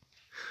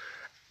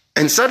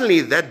 And suddenly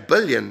that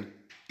billion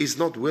is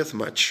not worth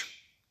much.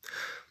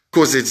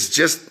 Because it's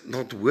just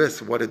not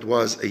worth what it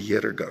was a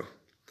year ago.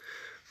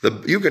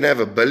 You can have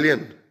 $1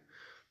 billion,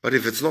 but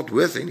if it's not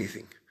worth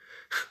anything.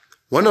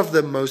 One of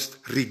the most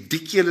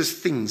ridiculous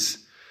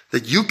things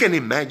that you can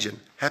imagine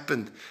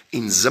happened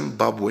in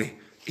Zimbabwe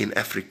in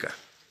Africa.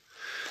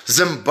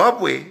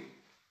 Zimbabwe,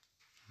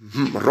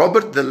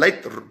 the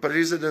late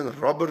President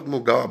Robert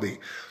Mugabe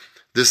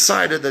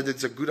decided that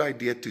it's a good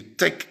idea to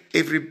take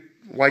every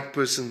white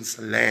person's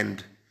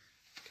land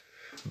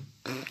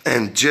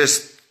and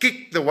just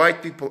kick the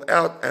white people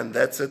out, and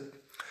that's it.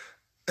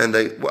 And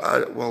they,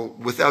 well,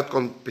 without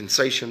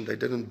compensation, they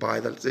didn't buy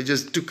that. They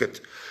just took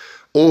it.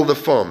 All the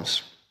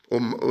farms, or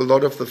a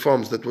lot of the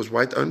farms that was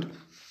white owned,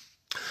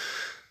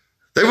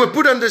 they were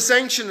put under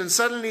sanction, and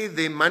suddenly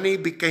their money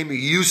became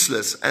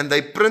useless, and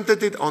they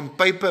printed it on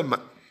paper,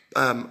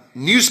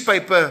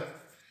 newspaper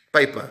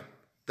paper.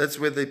 That's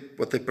where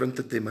what they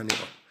printed their money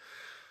on.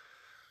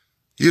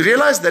 You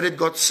realize that it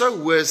got so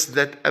worse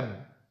that a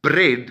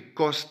bread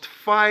cost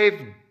 5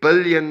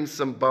 billion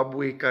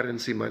Zimbabwe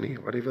currency money,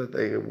 whatever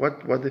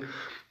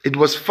it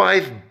was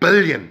 5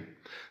 billion.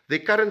 Their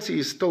currency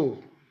is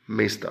still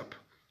messed up.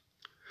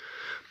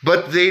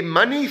 But their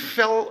money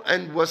fell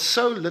and was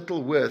so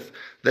little worth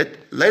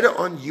that later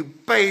on you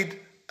paid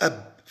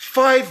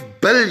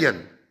 5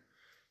 billion,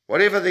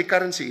 whatever their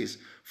currency is,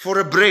 for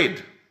a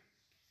bread.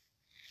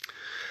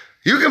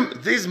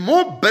 There's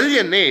more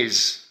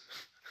billionaires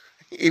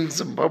in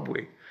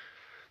Zimbabwe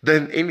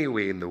than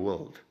anywhere in the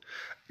world.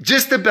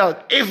 Just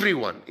about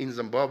everyone in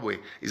Zimbabwe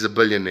is a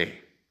billionaire.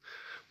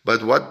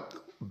 But what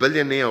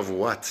billionaire of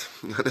what?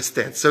 You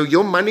understand? So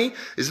your money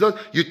is not,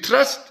 you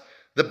trust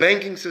the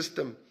banking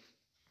system,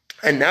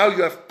 and now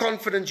you have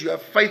confidence, you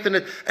have faith in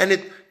it, and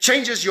it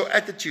changes your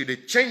attitude.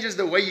 It changes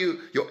the way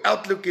your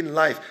outlook in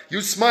life.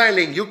 You're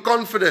smiling, you're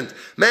confident,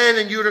 man,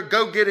 and you're a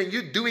go-getter, and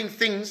you're doing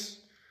things.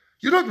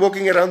 You're not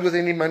walking around with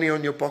any money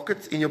in your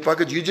pocket.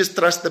 You just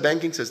trust the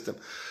banking system.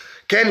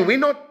 Can we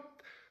not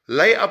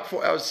lay up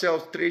for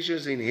ourselves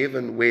treasures in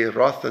heaven where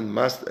rust and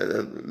moth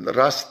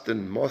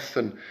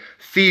and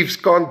thieves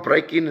can't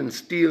break in and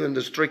steal and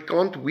destroy?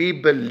 Can't we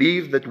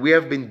believe that we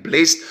have been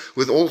blessed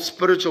with all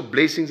spiritual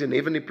blessings in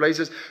heavenly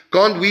places?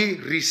 Can't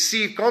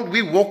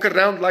we walk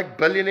around like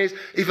billionaires?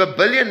 If a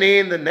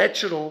billionaire in the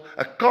natural,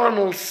 a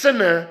carnal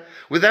sinner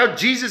without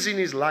Jesus in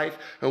his life,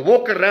 and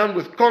walk around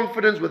with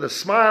confidence, with a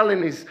smile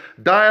in his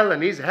dial,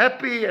 and he's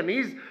happy, and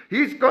he's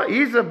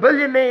a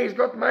billionaire, he's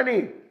got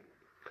money.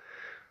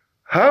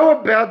 How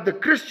about the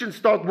Christians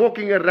start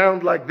walking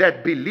around like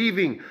that,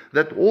 believing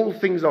that all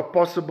things are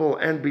possible,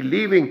 and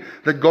believing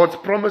that God's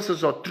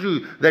promises are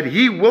true, that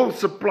He will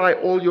supply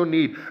all your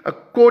need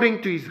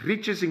according to His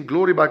riches in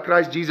glory by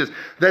Christ Jesus,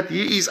 that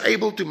He is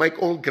able to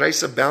make all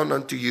grace abound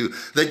unto you,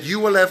 that you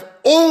will have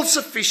all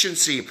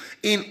sufficiency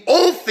in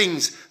all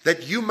things,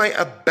 that you may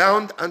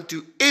abound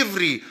unto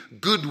every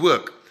good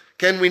work.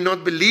 Can we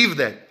not believe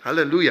that?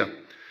 Hallelujah.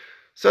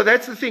 So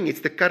that's the thing. It's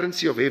the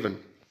currency of heaven.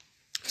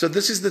 So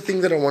this is the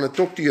thing that I want to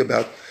talk to you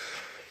about.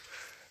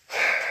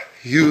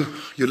 You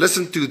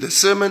listen to the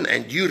sermon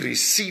and you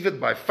receive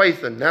it by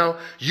faith, and now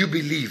you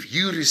believe,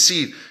 you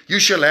receive, you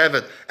shall have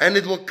it, and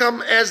it will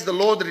come as the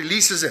Lord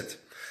releases it.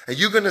 And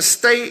you're going to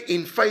stay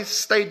in faith,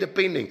 stay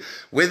depending.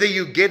 Whether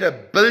you get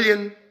 $1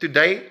 billion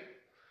today,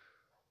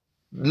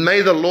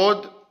 may the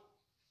Lord,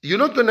 you're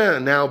not going to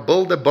now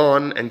build a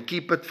barn and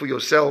keep it for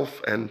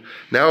yourself, and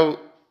now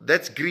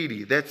that's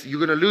greedy.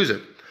 You're going to lose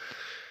it.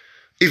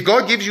 If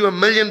God gives you $1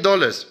 million,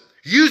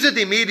 use it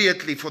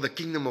immediately for the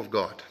kingdom of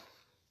God.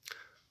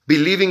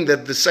 Believing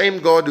that the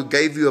same God who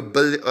gave you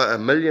 $1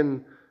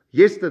 million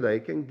yesterday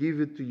can give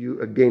it to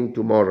you again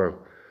tomorrow.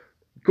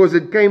 Because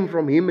it came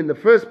from Him in the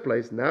first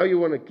place. Now you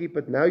want to keep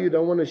it. Now you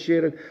don't want to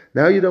share it.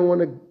 Now you don't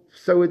want to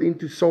sow it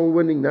into soul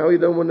winning. Now you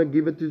don't want to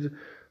give it to...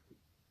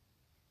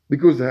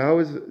 Because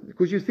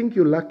you think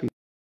you're lucky.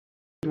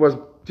 It was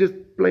just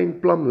plain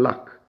plumb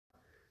luck.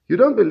 You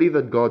don't believe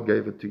that God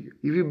gave it to you.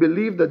 If you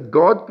believe that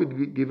God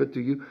could give it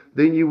to you,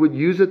 then you would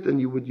use it,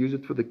 and you would use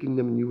it for the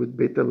kingdom, and you would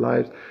better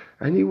lives,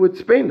 and you would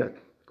spend it,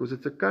 because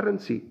it's a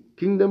currency,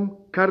 kingdom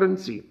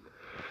currency.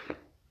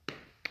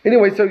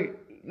 Anyway, so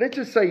let's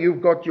just say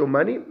you've got your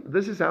money.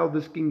 This is how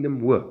this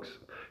kingdom works.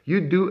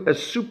 You do a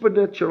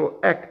supernatural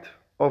act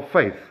of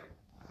faith.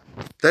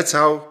 That's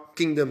how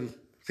kingdom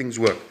things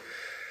work.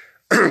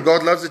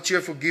 God loves a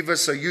cheerful giver,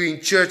 so you in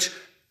church.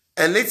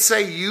 And let's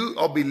say you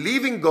are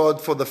believing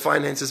God for the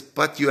finances,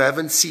 but you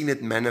haven't seen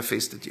it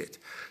manifested yet.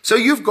 So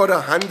you've got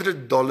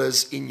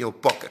 $100 in your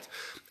pocket.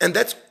 And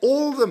that's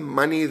all the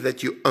money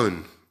that you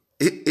own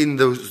in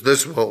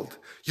this world.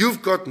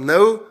 You've got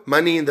no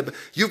money in the,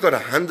 you've got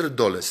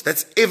 $100.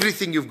 That's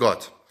everything you've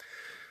got.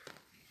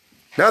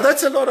 Now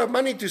that's a lot of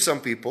money to some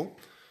people,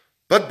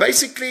 but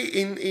basically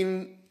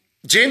in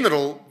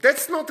general,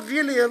 that's not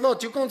really a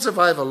lot. You can't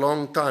survive a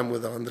long time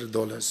with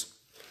 $100.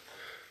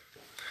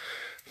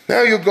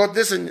 Now you've got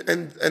this, and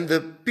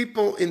the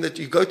people in that,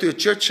 you go to a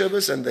church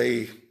service and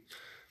they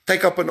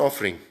take up an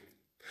offering.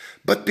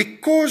 But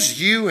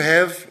because you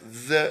have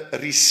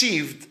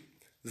received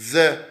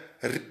the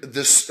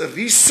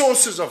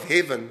resources of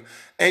heaven,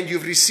 and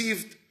you've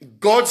received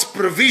God's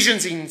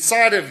provisions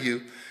inside of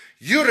you,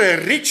 you're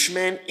a rich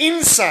man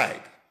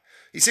inside.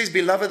 He says,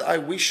 beloved, I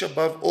wish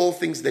above all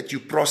things that you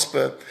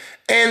prosper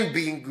and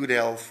be in good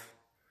health.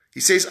 He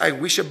says, I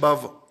wish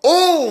above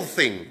all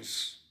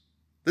things.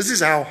 This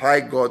is how high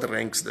God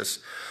ranks this.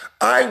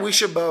 I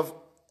wish above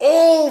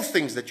all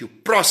things that you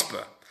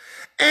prosper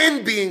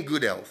and be in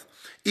good health,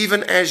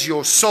 even as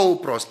your soul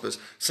prospers.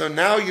 So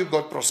now you've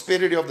got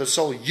prosperity of the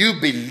soul. You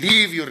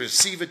believe, you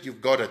receive it,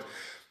 you've got it.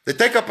 They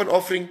take up an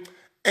offering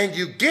and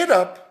you get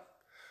up.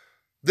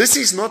 This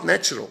is not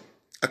natural.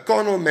 A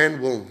carnal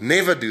man will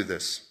never do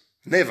this.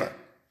 Never.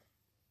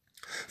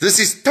 This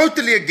is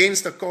totally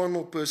against a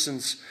carnal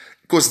person's,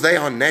 because they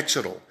are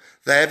natural.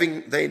 They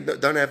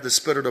don't have the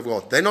Spirit of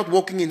God. They're not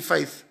walking in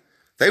faith.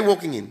 They're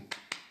walking in,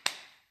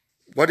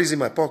 what is in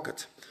my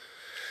pocket?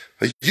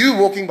 You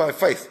walking by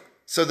faith.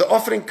 So the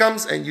offering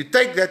comes and you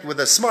take that with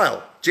a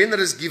smile.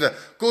 Generous giver.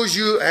 Because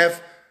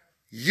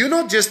you're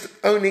not just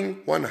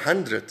owning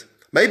 100.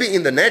 Maybe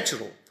in the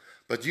natural.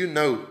 But you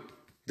know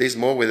there's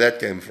more where that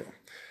came from.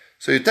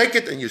 So you take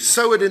it and you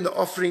sow it in the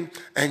offering,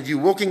 and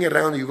you're walking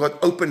around, you've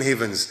got open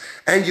heavens.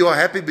 And you are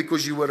happy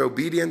because you were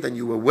obedient and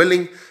you were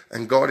willing,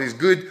 and God is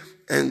good,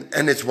 and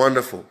it's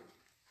wonderful.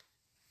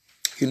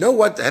 You know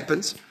what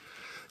happens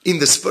in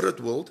the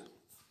spirit world?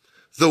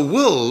 The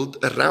world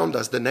around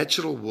us, the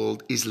natural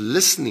world, is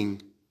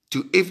listening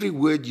to every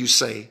word you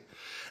say,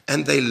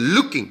 and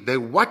they're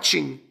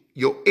watching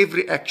your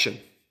every action.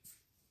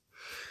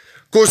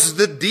 Because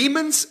the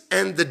demons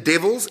and the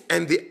devils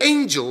and the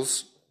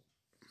angels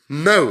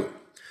know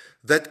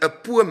that a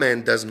poor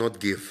man does not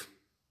give.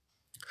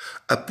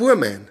 A poor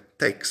man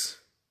takes.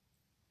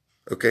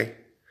 Okay?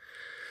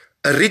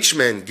 A rich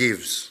man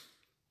gives.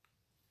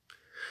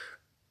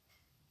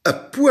 A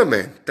poor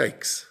man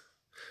takes.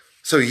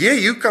 So here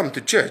you come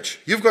to church.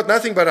 You've got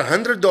nothing but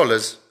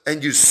 $100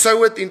 and you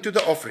sow it into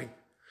the offering.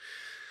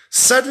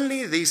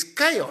 Suddenly there's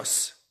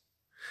chaos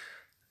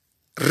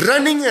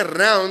running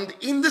around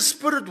in the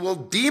spirit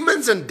world.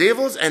 Demons and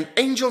devils and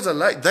angels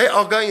alike, they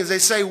are going and they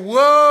say,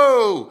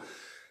 whoa,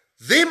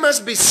 there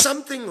must be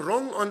something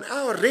wrong on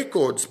our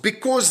records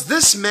because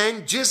this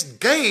man just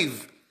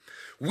gave.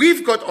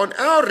 We've got on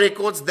our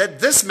records that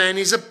this man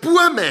is a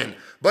poor man,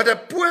 but a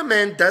poor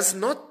man does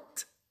not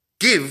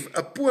give,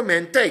 a poor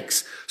man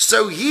takes.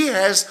 So he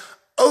has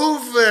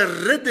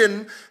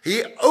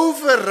he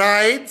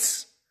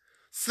overrides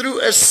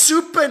through a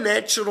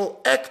supernatural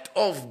act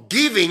of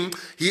giving.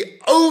 He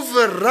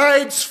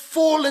overrides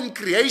fallen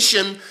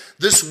creation.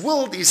 This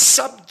world is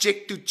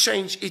subject to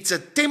change. It's a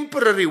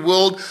temporary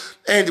world.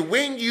 And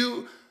when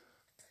you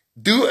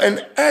do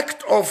an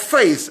act of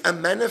faith, a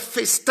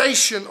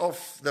manifestation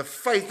of the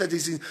faith that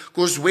is in,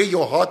 because where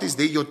your heart is,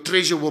 there your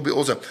treasure will be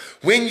also.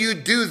 When you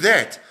do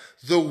that,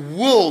 the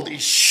world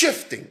is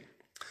shifting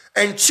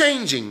and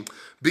changing,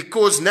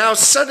 because now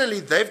suddenly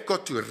they've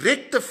got to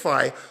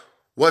rectify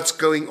what's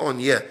going on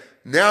here.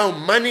 Now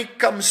money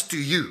comes to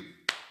you.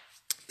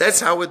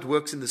 That's how it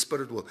works in the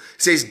spirit world.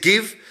 It says,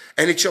 give,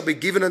 and it shall be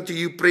given unto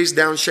you, pressed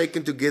down,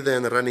 shaken together,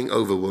 and running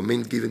over, will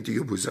men given to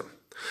your bosom.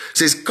 It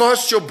says,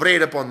 cast your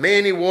bread upon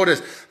many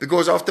waters,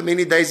 because after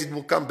many days it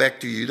will come back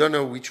to you. You don't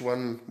know which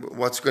one,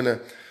 what's going to.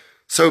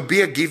 So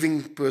be a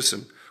giving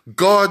person.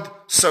 God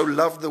so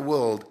loved the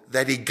world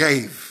that he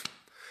gave.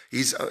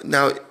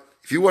 Now,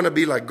 if you want to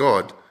be like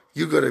God,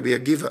 you've got to be a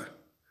giver.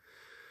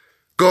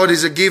 God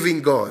is a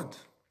giving God.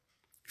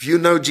 If you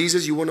know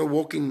Jesus, you want to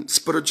walk in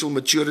spiritual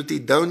maturity,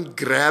 don't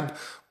grab.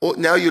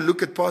 Now you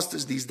look at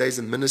pastors these days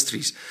in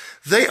ministries.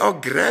 They are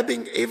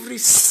grabbing every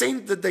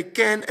cent that they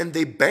can, and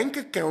their bank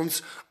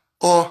accounts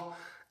are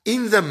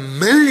in the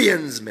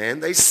millions, man.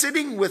 They're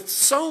sitting with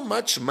so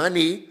much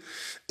money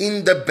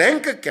in the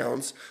bank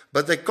accounts,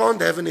 but they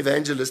can't have an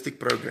evangelistic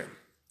program.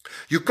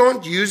 You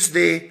can't use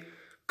their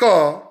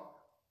car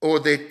or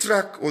their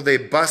truck or their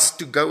bus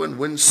to go and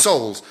win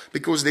souls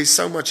because there's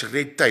so much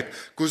red tape,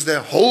 because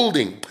they're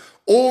holding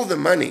all the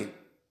money.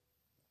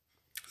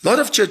 A lot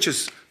of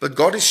churches, but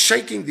God is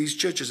shaking these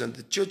churches, and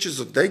the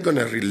churches, they're going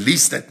to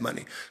release that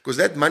money, because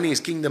that money is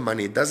kingdom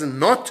money. It does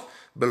not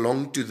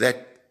belong to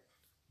that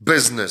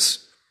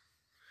business.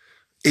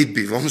 It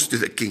belongs to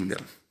the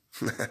kingdom.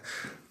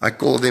 I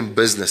call them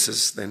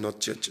businesses. They're not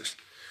churches.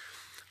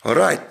 All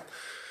right.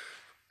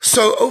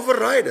 So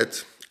override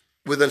it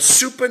with a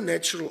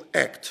supernatural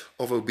act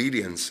of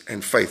obedience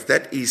and faith.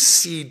 That is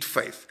seed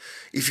faith.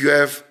 If you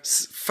have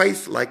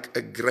faith like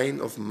a grain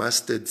of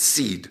mustard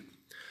seed,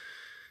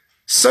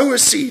 sow a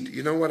seed.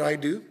 You know what I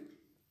do?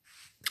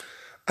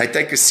 I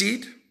take a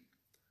seed,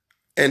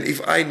 And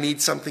if I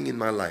need something in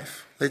my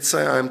life, let's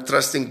say I'm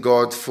trusting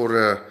God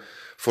for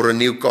a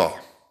new car,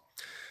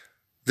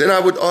 then I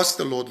would ask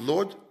the Lord,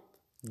 Lord,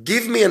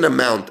 give me an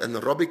amount.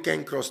 And Robbie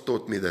Cancross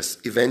taught me this,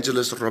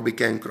 Evangelist Robbie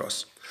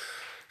Cancross.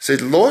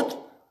 Said, Lord,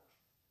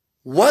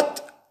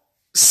 what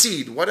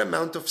seed, what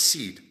amount of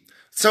seed?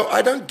 So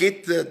I don't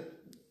get the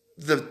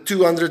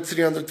 200,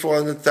 300,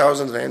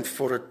 400,000 rand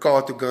for a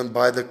car to go and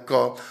buy the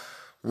car.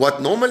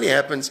 What normally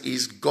happens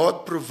is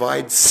God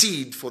provides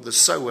seed for the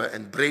sower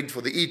and bread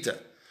for the eater.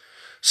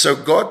 So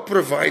God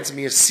provides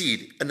me a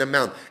seed, an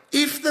amount.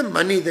 If the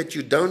money that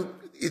you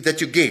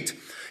get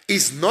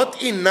is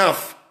not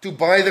enough to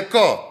buy the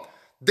car,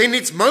 then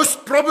it's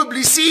most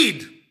probably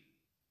seed.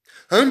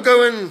 Don't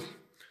go and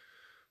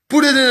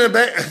put it in a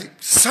bag,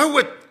 sow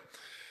it.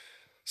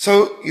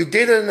 So you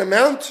get an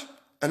amount,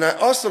 and I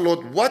ask the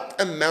Lord,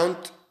 what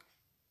amount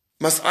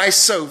must I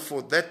sow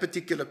for that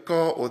particular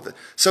car?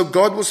 So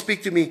God will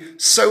speak to me,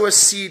 sow a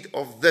seed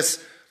of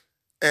this.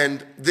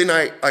 And then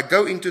I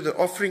go into the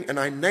offering and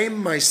I name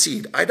my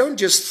seed. I don't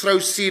just throw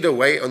seed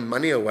away and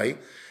money away.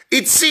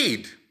 It's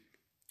seed.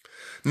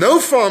 No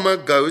farmer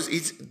goes,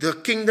 the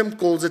kingdom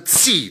calls it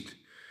seed.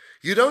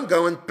 You don't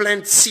go and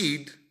plant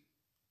seed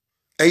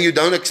and you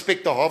don't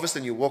expect a harvest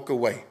and you walk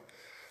away.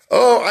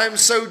 Oh, I'm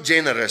so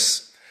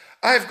generous.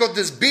 I've got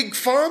this big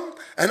farm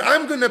and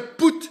I'm going to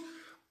put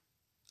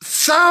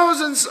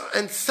thousands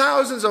and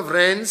thousands of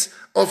rands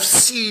of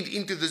seed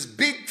into this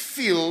big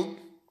field,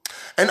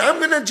 and I'm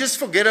going to just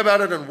forget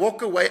about it and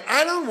walk away.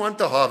 I don't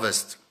want a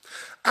harvest.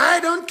 I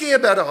don't care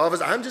about a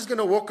harvest. I'm just going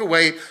to walk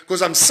away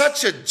because I'm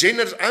such a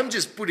generous. I'm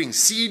just putting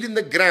seed in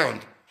the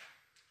ground.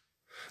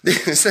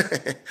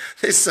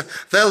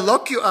 They'll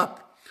lock you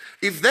up.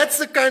 If that's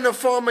the kind of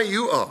farmer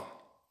you are,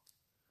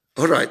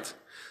 all right,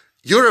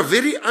 you're a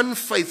very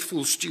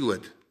unfaithful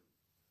steward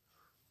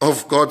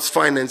of God's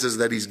finances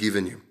that He's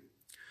given you.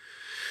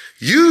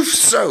 You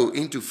sow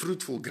into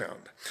fruitful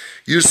ground.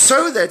 You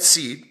sow that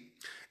seed,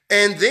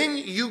 and then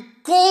you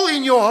call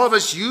in your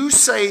harvest. You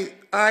say,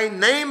 I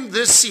name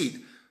this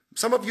seed.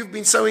 Some of you have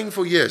been sowing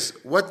for years.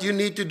 What you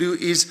need to do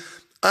is,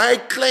 I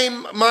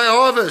claim my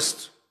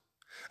harvest.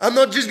 I'm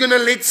not just going to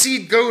let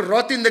seed go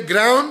rot in the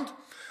ground.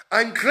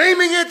 I'm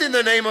claiming it in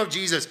the name of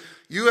Jesus.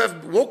 You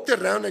have walked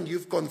around and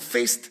you've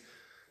confessed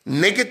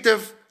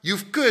negative.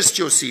 You've cursed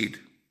your seed.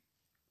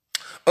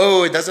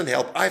 Oh, it doesn't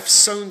help. I've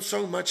sown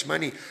so much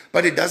money,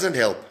 but it doesn't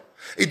help.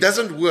 It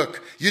doesn't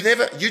work. You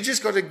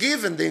just got to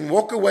give and then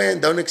walk away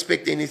and don't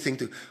expect anything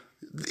to.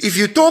 If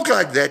you talk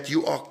like that,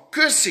 you are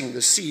cursing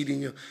the seed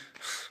in your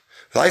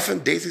life,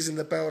 and death is in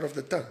the power of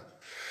the tongue.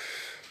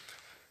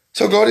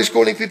 So God is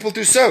calling people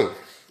to sow.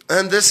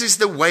 And this is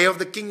the way of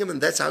the kingdom, and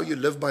that's how you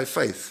live by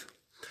faith.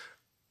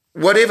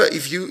 Whatever,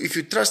 if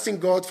you trust in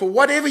God for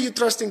whatever you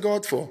trust in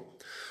God for,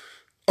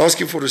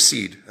 ask Him for a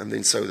seed and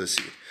then sow the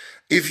seed.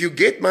 If you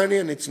get money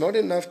and it's not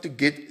enough to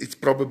get, it's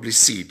probably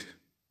seed.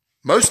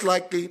 Most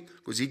likely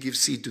because He gives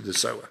seed to the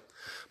sower.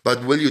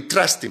 But will you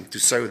trust Him to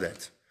sow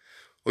that?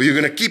 Or you're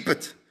going to keep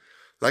it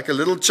like a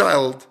little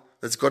child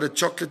that's got a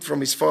chocolate from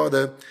his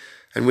father,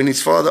 and when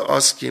his father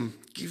asks him,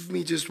 give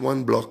me just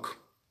one block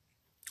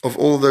of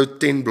all those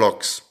 10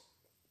 blocks.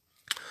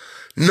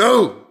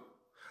 No,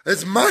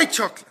 it's my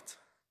chocolate.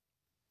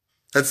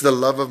 That's the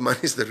love of money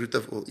is the root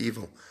of all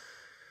evil.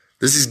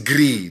 This is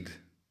greed.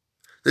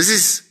 This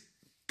is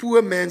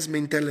poor man's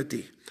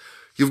mentality.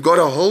 You've got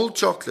a whole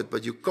chocolate,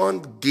 but you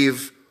can't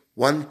give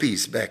one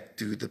piece back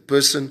to the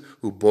person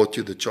who bought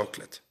you the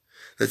chocolate.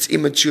 That's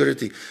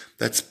immaturity.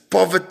 That's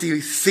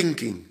poverty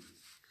thinking.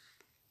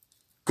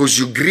 Because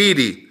you're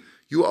greedy.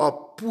 You are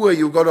poor.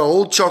 You've got a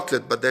whole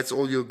chocolate, but that's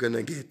all you're going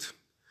to get.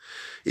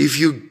 If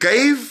you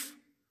gave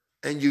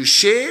and you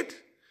shared,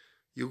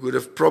 you would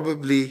have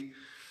probably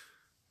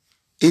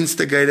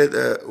instigated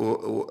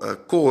or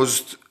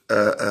caused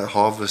a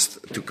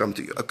harvest to come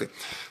to you. Okay.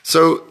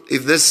 So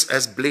if this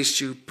has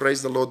blessed you,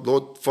 praise the Lord.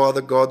 Lord,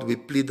 Father God, we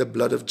plead the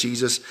blood of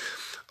Jesus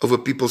over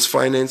people's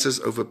finances,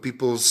 over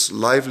people's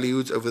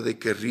livelihoods, over their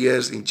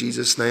careers in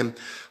Jesus' name.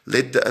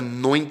 Let the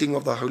anointing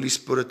of the Holy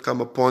Spirit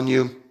come upon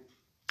you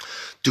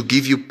to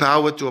give you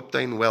power to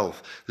obtain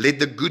wealth. Let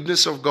the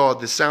goodness of God,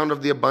 the sound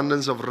of the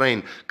abundance of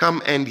rain,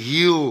 come and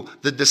heal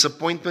the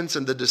disappointments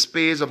and the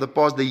despairs of the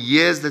past, the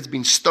years that's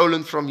been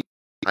stolen from you.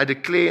 I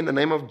declare in the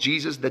name of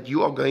Jesus that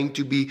you are going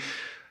to be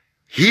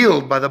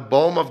healed by the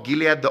balm of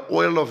Gilead, the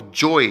oil of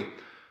joy.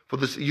 For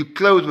this, you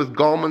clothed with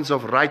garments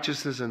of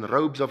righteousness and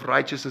robes of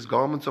righteousness,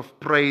 garments of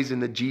praise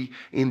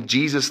in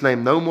Jesus'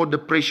 name. No more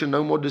depression,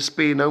 no more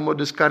despair, no more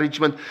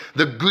discouragement.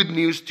 The good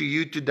news to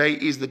you today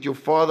is that your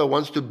Father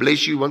wants to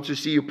bless you, wants to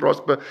see you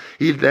prosper.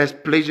 He has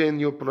pleasure in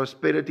your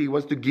prosperity. He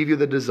wants to give you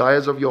the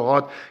desires of your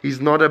heart.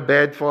 He's not a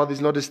bad Father. He's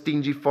not a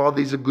stingy Father.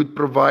 He's a good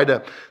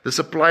provider. The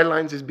supply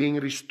lines is being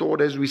restored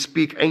as we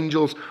speak.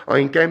 Angels are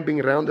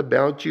encamping round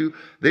about you.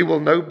 There will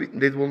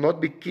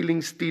not be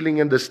killing, stealing,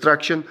 and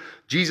destruction.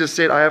 Jesus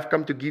said, I have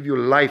come to give you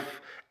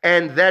life,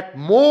 and that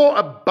more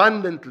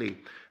abundantly.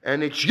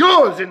 and it's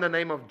yours in the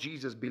name of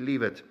Jesus.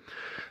 Believe it.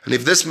 And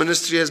if this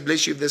ministry has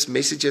blessed you, if this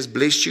message has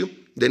blessed you,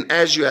 then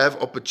as you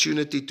have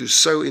opportunity to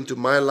sow into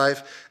my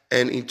life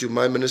and into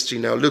my ministry,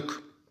 now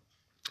look,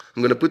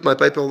 I'm going to put my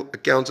PayPal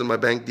account and my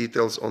bank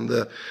details on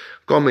the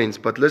comments,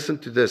 but listen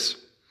to this.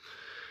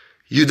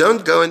 You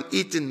don't go and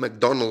eat in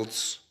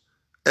McDonald's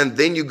and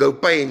then you go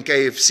pay in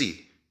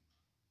KFC,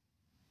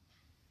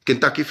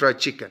 Kentucky Fried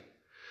Chicken.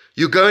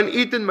 You go and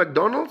eat in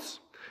McDonald's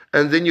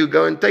and then you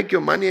go and take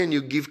your money and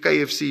you give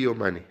KFC your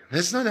money.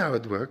 That's not how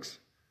it works.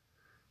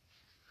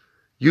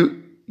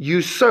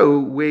 You sow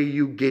where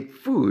you get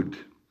food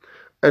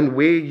and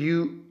where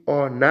you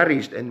are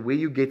nourished and where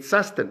you get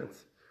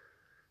sustenance.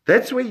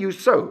 That's where you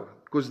sow,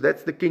 because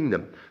that's the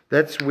kingdom.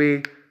 That's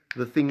where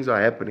the things are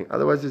happening.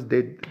 Otherwise, it's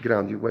dead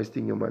ground. You're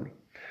wasting your money.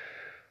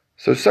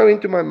 So sow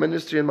into my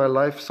ministry and my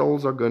life.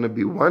 Souls are going to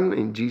be won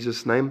in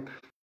Jesus' name.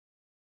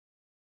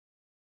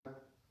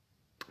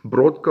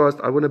 Broadcast.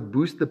 I want to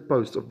boost the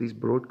posts of these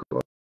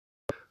broadcasts.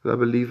 I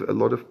believe a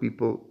lot of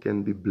people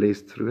can be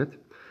blessed through it.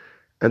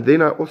 And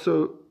then I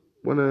also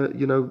want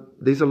to,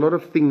 there's a lot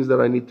of things that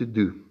I need to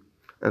do.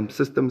 And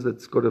systems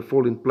that's got to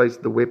fall in place,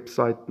 the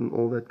website and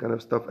all that kind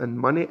of stuff. And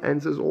money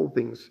answers all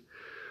things.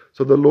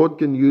 So the Lord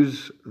can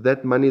use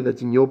that money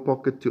that's in your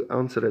pocket to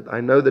answer it. I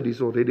know that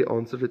He's already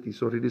answered it.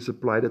 He's already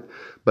supplied it.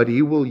 But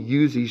He will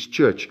use His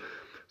church.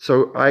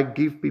 So I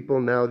give people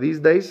now, these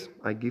days,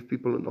 I give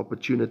people an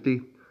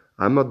opportunity.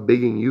 I'm not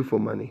begging you for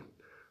money.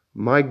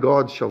 My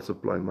God shall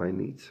supply my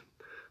needs.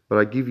 But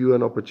I give you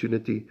an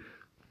opportunity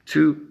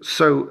to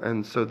sow,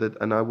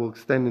 and I will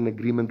stand in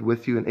agreement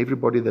with you and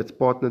everybody that's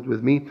partnered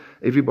with me,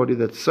 everybody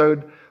that's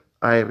sowed.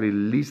 I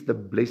release the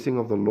blessing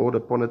of the Lord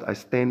upon it. I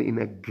stand in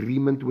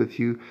agreement with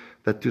you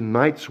that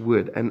tonight's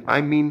word, and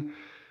I mean,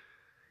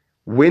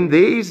 when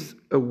there is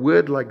a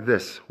word like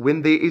this,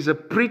 when there is a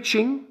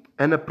preaching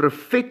and a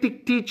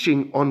prophetic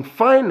teaching on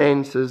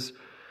finances,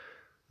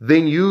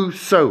 then you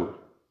sow.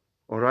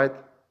 All right?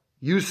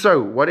 You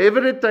sow.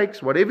 Whatever it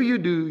takes, whatever you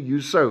do,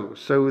 you sow.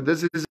 So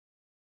this is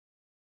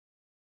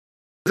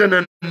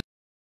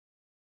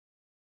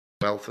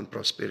wealth and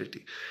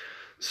prosperity.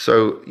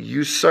 So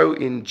you sow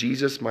in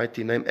Jesus'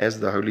 mighty name as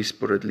the Holy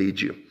Spirit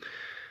leads you.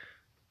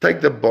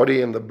 Take the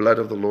body and the blood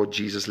of the Lord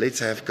Jesus. Let's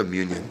have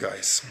communion,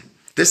 guys.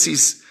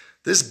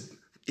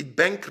 It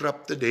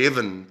bankrupted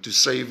heaven to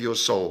save your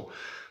soul.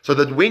 So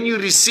that when you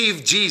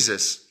receive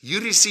Jesus, you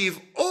receive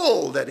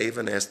all that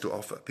heaven has to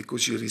offer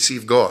because you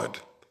receive God.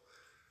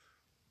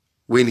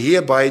 When He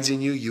abides in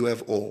you, you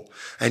have all.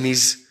 And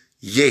His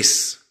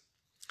yes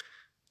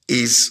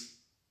is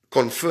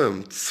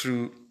confirmed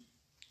through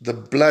the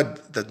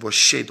blood that was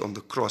shed on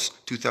the cross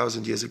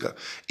 2,000 years ago.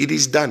 It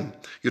is done.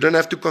 You don't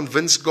have to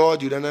convince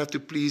God. You don't have to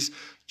please.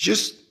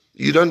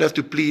 You don't have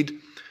to plead.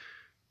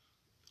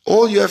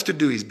 All you have to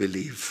do is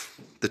believe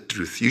the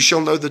truth. You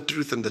shall know the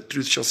truth, and the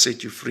truth shall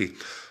set you free.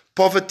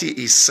 Poverty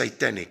is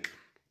satanic.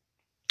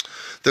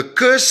 The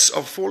curse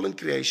of fallen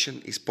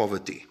creation is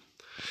poverty.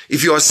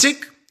 If you are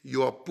sick,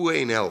 you are poor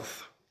in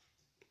health.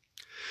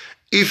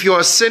 If you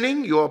are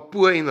sinning, you are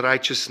poor in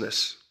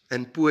righteousness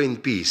and poor in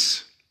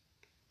peace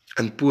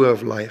and poor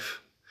of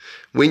life.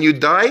 When you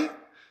die,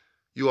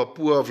 you are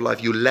poor of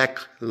life. You lack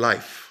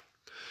life.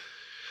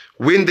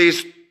 When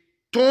there's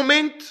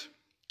torment,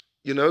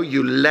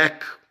 you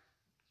lack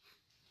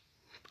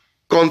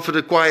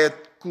confident, quiet,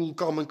 cool,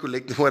 calm and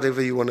collected,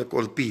 whatever you want to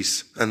call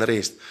peace and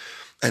rest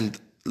and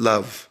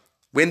love.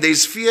 When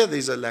there's fear,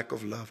 there's a lack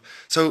of love.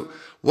 So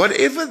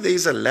whatever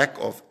there's a lack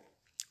of,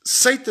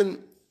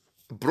 Satan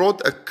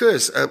brought a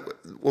curse,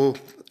 or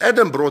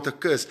Adam brought a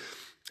curse,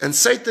 and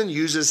Satan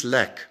uses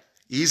lack.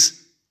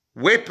 His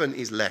weapon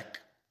is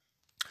lack.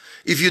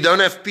 If you don't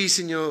have peace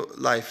in your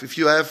life, if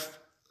you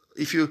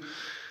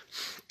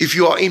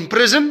are in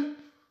prison,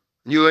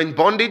 you're in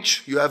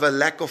bondage, you have a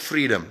lack of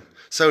freedom.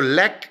 So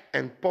lack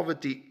and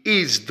poverty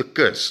is the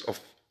curse of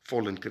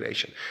fallen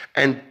creation.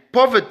 And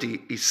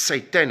poverty is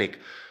satanic.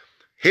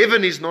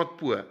 Heaven is not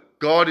poor.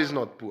 God is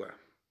not poor.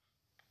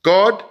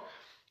 God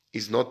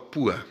is not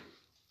poor.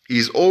 He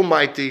is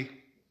almighty.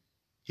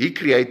 He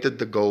created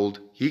the gold.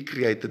 He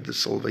created the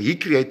silver. He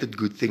created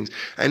good things.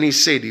 And He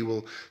said He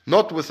will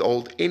not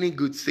withhold any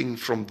good thing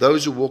from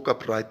those who walk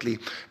uprightly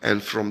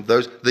and from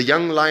those. The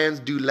young lions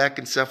do lack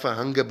and suffer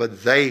hunger,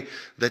 but they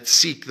that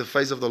seek the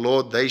face of the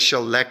Lord, they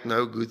shall lack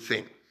no good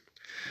thing.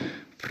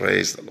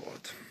 Praise the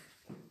Lord.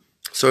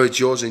 So it's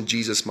yours in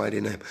Jesus'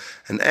 mighty name.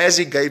 And as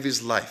He gave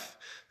His life,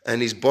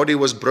 and His body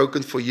was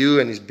broken for you,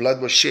 and His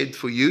blood was shed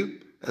for you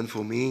and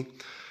for me,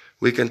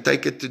 we can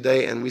take it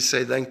today and we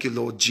say, thank you,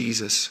 Lord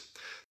Jesus.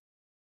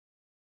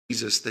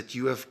 Jesus, that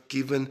you have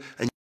given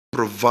and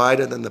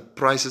provided and the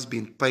price has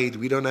been paid.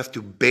 We don't have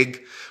to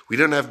beg. We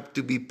don't have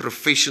to be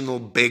professional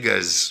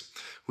beggars.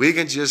 We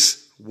can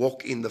just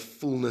walk in the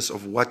fullness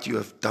of what you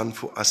have done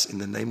for us in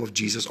the name of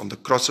Jesus on the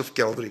cross of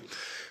Calvary.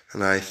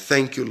 And I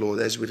thank you, Lord,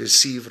 as we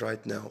receive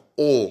right now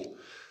all.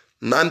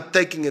 And I'm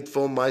taking it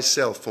for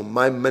myself, for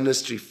my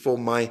ministry, for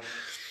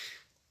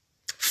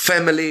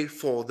family,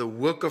 for the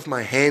work of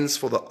my hands,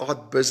 for the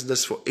art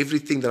business, for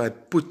everything that I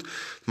put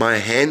my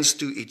hands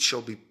to. It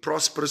shall be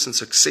prosperous and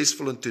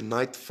successful. And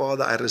tonight,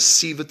 Father, I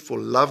receive it for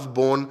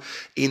LoveBorn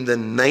in the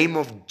name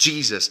of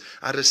Jesus.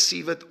 I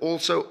receive it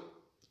also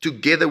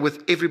together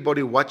with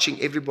everybody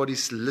watching,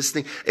 everybody's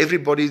listening,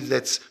 everybody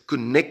that's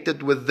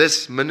connected with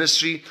this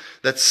ministry,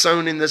 that's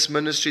sown in this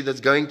ministry,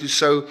 that's going to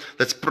sow,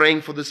 that's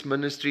praying for this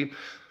ministry.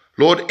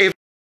 Lord, every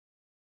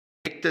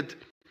connected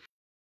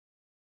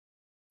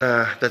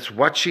that's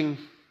watching,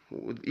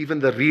 even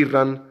the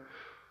rerun,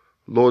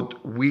 Lord,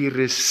 we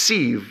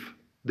receive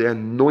the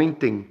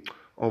anointing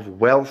of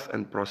wealth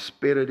and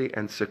prosperity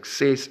and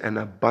success and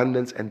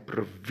abundance and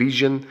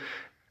provision.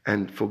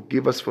 And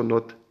forgive us for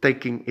not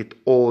taking it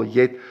all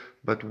yet,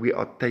 but we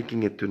are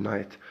taking it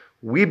tonight.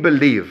 We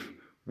believe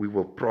we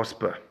will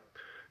prosper.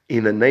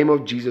 In the name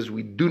of Jesus,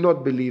 we do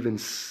not believe in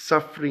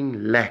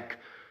suffering, lack.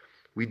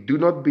 We do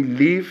not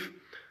believe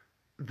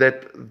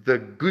that the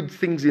good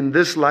things in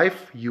this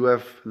life you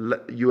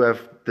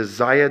have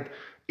desired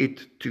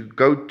it to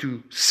go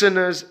to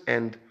sinners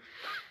and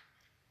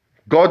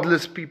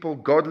godless people,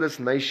 godless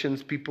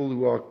nations, people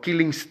who are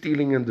killing,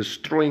 stealing, and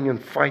destroying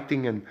and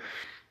fighting and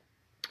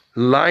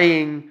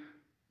lying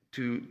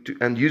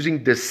and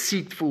using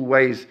deceitful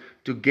ways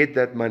to get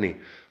that money.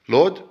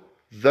 Lord,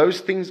 those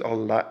things are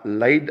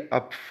laid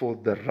up for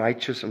the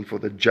righteous and for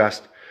the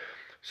just.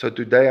 So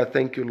today I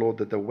thank you, Lord,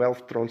 that the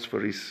wealth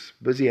transfer is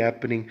busy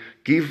happening.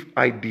 Give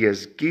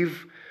ideas,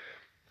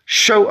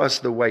 show us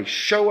the way,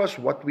 show us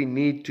what we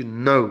need to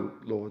know,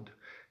 Lord.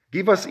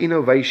 Give us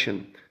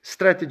innovation,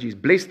 strategies.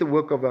 Bless the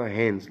work of our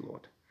hands,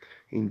 Lord.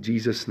 In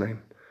Jesus'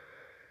 name.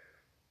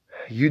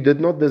 You did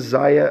not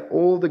desire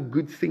all the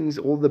good things,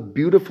 all the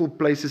beautiful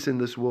places in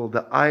this world,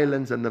 the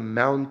islands and the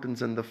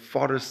mountains and the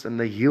forests and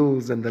the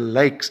hills and the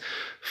lakes,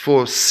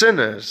 for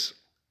sinners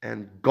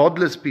and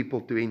godless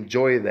people to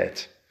enjoy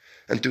that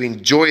and to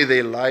enjoy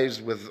their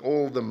lives with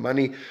all the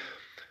money,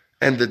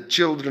 and the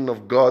children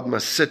of God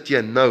must sit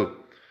here. No.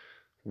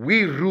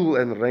 We rule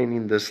and reign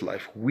in this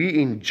life.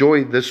 We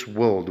enjoy this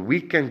world.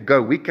 We can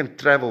go, we can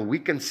travel, we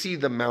can see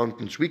the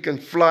mountains, we can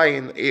fly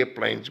in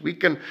airplanes, we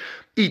can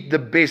eat the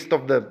best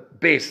of the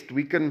best.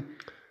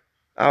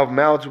 Our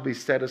mouths will be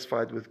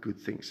satisfied with good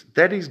things.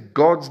 That is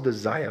God's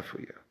desire for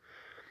you.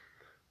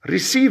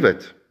 Receive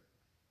it.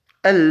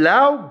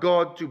 Allow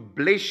God to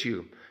bless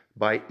you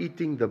by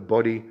eating the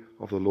body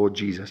of the Lord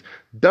Jesus.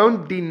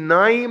 Don't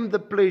deny Him the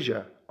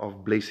pleasure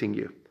of blessing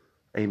you.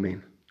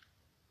 Amen.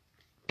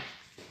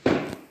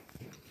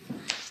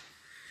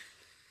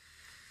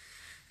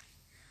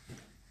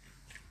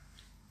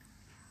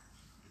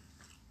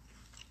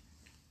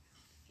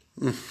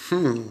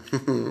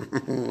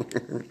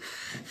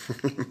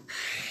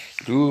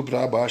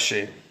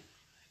 Rubrabashe.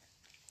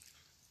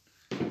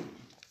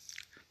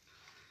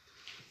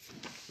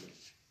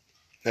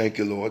 Thank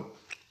you, Lord.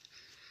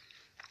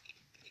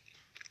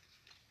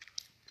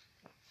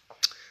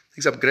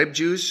 Take some grape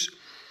juice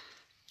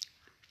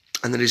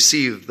and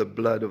receive the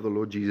blood of the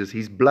Lord Jesus.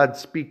 His blood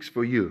speaks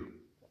for you.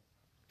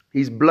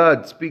 His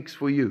blood speaks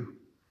for you.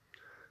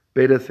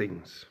 Better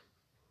things.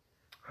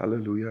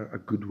 Hallelujah. A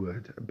good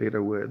word. A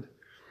better word.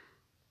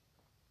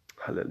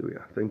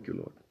 Hallelujah. Thank you,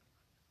 Lord.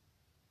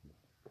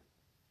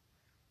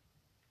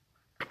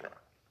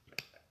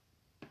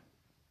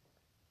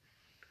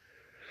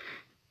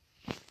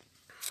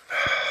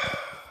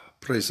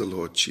 Praise the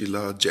Lord.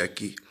 Sheila,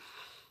 Jackie,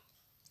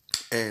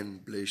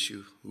 and bless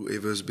you,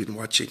 whoever has been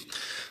watching.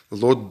 The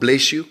Lord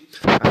bless you.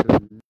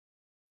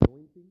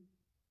 Anointing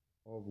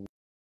of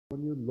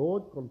on you,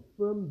 Lord,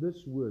 confirm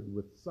this word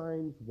with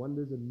signs,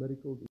 wonders, and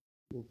miracles in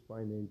people's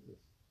finances.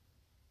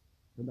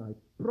 And I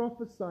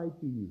prophesy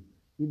to you,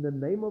 in the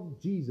name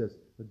of Jesus,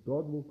 that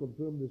God will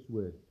confirm this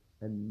word,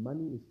 and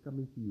money is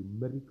coming to you,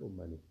 miracle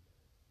money.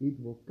 It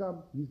will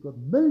come. He's got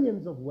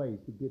millions of ways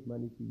to get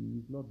money to you.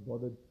 He's not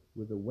bothered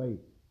with the way,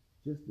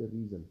 just the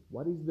reason.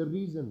 What is the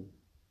reason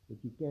that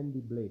you can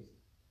be blessed?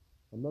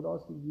 I'm not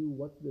asking you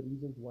what's the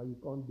reasons why you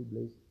can't be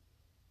blessed.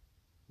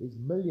 There's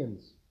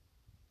millions.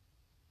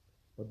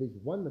 But there's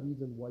one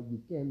reason why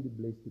you can be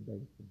blessed today.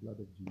 It's the blood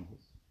of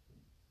Jesus.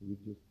 We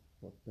just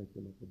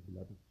partaken of the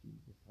blood of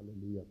Jesus.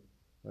 Hallelujah.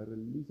 I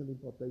release an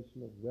impartation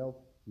of wealth.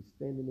 We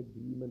stand in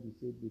agreement. He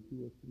said, where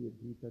two or three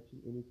agree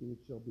touching anything, it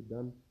shall be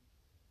done.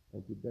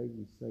 And today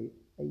we say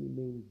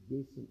amen,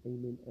 yes and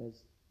amen,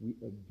 as we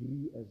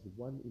agree as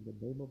one in the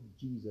name of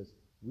Jesus.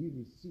 We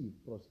receive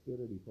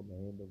prosperity from the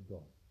hand of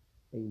God.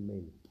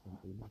 Amen and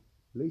amen.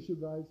 Bless you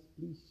guys.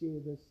 Please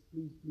share this.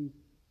 Please, please.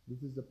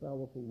 This is a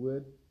powerful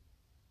word.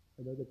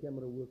 I know the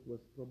camera work was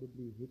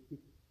probably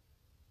hectic,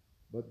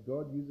 but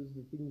God uses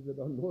the things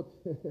that are not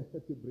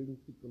to bring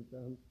to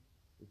confound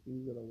the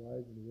things that are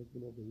wise in the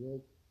wisdom of the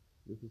world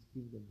with His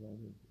kingdom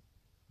government.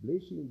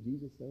 Bless you in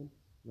Jesus' name.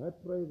 And I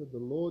pray that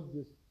the Lord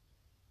just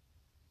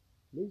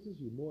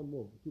blesses you more and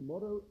more.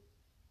 Tomorrow,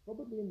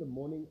 probably in the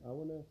morning, I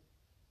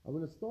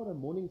wanna start a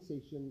morning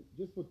session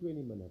just for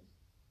 20 minutes,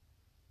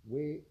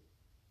 where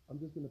I'm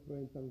just gonna pray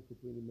in tongues for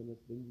 20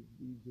 minutes. Then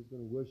we're just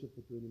gonna worship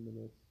for 20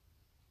 minutes.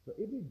 So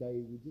every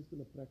day we're just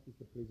going to practice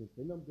the presence.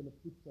 Then I'm going to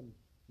put some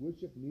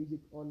worship music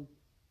on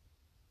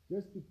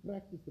just to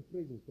practice the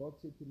presence. God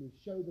said to me,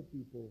 show the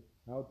people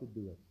how to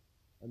do it.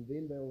 And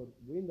then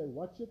when they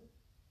watch it,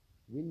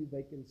 when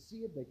they can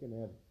see it, they can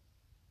have it.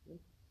 Okay?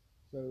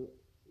 So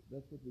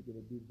that's what we're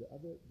going to do. The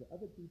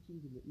other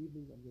teachings in the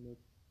evenings, I'm going to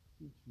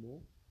teach more.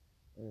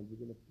 And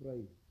we're going to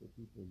pray for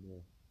people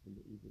more in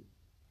the evening.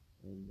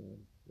 And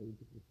go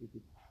into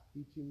prophetic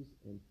teachings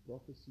and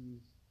prophecies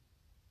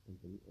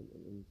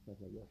and stuff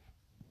like that.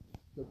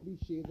 So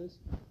please share this.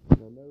 And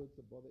I know it's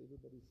a bother.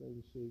 Everybody's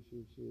saying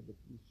share, but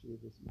please share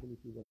this. Even if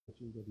you're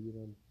watching the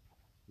rerun,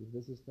 if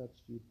this has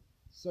touched you,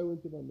 sow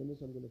into my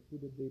ministry. I'm going to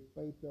put it there,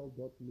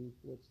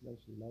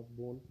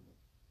 paypal.me/LoveBorn.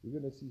 We're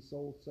going to see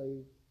souls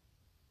saved.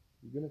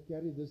 We're going to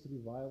carry this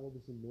revival,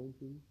 this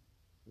anointing,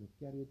 and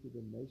carry it to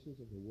the nations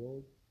of the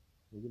world.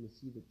 We're going to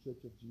see the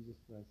Church of Jesus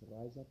Christ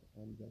rise up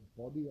and the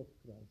body of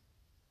Christ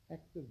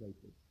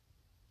activated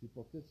to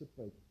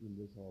participate in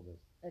this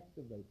harvest,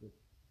 activated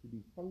to be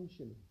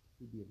functioning,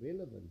 to be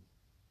relevant,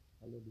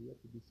 hallelujah,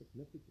 to be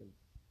significant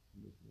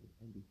in this world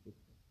and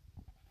effective.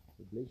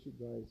 So bless you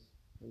guys.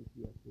 Thank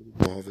you for the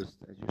harvest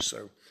as you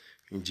sow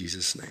in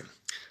Jesus' name.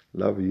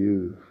 Love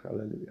you.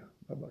 Hallelujah.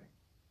 Bye-bye.